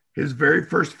 His very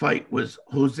first fight was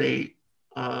Jose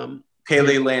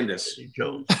Pele Landis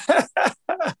Jones.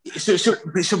 But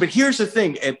here's the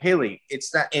thing, at Pele,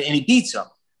 it's not, and he beats him.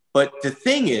 But the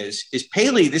thing is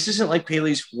Pele, this isn't like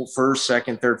Pele's first,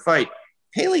 second, third fight.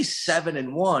 Pele's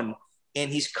 7-1,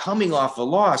 and he's coming off a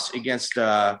loss against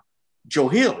Joe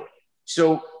Hill.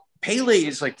 So Pele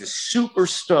is like the super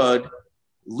stud,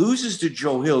 loses to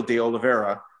Joe Hill de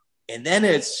Oliveira, and then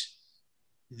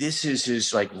this is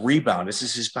his like rebound. This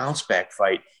is his bounce back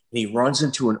fight. And he runs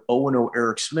into an 0-0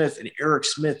 Eric Smith, and Eric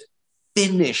Smith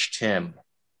finished him.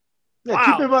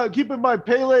 Yeah, Wow. keep in mind,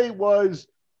 Pele was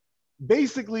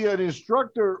basically an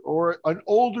instructor or an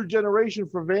older generation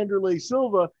for Vanderlei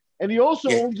Silva, and he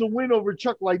also owns a win over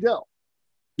Chuck Liddell.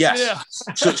 Yes. Yeah.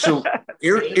 So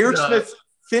Eric Smith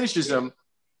finishes him,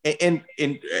 and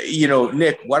you know,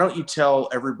 Nick, why don't you tell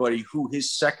everybody who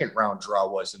his second round draw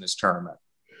was in this tournament?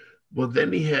 Well,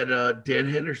 then he had Dan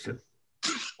Henderson,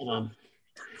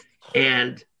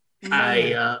 and he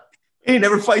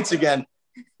never fights again.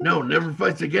 No, never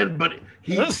fights again. But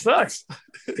That sucks.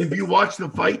 If you watch the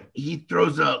fight, he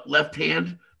throws a left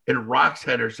hand and rocks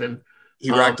Henderson. He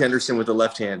rocked Henderson with the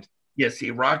left hand. Yes, he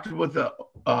rocked him with a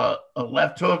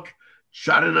left hook,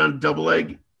 shot it on double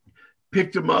leg,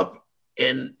 picked him up,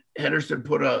 and Henderson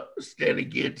put a standing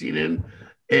guillotine in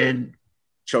and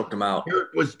choked him out.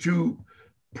 Eric was too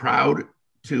proud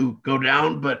to go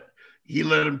down, but he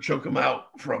let him choke him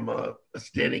out from a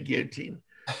standing guillotine.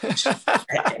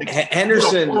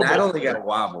 Henderson not only got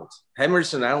wobbled,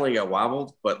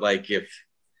 but like if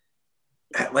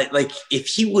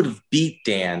he would have beat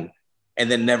Dan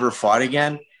and then never fought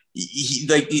again,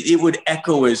 it would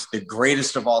echo as the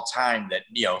greatest of all time. That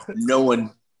no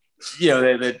one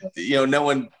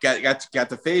got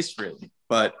the face really.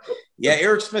 But yeah,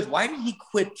 Eric Smith, why did he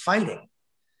quit fighting?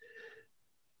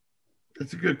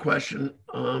 That's a good question.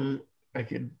 I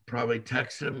could probably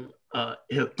text him.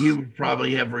 He would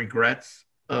probably have regrets.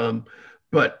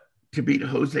 But to beat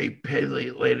Jose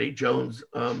Pele Jones,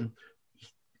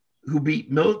 who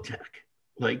beat Militech,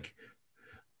 like,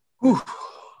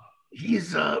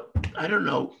 he's I don't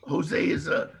know. Jose is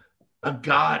a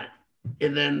god.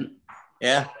 And then,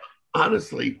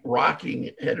 honestly,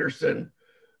 rocking Henderson,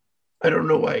 I don't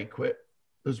know why he quit.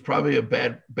 It was probably a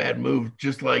bad move,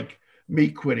 just like me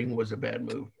quitting was a bad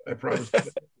move. I promise.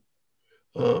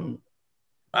 Wow.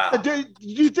 Do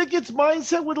you think it's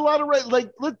mindset with a lot of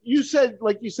you said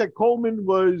Coleman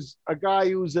was a guy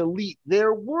who's elite.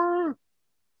 There were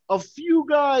a few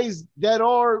guys that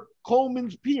are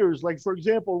Coleman's peers, like for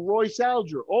example, Royce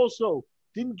Alger also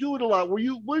didn't do it a lot.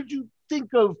 What did you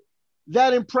think of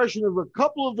that impression of a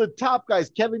couple of the top guys?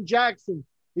 Kevin Jackson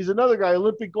is another guy,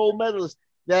 Olympic gold medalist,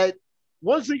 that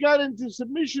once they got into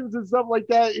submissions and stuff like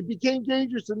that, it became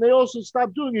dangerous and they also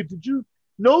stopped doing it. Did you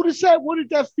notice that? What did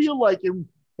that feel like? And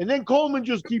then Coleman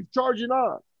just keeps charging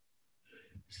on.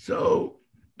 So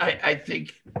I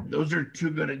think those are two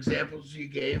good examples you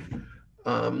gave.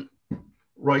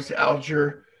 Royce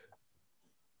Alger,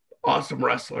 awesome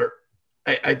wrestler.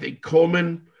 I think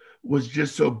Coleman was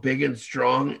just so big and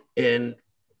strong and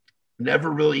never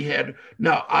really had.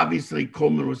 Now, obviously,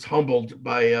 Coleman was humbled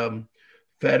by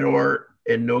Fedor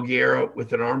and Nogueira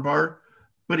with an armbar,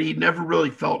 but he never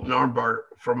really felt an armbar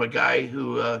from a guy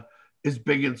who is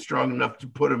big and strong enough to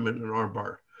put him in an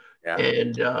armbar. Yeah.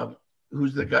 And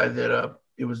who's the guy that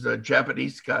it was a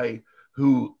Japanese guy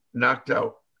who knocked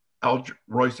out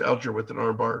Royce Alger with an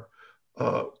armbar.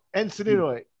 Enson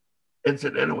Inoue.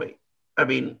 Enson Inoue. I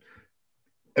mean,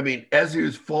 as he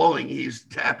was falling, he's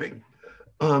tapping.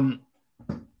 I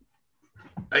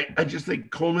just think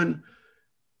Coleman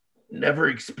never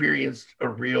experienced a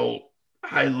real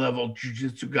high-level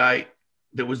jiu-jitsu guy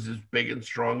that was as big and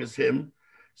strong as him.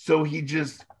 So he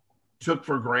just took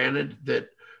for granted that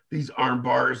these arm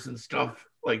bars and stuff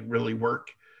like really work.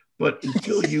 But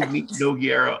until you meet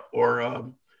Nogueira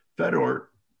or Fedor,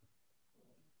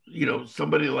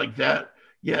 somebody like that,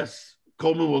 yes,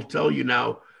 Coleman will tell you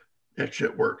now that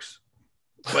shit works.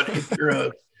 But if you're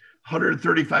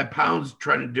 135 pounds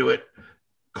trying to do it,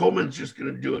 Coleman's just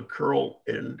going to do a curl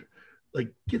and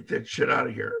get that shit out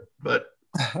of here. But,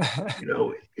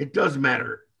 it does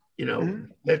matter.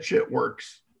 That shit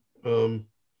works.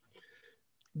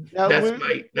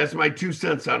 That's my 2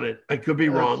 cents on it. I could be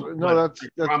wrong. No, I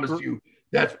promise you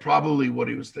that's probably what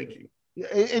he was thinking.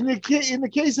 In the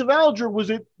case of Alger,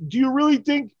 do you really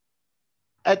think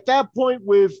at that point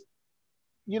with,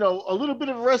 a little bit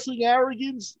of wrestling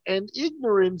arrogance and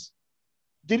ignorance,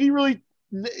 did he go into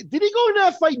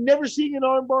that fight never seeing an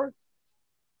armbar?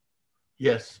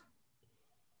 Yes.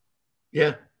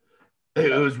 Yeah.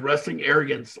 It was wrestling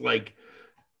arrogance,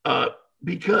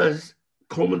 because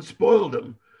Coleman spoiled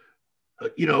him.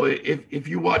 If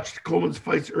you watched Coleman's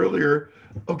fights earlier,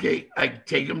 okay, I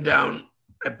take him down,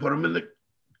 I put him in the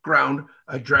ground,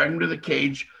 I drag him to the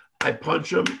cage, I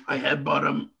punch him, I headbutt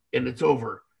him, and it's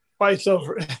over. Fight's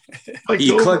over.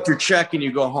 You collect your check and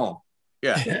you go home.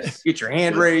 Yeah. Yes. Get your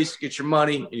hand raised, get your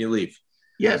money, and you leave.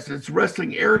 Yes, it's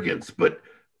wrestling arrogance, but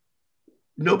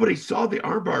nobody saw the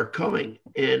armbar coming.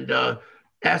 And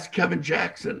ask Kevin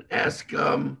Jackson, ask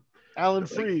Alan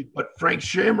Freed. But Frank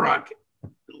Shamrock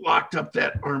locked up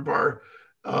that armbar.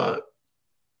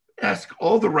 Ask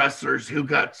all the wrestlers who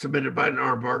got submitted by an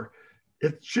armbar.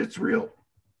 Shit's real.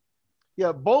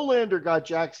 Yeah, Bolander got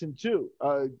Jackson too.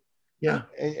 Yeah.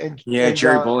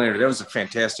 Jerry Bolander. That was a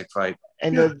fantastic fight.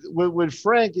 And with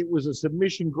Frank, it was a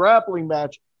submission grappling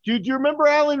match. Do you remember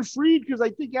Alan Freed? Because I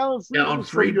think Alan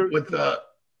Freed with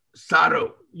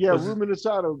Sato. Yeah, Ruben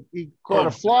Sato. He caught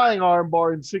a flying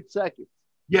armbar in 6 seconds.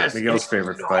 Yes. Miguel's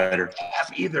favorite fighter.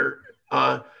 Either.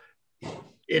 Sato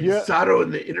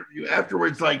in the interview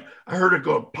afterwards, I heard it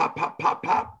go pop, pop, pop,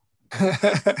 pop.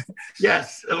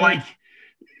 Yes.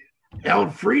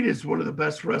 Alan Freed is one of the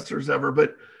best wrestlers ever.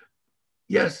 But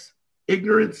yes,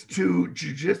 ignorance to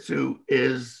jiu-jitsu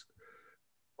is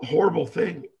a horrible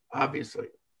thing, obviously.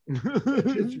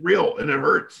 It's real and it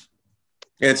hurts.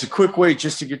 Yeah, it's a quick way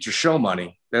just to get your show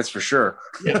money. That's for sure.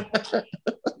 Yeah.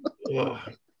 I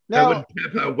would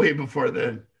tap out way before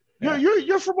then.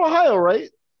 You're from Ohio, right?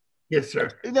 Yes,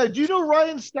 sir. Now, do you know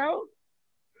Ryan Stout?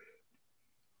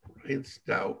 Ryan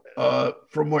Stout.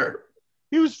 From where?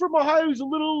 He was from Ohio. He's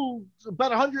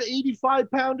about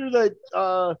 185 pounder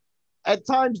that at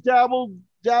times dabbled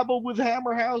with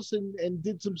Hammer House and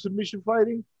did some submission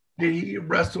fighting. Did he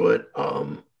wrestle at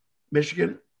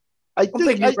Michigan? I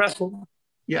think he wrestled.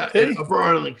 Yeah, in Upper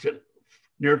Arlington,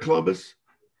 near Columbus.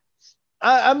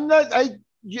 I'm not.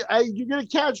 You're gonna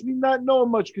catch me not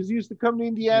knowing much because he used to come to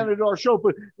Indiana to our show.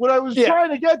 But what I was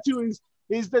trying to get to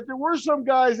is that there were some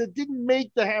guys that didn't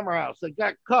make the Hammer House that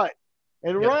got cut,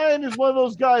 and Ryan is one of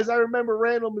those guys. I remember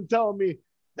Randleman telling me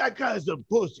that guy's a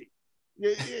pussy.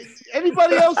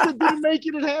 Anybody else that didn't make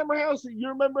it at Hammer House? You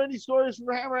remember any stories from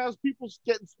the Hammer House people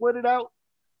getting sweated out?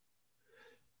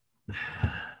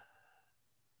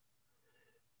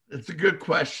 It's a good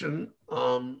question.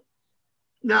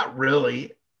 Not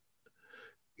really.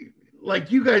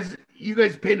 You guys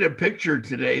painted a picture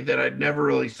today that I'd never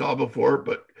really saw before,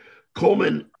 but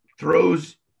Coleman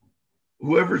throws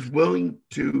whoever's willing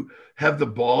to have the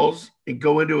balls and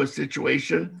go into a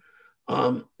situation.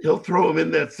 He'll throw him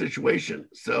in that situation.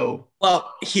 So,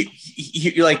 well, the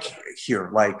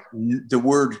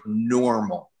word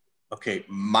normal. Okay,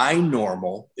 my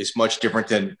normal is much different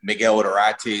than Miguel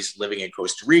Urate's living in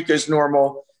Costa Rica's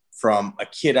normal, from a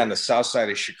kid on the south side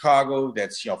of Chicago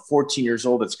that's 14 years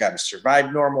old that's got to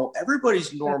survive normal.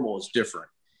 Everybody's normal is different.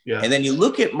 Yeah. And then you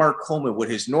look at Mark Coleman, what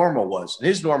his normal was. And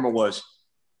his normal was,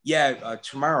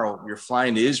 tomorrow you're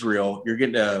flying to Israel. You're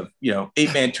getting a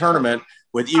 8-man tournament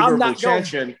with Igor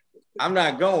Buchanan. I'm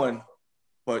not going,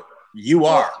 but you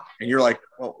are. And you're like,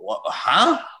 well, what,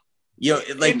 huh?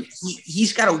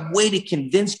 He's got a way to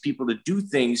convince people to do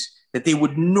things that they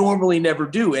would normally never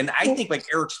do. And I think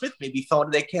Eric Smith maybe fell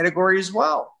into that category as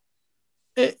well.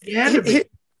 Here's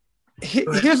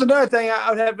another thing I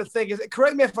would have to think is,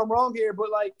 correct me if I'm wrong here, but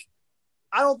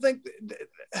I don't think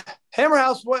Hammer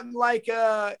House wasn't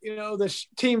the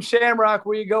Team Shamrock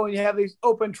where you go and you have these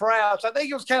open tryouts. I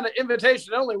think it was kind of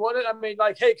invitation only, wasn't it? I mean,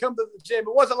 hey, come to the gym.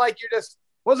 It wasn't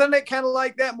wasn't it kind of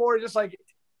like that, more just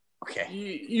okay,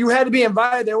 you had to be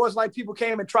invited. There wasn't people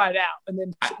came and tried out and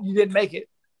then you didn't make it.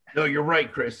 No, you're right,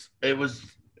 Chris. It was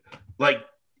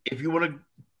if you want to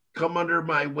come under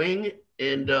my wing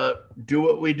and do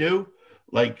what we do,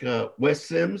 Wes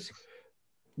Sims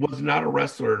was not a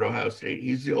wrestler at Ohio State.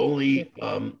 He's the only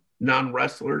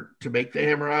non-wrestler to make the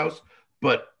Hammer House,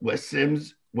 but Wes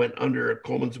Sims went under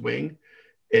Coleman's wing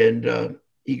and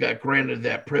he got granted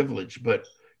that privilege. But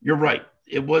you're right.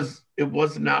 It was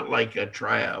not like a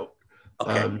tryout.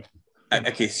 Okay.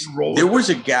 There was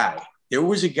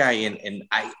a guy, and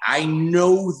I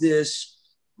know this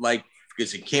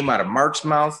because it came out of Mark's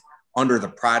mouth under the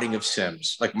prodding of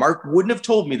Sims. Mark wouldn't have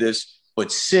told me this,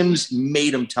 but Sims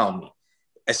made him tell me.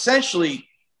 Essentially,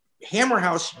 Hammer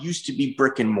House used to be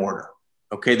brick and mortar.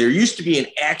 Okay, there used to be an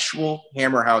actual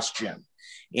Hammer House gym.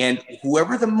 And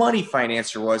whoever the money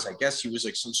financer was, I guess he was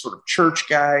some sort of church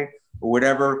guy or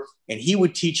whatever, and he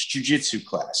would teach jiu-jitsu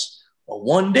class. Well,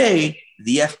 one day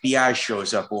the FBI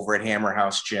shows up over at Hammer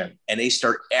House Gym, and they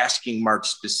start asking Mark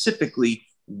specifically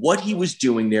what he was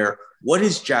doing there, what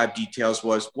his job details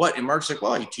was, what. And Mark's like,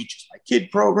 well, he teaches my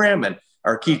kid program and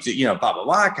or keeps it, blah, blah,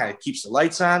 blah, kind of keeps the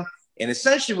lights on. And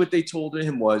essentially what they told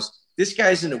him was, this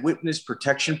guy's in a witness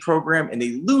protection program, and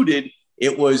they alluded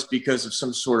it was because of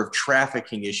some sort of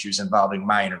trafficking issues involving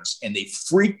minors. And they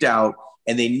freaked out,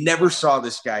 and they never saw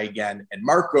this guy again. And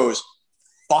Mark goes,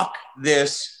 fuck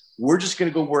this. We're just going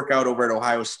to go work out over at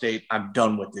Ohio State. I'm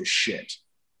done with this shit.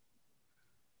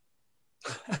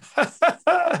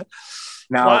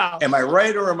 Now, wow. Am I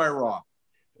right or am I wrong?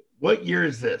 What year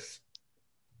is this?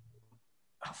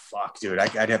 Oh, fuck, dude.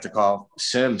 I'd have to call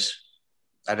Sims.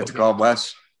 I'd have to call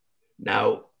Wes.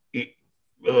 Now,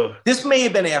 this may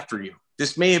have been after you.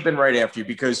 This may have been right after you,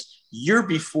 because you're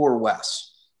before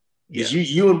Wes. Because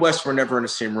you and Wes were never in the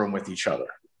same room with each other.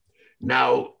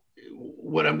 Now,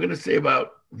 what I'm going to say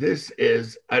about this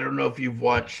is, I don't know if you've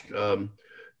watched,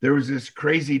 there was this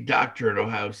crazy doctor at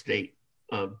Ohio State,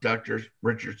 Dr.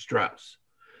 Richard Strauss,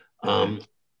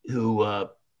 who,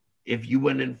 if you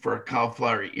went in for a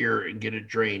cauliflower ear and get it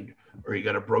drained, or you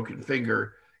got a broken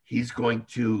finger, he's going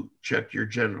to check your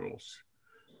genitals.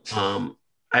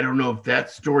 I don't know if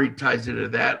that story ties into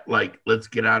that, like, let's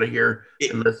get out of here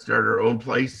and let's start our own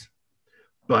place.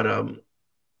 But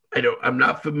I'm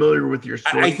not familiar with your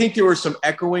story. I think there were some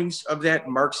echoings of that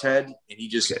in Mark's head, and he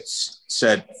just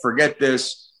said, forget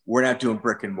this. We're not doing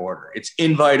brick and mortar. It's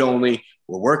invite only.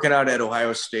 We're working out at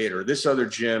Ohio State or this other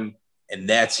gym, and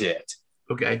that's it.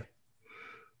 Okay.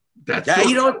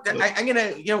 I'm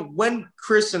gonna, when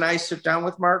Chris and I sit down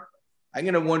with Mark, I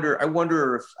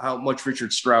wonder how much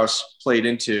Richard Strauss played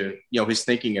into, his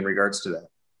thinking in regards to that.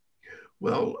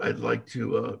 Well, I'd like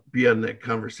to be on that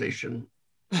conversation.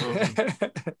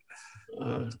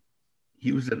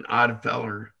 He was an odd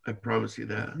feller. I promise you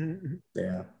that.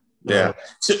 Yeah.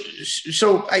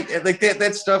 So I like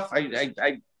that stuff. I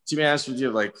to be honest with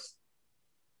you, like,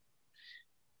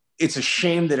 it's a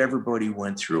shame that everybody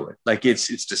went through it. Like,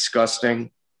 it's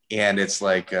disgusting. And it's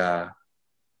like,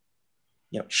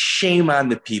 shame on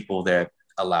the people that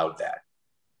allowed that.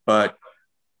 But,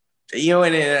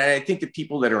 and I think the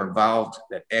people that are involved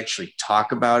that actually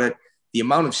talk about it, the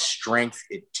amount of strength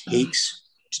it takes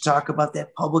to talk about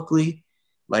that publicly,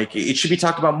 like, it should be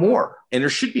talked about more. And there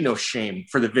should be no shame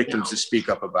for the victims to speak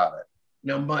up about it.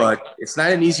 No, Mike, but it's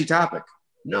not an easy topic.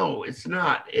 No, it's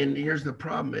not. And here's the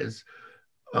problem is,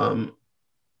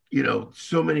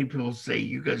 so many people say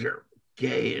you guys are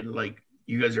gay and, like,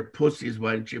 you guys are pussies.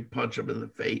 Why don't you punch them in the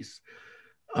face?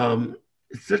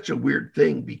 It's such a weird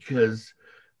thing because,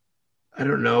 I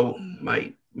don't know,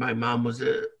 my mom was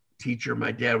a teacher.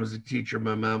 My dad was a teacher.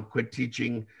 My mom quit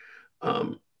teaching.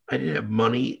 I didn't have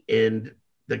money. And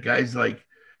the guy's like,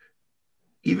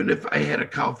 even if I had a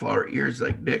cauliflower ear, it's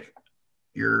like, Nick,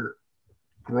 your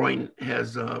groin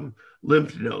has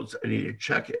lymph nodes. I need to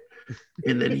check it.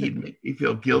 And then he'd make me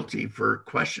feel guilty for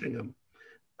questioning him.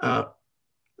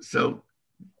 So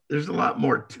there's a lot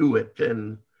more to it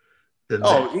than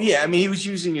that. Yeah. I mean, he was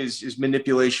using his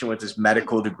manipulation with his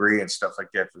medical degree and stuff like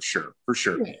that, for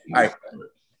sure. Yeah, all right.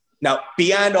 Now,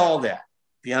 beyond all that,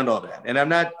 and I'm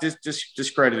not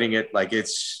discrediting it. Like,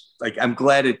 it's like, I'm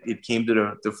glad it came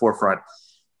to the forefront.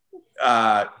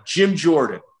 Jim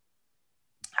Jordan,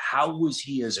 how was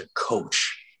he as a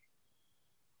coach?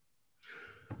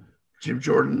 Jim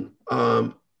Jordan,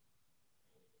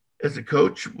 as a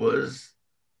coach, was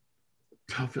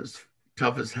tough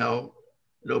as hell.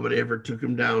 Nobody ever took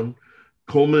him down.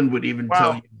 Coleman would even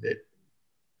tell you that.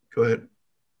 Go ahead.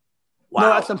 Wow, no,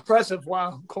 that's impressive.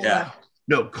 Wow, Coleman. Yeah.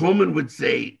 No, Coleman would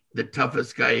say the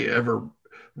toughest guy he ever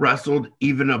wrestled,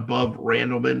 even above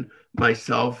Randleman,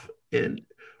 myself, and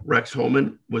Rex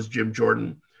Holman, was Jim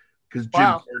Jordan, because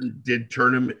Jim Jordan did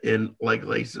turn him in like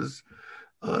laces.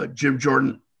 Jim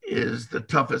Jordan is the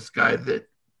toughest guy that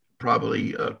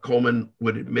probably Coleman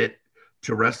would admit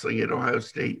to wrestling at Ohio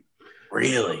State.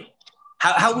 Really?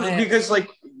 How? Because, like,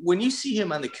 when you see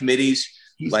him on the committees,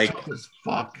 he's like, tough as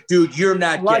fuck. Dude, you're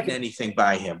not getting anything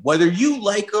by him. Whether you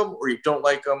like him or you don't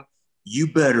like him,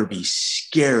 you better be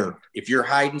scared if you're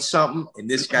hiding something and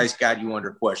this guy's got you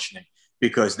under questioning,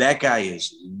 because that guy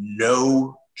is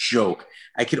no joke.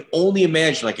 I can only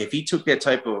imagine, like, if he took that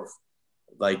type of,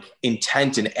 like,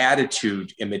 intent and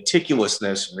attitude and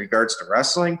meticulousness in regards to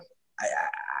wrestling,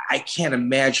 I can't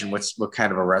imagine what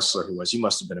kind of a wrestler he was. He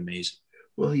must have been amazing.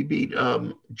 Well, he beat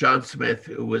John Smith,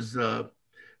 who was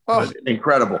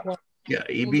incredible. Yeah,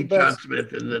 he beat John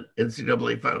Smith in the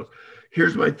NCAA finals.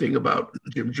 Here's my thing about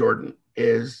Jim Jordan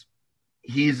is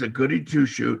he's a goody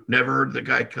two-shoot. Never heard the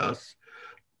guy cuss.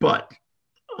 But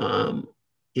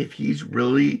if he's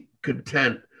really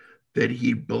content that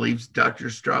he believes Dr.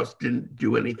 Strauss didn't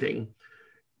do anything.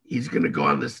 He's going to go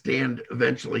on the stand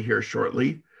eventually here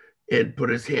shortly and put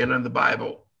his hand on the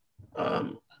Bible.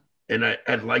 And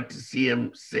I'd like to see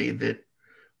him say that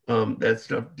that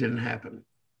stuff didn't happen.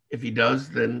 If he does,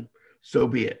 then so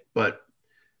be it. But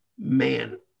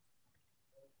man,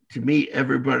 to me,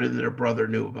 everybody and their brother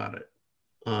knew about it.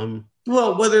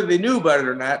 Well, whether they knew about it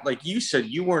or not, like you said,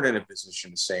 you weren't in a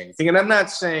position to say anything. And I'm not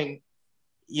saying,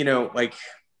 like,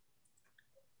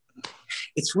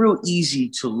 it's real easy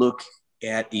to look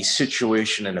at a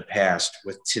situation in the past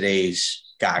with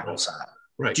today's goggles on.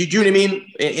 Right. Do you know what I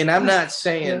mean? And I'm not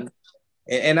saying,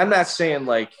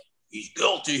 like, he's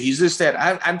guilty, he's this,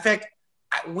 that. In fact,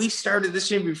 we started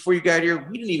this in before you got here.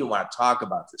 We didn't even want to talk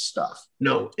about this stuff.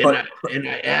 No, and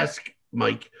I ask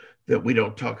Mike that we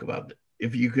don't talk about it.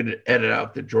 If you could edit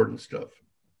out the Jordan stuff.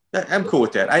 I'm cool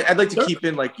with that. I'd like to keep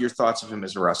in like your thoughts of him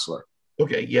as a wrestler.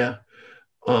 Okay, yeah.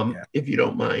 If you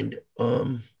don't mind.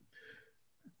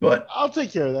 But I'll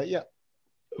take care of that. Yeah.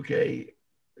 Okay.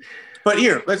 But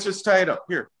here, let's just tie it up.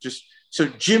 Here, just so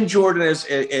Jim Jordan as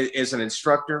an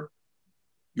instructor,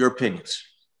 your opinions.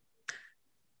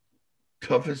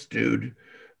 Toughest dude,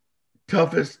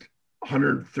 toughest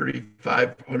 135,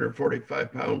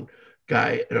 145 pound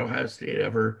guy at Ohio State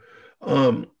ever.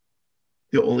 The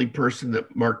only person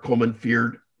that Mark Coleman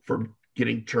feared for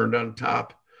getting turned on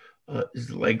top.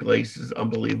 His leg lace is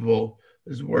unbelievable.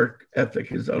 His work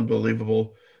ethic is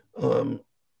unbelievable.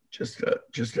 Just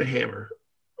a hammer.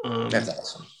 That's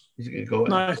awesome. He's gonna go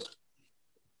Nice.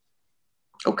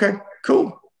 Okay,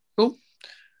 cool.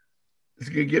 It's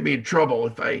gonna get me in trouble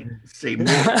if I say more.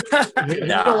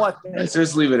 Let's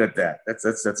just leave it at that.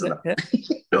 That's enough.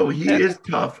 No, he is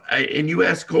tough. And you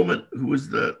asked Coleman, who was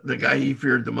the guy he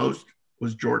feared the most,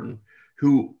 was Jordan,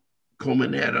 who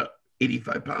Coleman had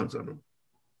 85 pounds on him.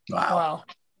 Wow.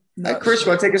 Chris, you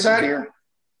want to take us out of here?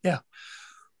 Yeah.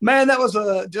 Man, that was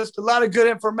just a lot of good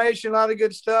information, a lot of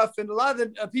good stuff. And a lot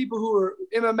of the people who are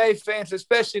MMA fans,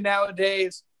 especially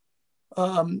nowadays,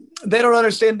 they don't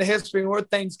understand the history and where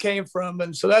things came from.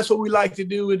 And so that's what we like to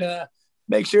do, and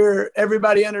make sure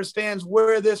everybody understands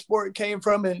where this sport came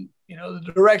from and,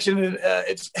 the direction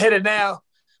it's headed now.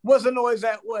 Wasn't always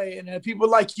that way. And people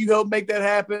like you help make that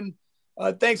happen.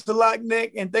 Thanks a lot,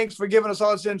 Nick, and thanks for giving us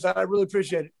all this insight. I really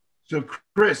appreciate it. So,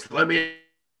 Chris, let me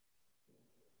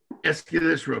ask you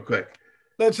this real quick.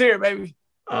 Let's hear it, baby.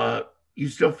 You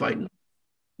still fighting?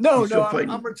 No,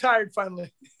 I'm retired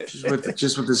finally.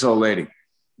 just with this old lady.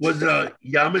 Was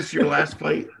Yamas your last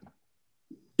fight?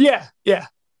 Yeah.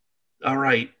 All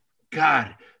right.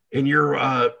 God, and you're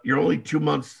only 2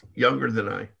 months younger than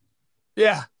I.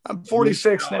 Yeah, I'm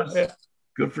 46 now. Yeah.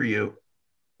 Good for you.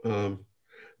 That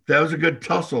was a good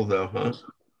tussle, though, huh?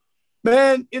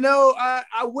 Man,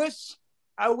 I wish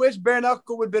bare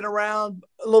knuckle would have been around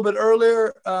a little bit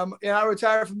earlier. I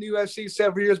retired from the UFC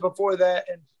several years before that,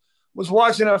 and was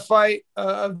watching a fight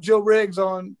of Joe Riggs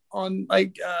on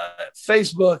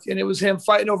Facebook, and it was him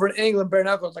fighting over in England, bare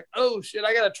knuckle. I was like, oh shit,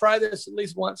 I got to try this at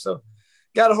least once. So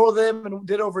got a hold of them and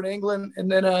did over in England.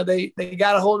 And then they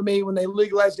got a hold of me when they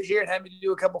legalized it here and had me to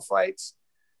do a couple fights.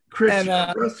 Chris, you're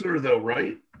a wrestler though,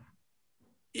 right?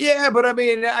 Yeah, but I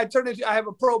mean, I have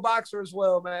a pro boxer as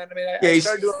well, man. I mean, I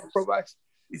started doing pro boxing.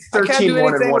 He's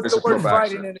 13-1-1 as a pro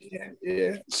boxer.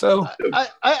 Yeah. So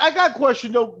I got a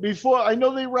question though. Before I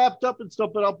know they wrapped up and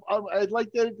stuff, but I'd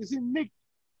like to see Nick.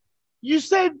 You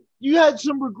said you had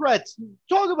some regrets.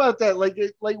 Talk about that. Like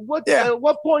what? Yeah. At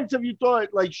what points have you thought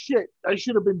like shit? I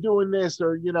should have been doing this,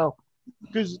 or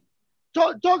because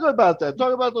talk about that.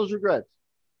 Talk about those regrets.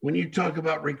 When you talk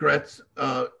about regrets,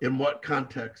 in what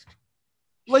context?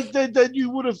 Like that you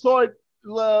would have thought.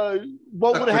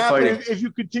 What would have happened if you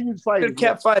continued fighting? Could have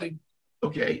kept fighting.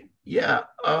 Okay. Yeah.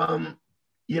 I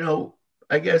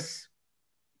guess,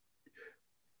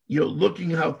 looking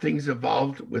how things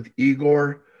evolved with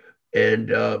Igor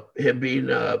and him being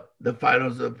the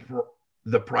finals of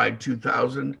the Pride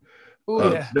 2000,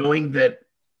 knowing that,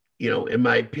 in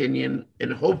my opinion,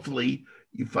 and hopefully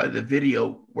you find the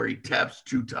video where he taps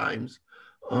 2 times,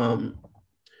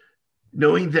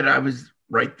 knowing that I was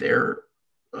right there,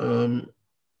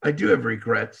 I do have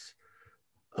regrets,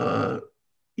 but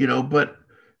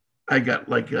I got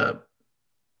like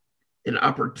an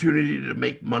opportunity to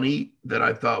make money that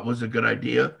I thought was a good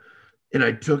idea, and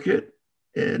I took it,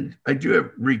 and I do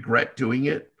have regret doing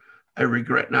it. I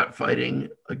regret not fighting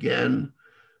again.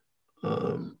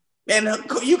 And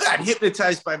you got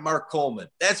hypnotized by Mark Coleman.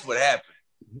 That's what happened.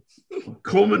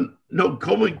 Coleman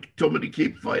told me to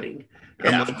keep fighting.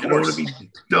 Yeah, I'm like, I don't want to be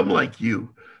dumb like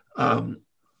you.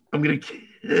 I'm going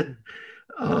to,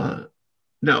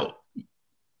 no,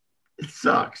 It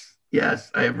sucks.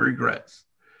 Yes, I have regrets.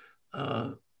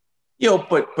 But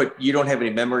you don't have any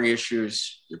memory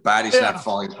issues. Your body's not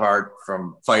falling apart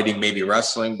from fighting, maybe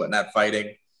wrestling, but not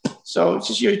fighting. So it's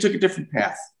just you took a different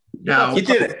path. Now you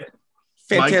did it.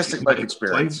 Fantastic life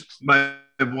experience. My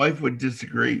wife would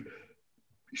disagree.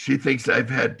 She thinks I've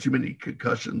had too many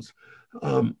concussions.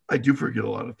 I do forget a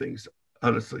lot of things,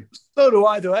 honestly. So do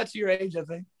I, though. That's your age, I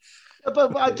think.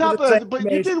 But on top of that, but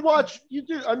you did watch. You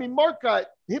did. I mean, Mark got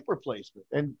hip replacement,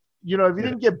 and if you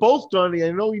didn't get both done,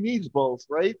 I know he needs both,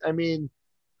 right? I mean,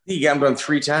 he got them done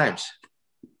 3 times.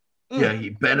 Yeah, he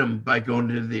bent him by going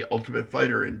to the Ultimate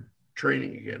Fighter and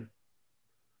training again.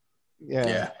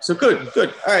 Yeah. So good.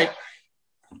 All right.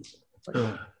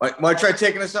 Want to try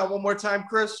taking us out one more time,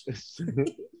 Chris?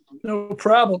 No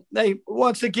problem. Hey,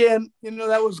 once again,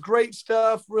 that was great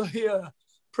stuff. Really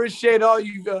appreciate all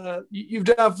you've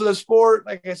done for the sport.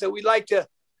 Like I said, we like to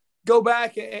go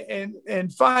back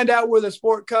and find out where the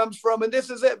sport comes from. And this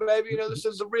is it, baby. This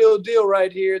is the real deal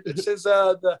right here. This is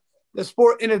the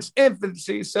sport in its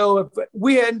infancy. So if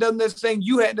we hadn't done this thing,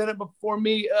 you hadn't done it before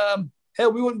me,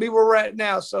 hell, we wouldn't be where we're at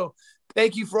now. So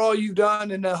thank you for all you've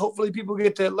done. And hopefully people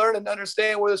get to learn and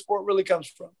understand where the sport really comes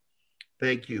from.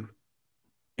 Thank you.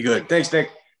 Good. Thanks,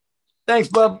 Nick. Thanks,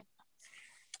 bub.